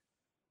world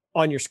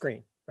on your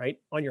screen, right?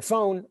 On your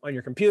phone, on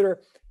your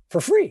computer,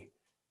 for free.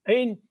 I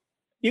mean,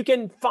 you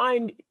can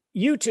find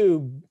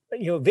YouTube,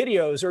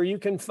 videos, or you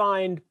can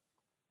find,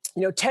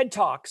 TED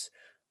Talks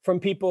from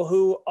people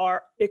who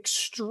are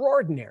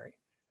extraordinary.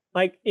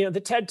 Like,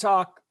 the TED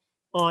Talk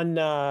on,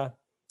 now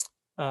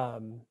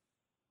I'm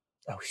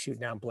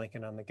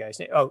blanking on the guy's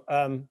name.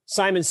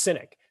 Simon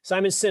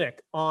Sinek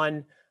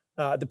on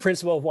the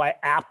principle of why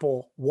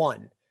Apple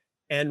won,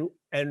 and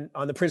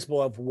on the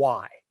principle of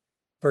why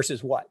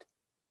versus what.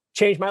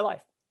 Changed my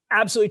life.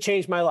 Absolutely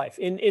changed my life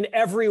in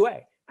every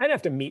way. I didn't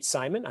have to meet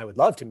Simon. I would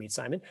love to meet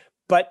Simon,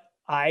 but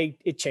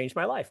it changed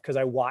my life because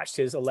I watched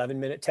his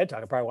 11-minute TED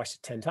Talk. I probably watched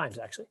it 10 times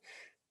actually.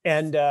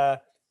 And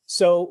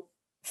so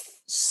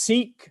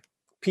seek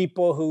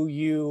people who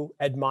you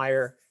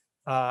admire.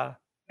 And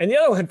the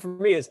other one for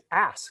me is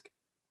ask.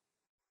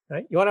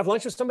 Right? You want to have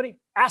lunch with somebody?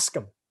 Ask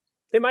them.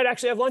 They might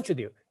actually have lunch with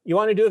you. You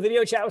want to do a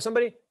video chat with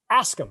somebody?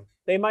 Ask them.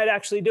 They might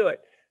actually do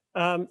it.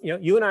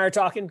 You and I are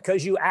talking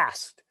because you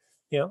asked.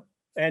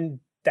 And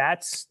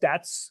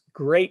that's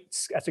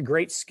great. That's a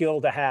great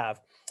skill to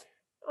have.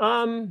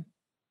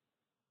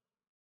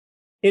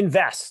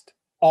 Invest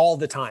all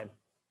the time.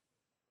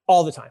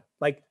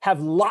 Like, have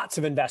lots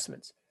of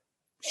investments.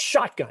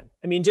 Shotgun.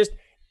 I mean, just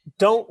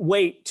don't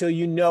wait till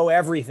you know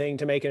everything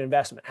to make an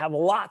investment. Have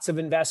lots of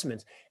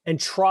investments and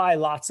try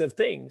lots of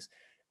things.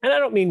 And I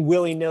don't mean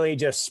willy-nilly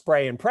just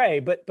spray and pray,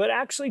 but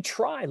actually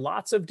try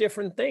lots of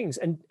different things.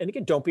 And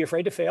again, don't be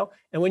afraid to fail.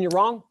 And when you're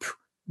wrong,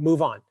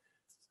 move on,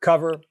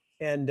 cover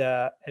and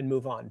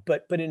move on.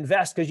 But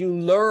invest, because you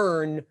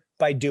learn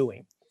by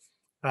doing.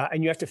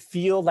 And you have to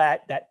feel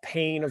that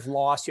pain of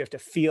loss. You have to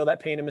feel that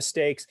pain of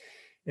mistakes.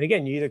 And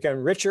again, you either get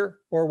richer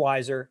or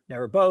wiser,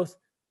 never both.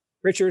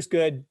 Richer is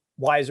good,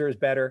 wiser is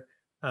better,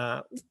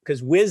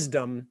 because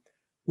wisdom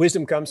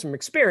comes from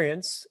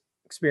experience.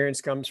 Experience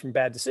comes from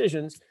bad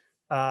decisions.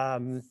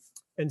 And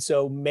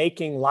so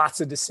making lots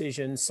of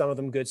decisions, some of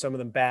them good, some of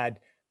them bad,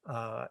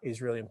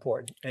 is really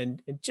important.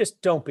 And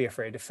just don't be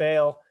afraid to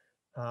fail.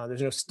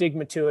 There's no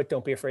stigma to it.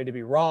 Don't be afraid to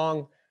be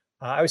wrong.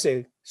 I would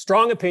say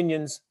strong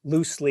opinions,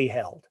 loosely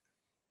held.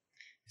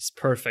 It's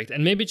perfect.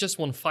 And maybe just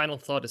one final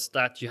thought is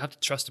that you have to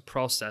trust the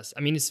process. I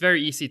mean, it's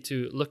very easy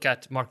to look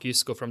at Mark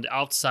Yusko from the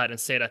outside and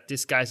say that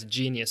this guy's a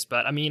genius.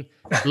 But I mean,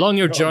 along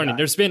your journey,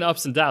 there's been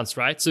ups and downs,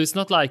 right? So it's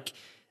not like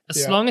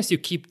as long as you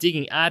keep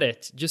digging at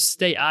it, just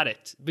stay at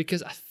it.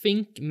 Because I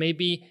think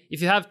maybe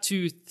if you have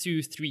 2,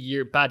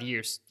 3 bad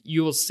years,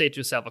 you will say to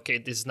yourself, okay,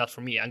 this is not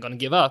for me. I'm going to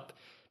give up.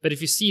 But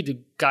if you see the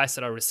guys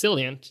that are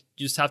resilient,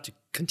 you just have to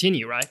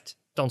continue, right?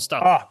 Don't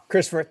stop. Oh,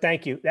 Christopher,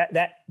 thank you.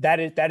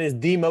 That is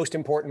the most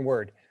important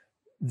word.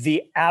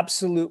 The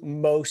absolute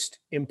most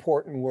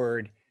important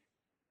word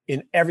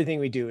in everything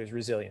we do is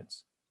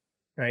resilience,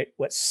 right?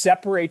 What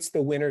separates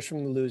the winners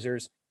from the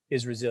losers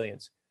is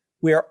resilience.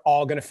 We are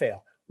all going to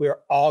fail. We are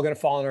all going to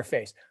fall on our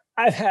face.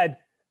 I've had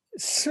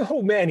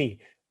so many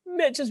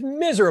just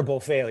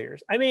miserable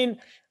failures. I mean,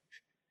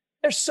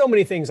 there's so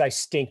many things I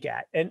stink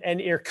at,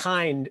 and you're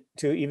kind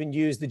to even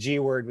use the G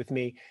word with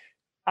me.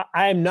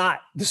 I am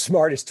not the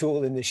smartest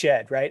tool in the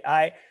shed, right?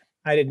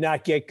 I did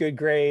not get good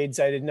grades.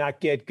 I did not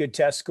get good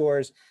test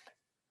scores.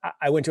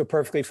 I went to a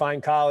perfectly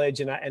fine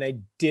college, and I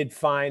did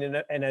fine.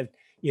 And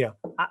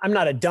I'm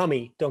not a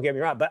dummy. Don't get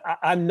me wrong, but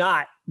I'm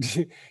not.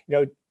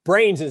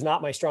 Brains is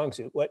not my strong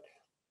suit.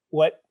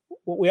 What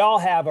we all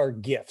have are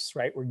gifts,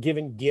 right? We're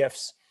given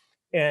gifts,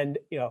 and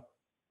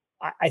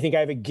I think I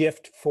have a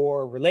gift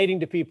for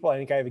relating to people. I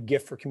think I have a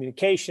gift for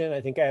communication.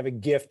 I think I have a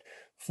gift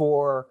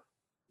for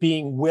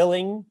being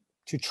willing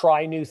to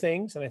try new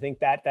things, and I think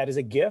that is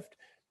a gift.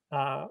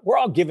 We're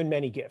all given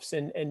many gifts,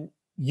 and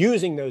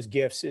using those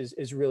gifts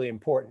is really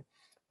important.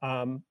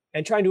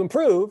 And trying to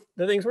improve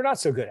the things we're not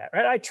so good at,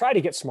 right? I try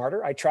to get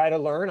smarter. I try to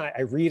learn.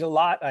 I read a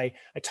lot. I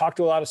talk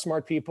to a lot of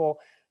smart people.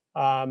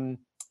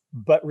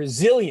 But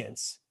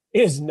resilience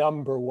is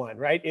number one,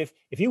 right? If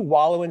you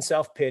wallow in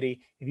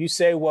self-pity, if you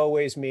say, woe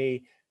is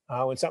me,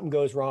 when something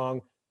goes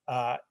wrong,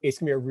 it's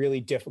gonna be a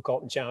really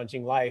difficult and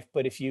challenging life.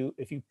 But if you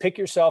pick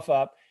yourself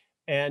up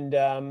and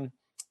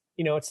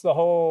it's the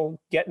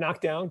whole get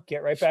knocked down,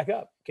 get right back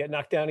up, get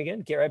knocked down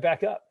again, get right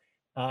back up.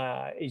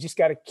 You just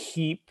got to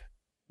keep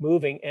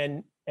moving,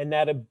 and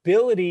that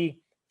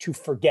ability to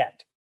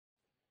forget,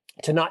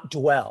 to not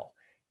dwell,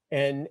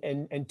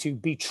 and to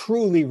be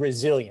truly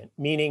resilient.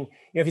 Meaning,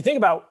 if you think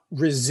about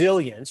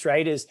resilience,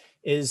 right, is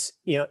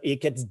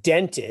it gets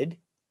dented,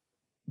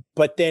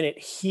 but then it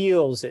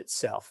heals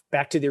itself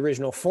back to the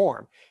original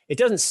form. It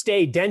doesn't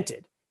stay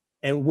dented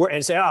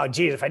and say, oh,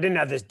 geez, if I didn't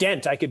have this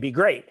dent, I could be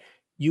great.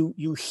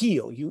 You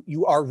heal,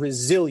 you are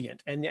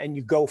resilient, and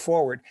you go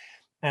forward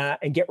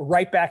and get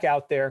right back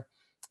out there.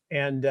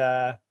 And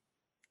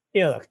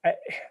look,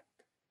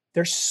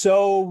 there's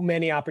so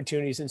many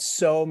opportunities and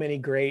so many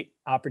great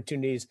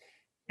opportunities,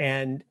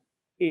 and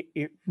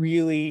it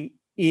really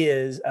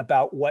is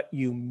about what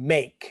you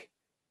make.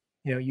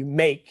 You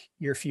make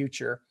your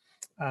future,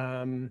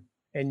 and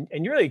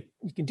you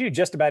can do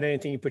just about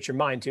anything you put your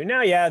mind to.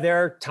 Now, yeah, there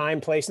are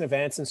time, place, and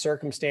events and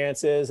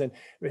circumstances, and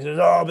it says,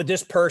 oh, but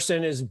this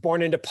person is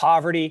born into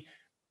poverty.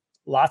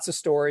 Lots of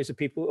stories of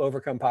people who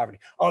overcome poverty.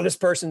 Oh, this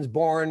person's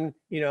born,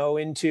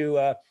 into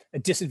a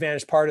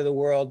disadvantaged part of the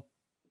world.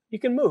 You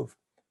can move.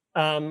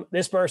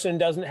 This person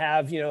doesn't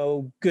have,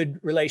 good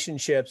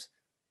relationships.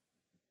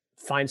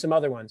 Find some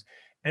other ones.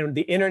 And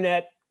the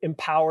internet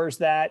empowers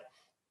that.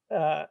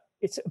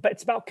 It's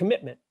about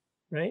commitment,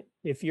 right?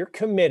 If you're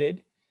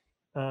committed,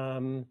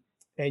 and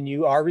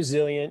you are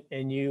resilient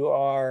and you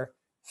are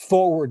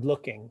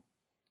forward-looking,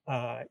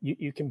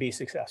 you can be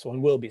successful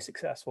and will be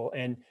successful.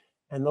 And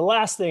the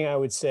last thing I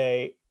would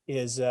say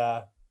is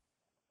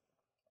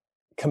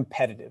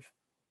competitive,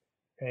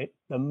 right?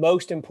 The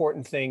most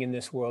important thing in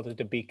this world is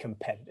to be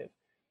competitive.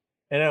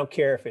 And I don't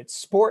care if it's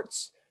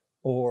sports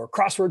or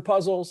crossword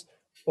puzzles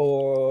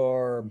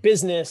or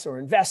business or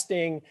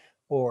investing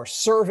or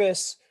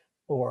service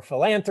or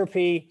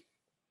philanthropy.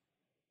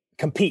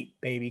 Compete,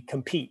 baby,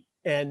 compete,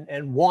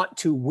 and want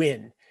to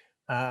win.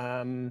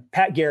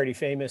 Pat Garrity,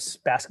 famous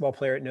basketball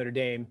player at Notre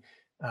Dame,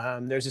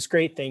 there's this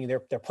great thing. They're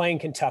playing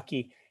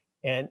Kentucky,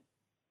 and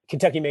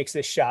Kentucky makes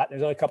this shot.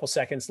 There's only a couple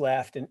seconds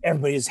left, and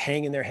everybody's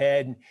hanging their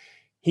head. And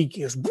he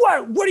goes,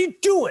 "What are you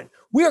doing?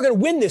 We are going to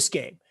win this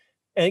game."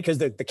 And because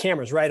the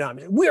camera's right on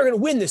me, we are going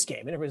to win this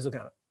game. And everybody's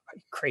looking, are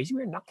you crazy?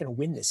 We're not going to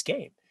win this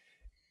game.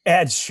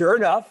 And sure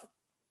enough,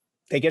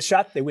 they get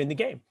shot. They win the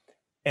game.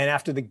 And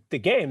after the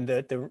game,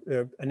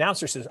 the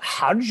announcer says,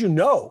 "How did you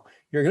know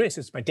you're going to?" He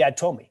says, "My dad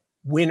told me.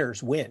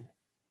 Winners win."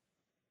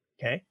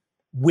 Okay,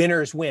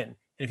 winners win. And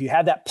if you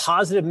have that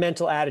positive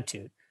mental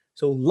attitude,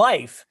 so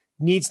life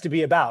needs to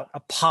be about a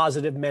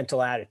positive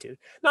mental attitude,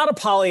 not a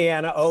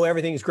Pollyanna. Oh,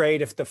 everything's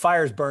great if the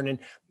fire's burning,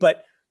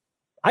 but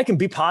I can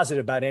be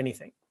positive about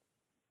anything.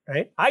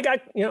 Right? I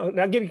got, I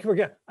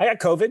got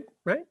COVID.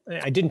 Right?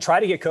 I didn't try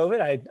to get COVID.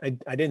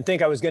 I didn't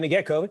think I was going to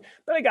get COVID,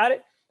 but I got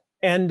it.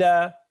 And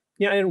I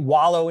didn't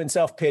wallow in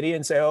self-pity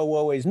and say, "Oh,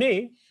 woe is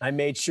me." I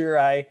made sure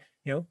I,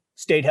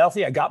 stayed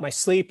healthy. I got my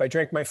sleep. I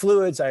drank my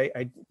fluids.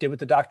 I did what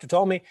the doctor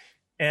told me,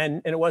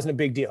 and it wasn't a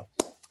big deal.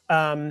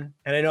 And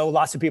I know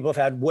lots of people have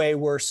had way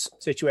worse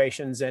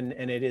situations, and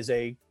it's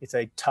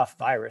a tough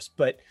virus,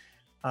 but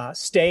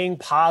staying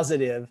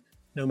positive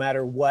no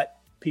matter what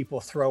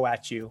people throw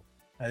at you,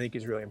 I think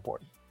is really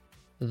important.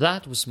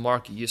 That was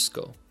Mark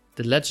Yusko,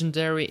 the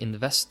legendary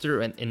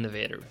investor and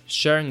innovator,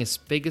 sharing his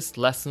biggest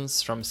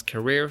lessons from his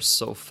career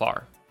so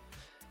far.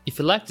 If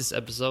you liked this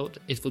episode,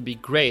 it would be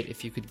great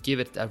if you could give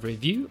it a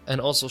review and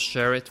also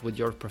share it with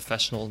your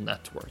professional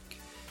network.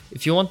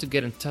 If you want to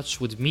get in touch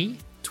with me,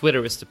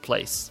 Twitter is the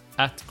place,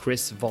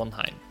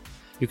 @ChrisVonheim.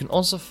 You can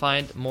also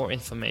find more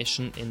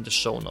information in the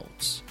show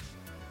notes.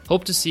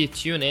 Hope to see you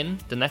tune in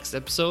the next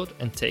episode,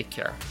 and take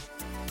care.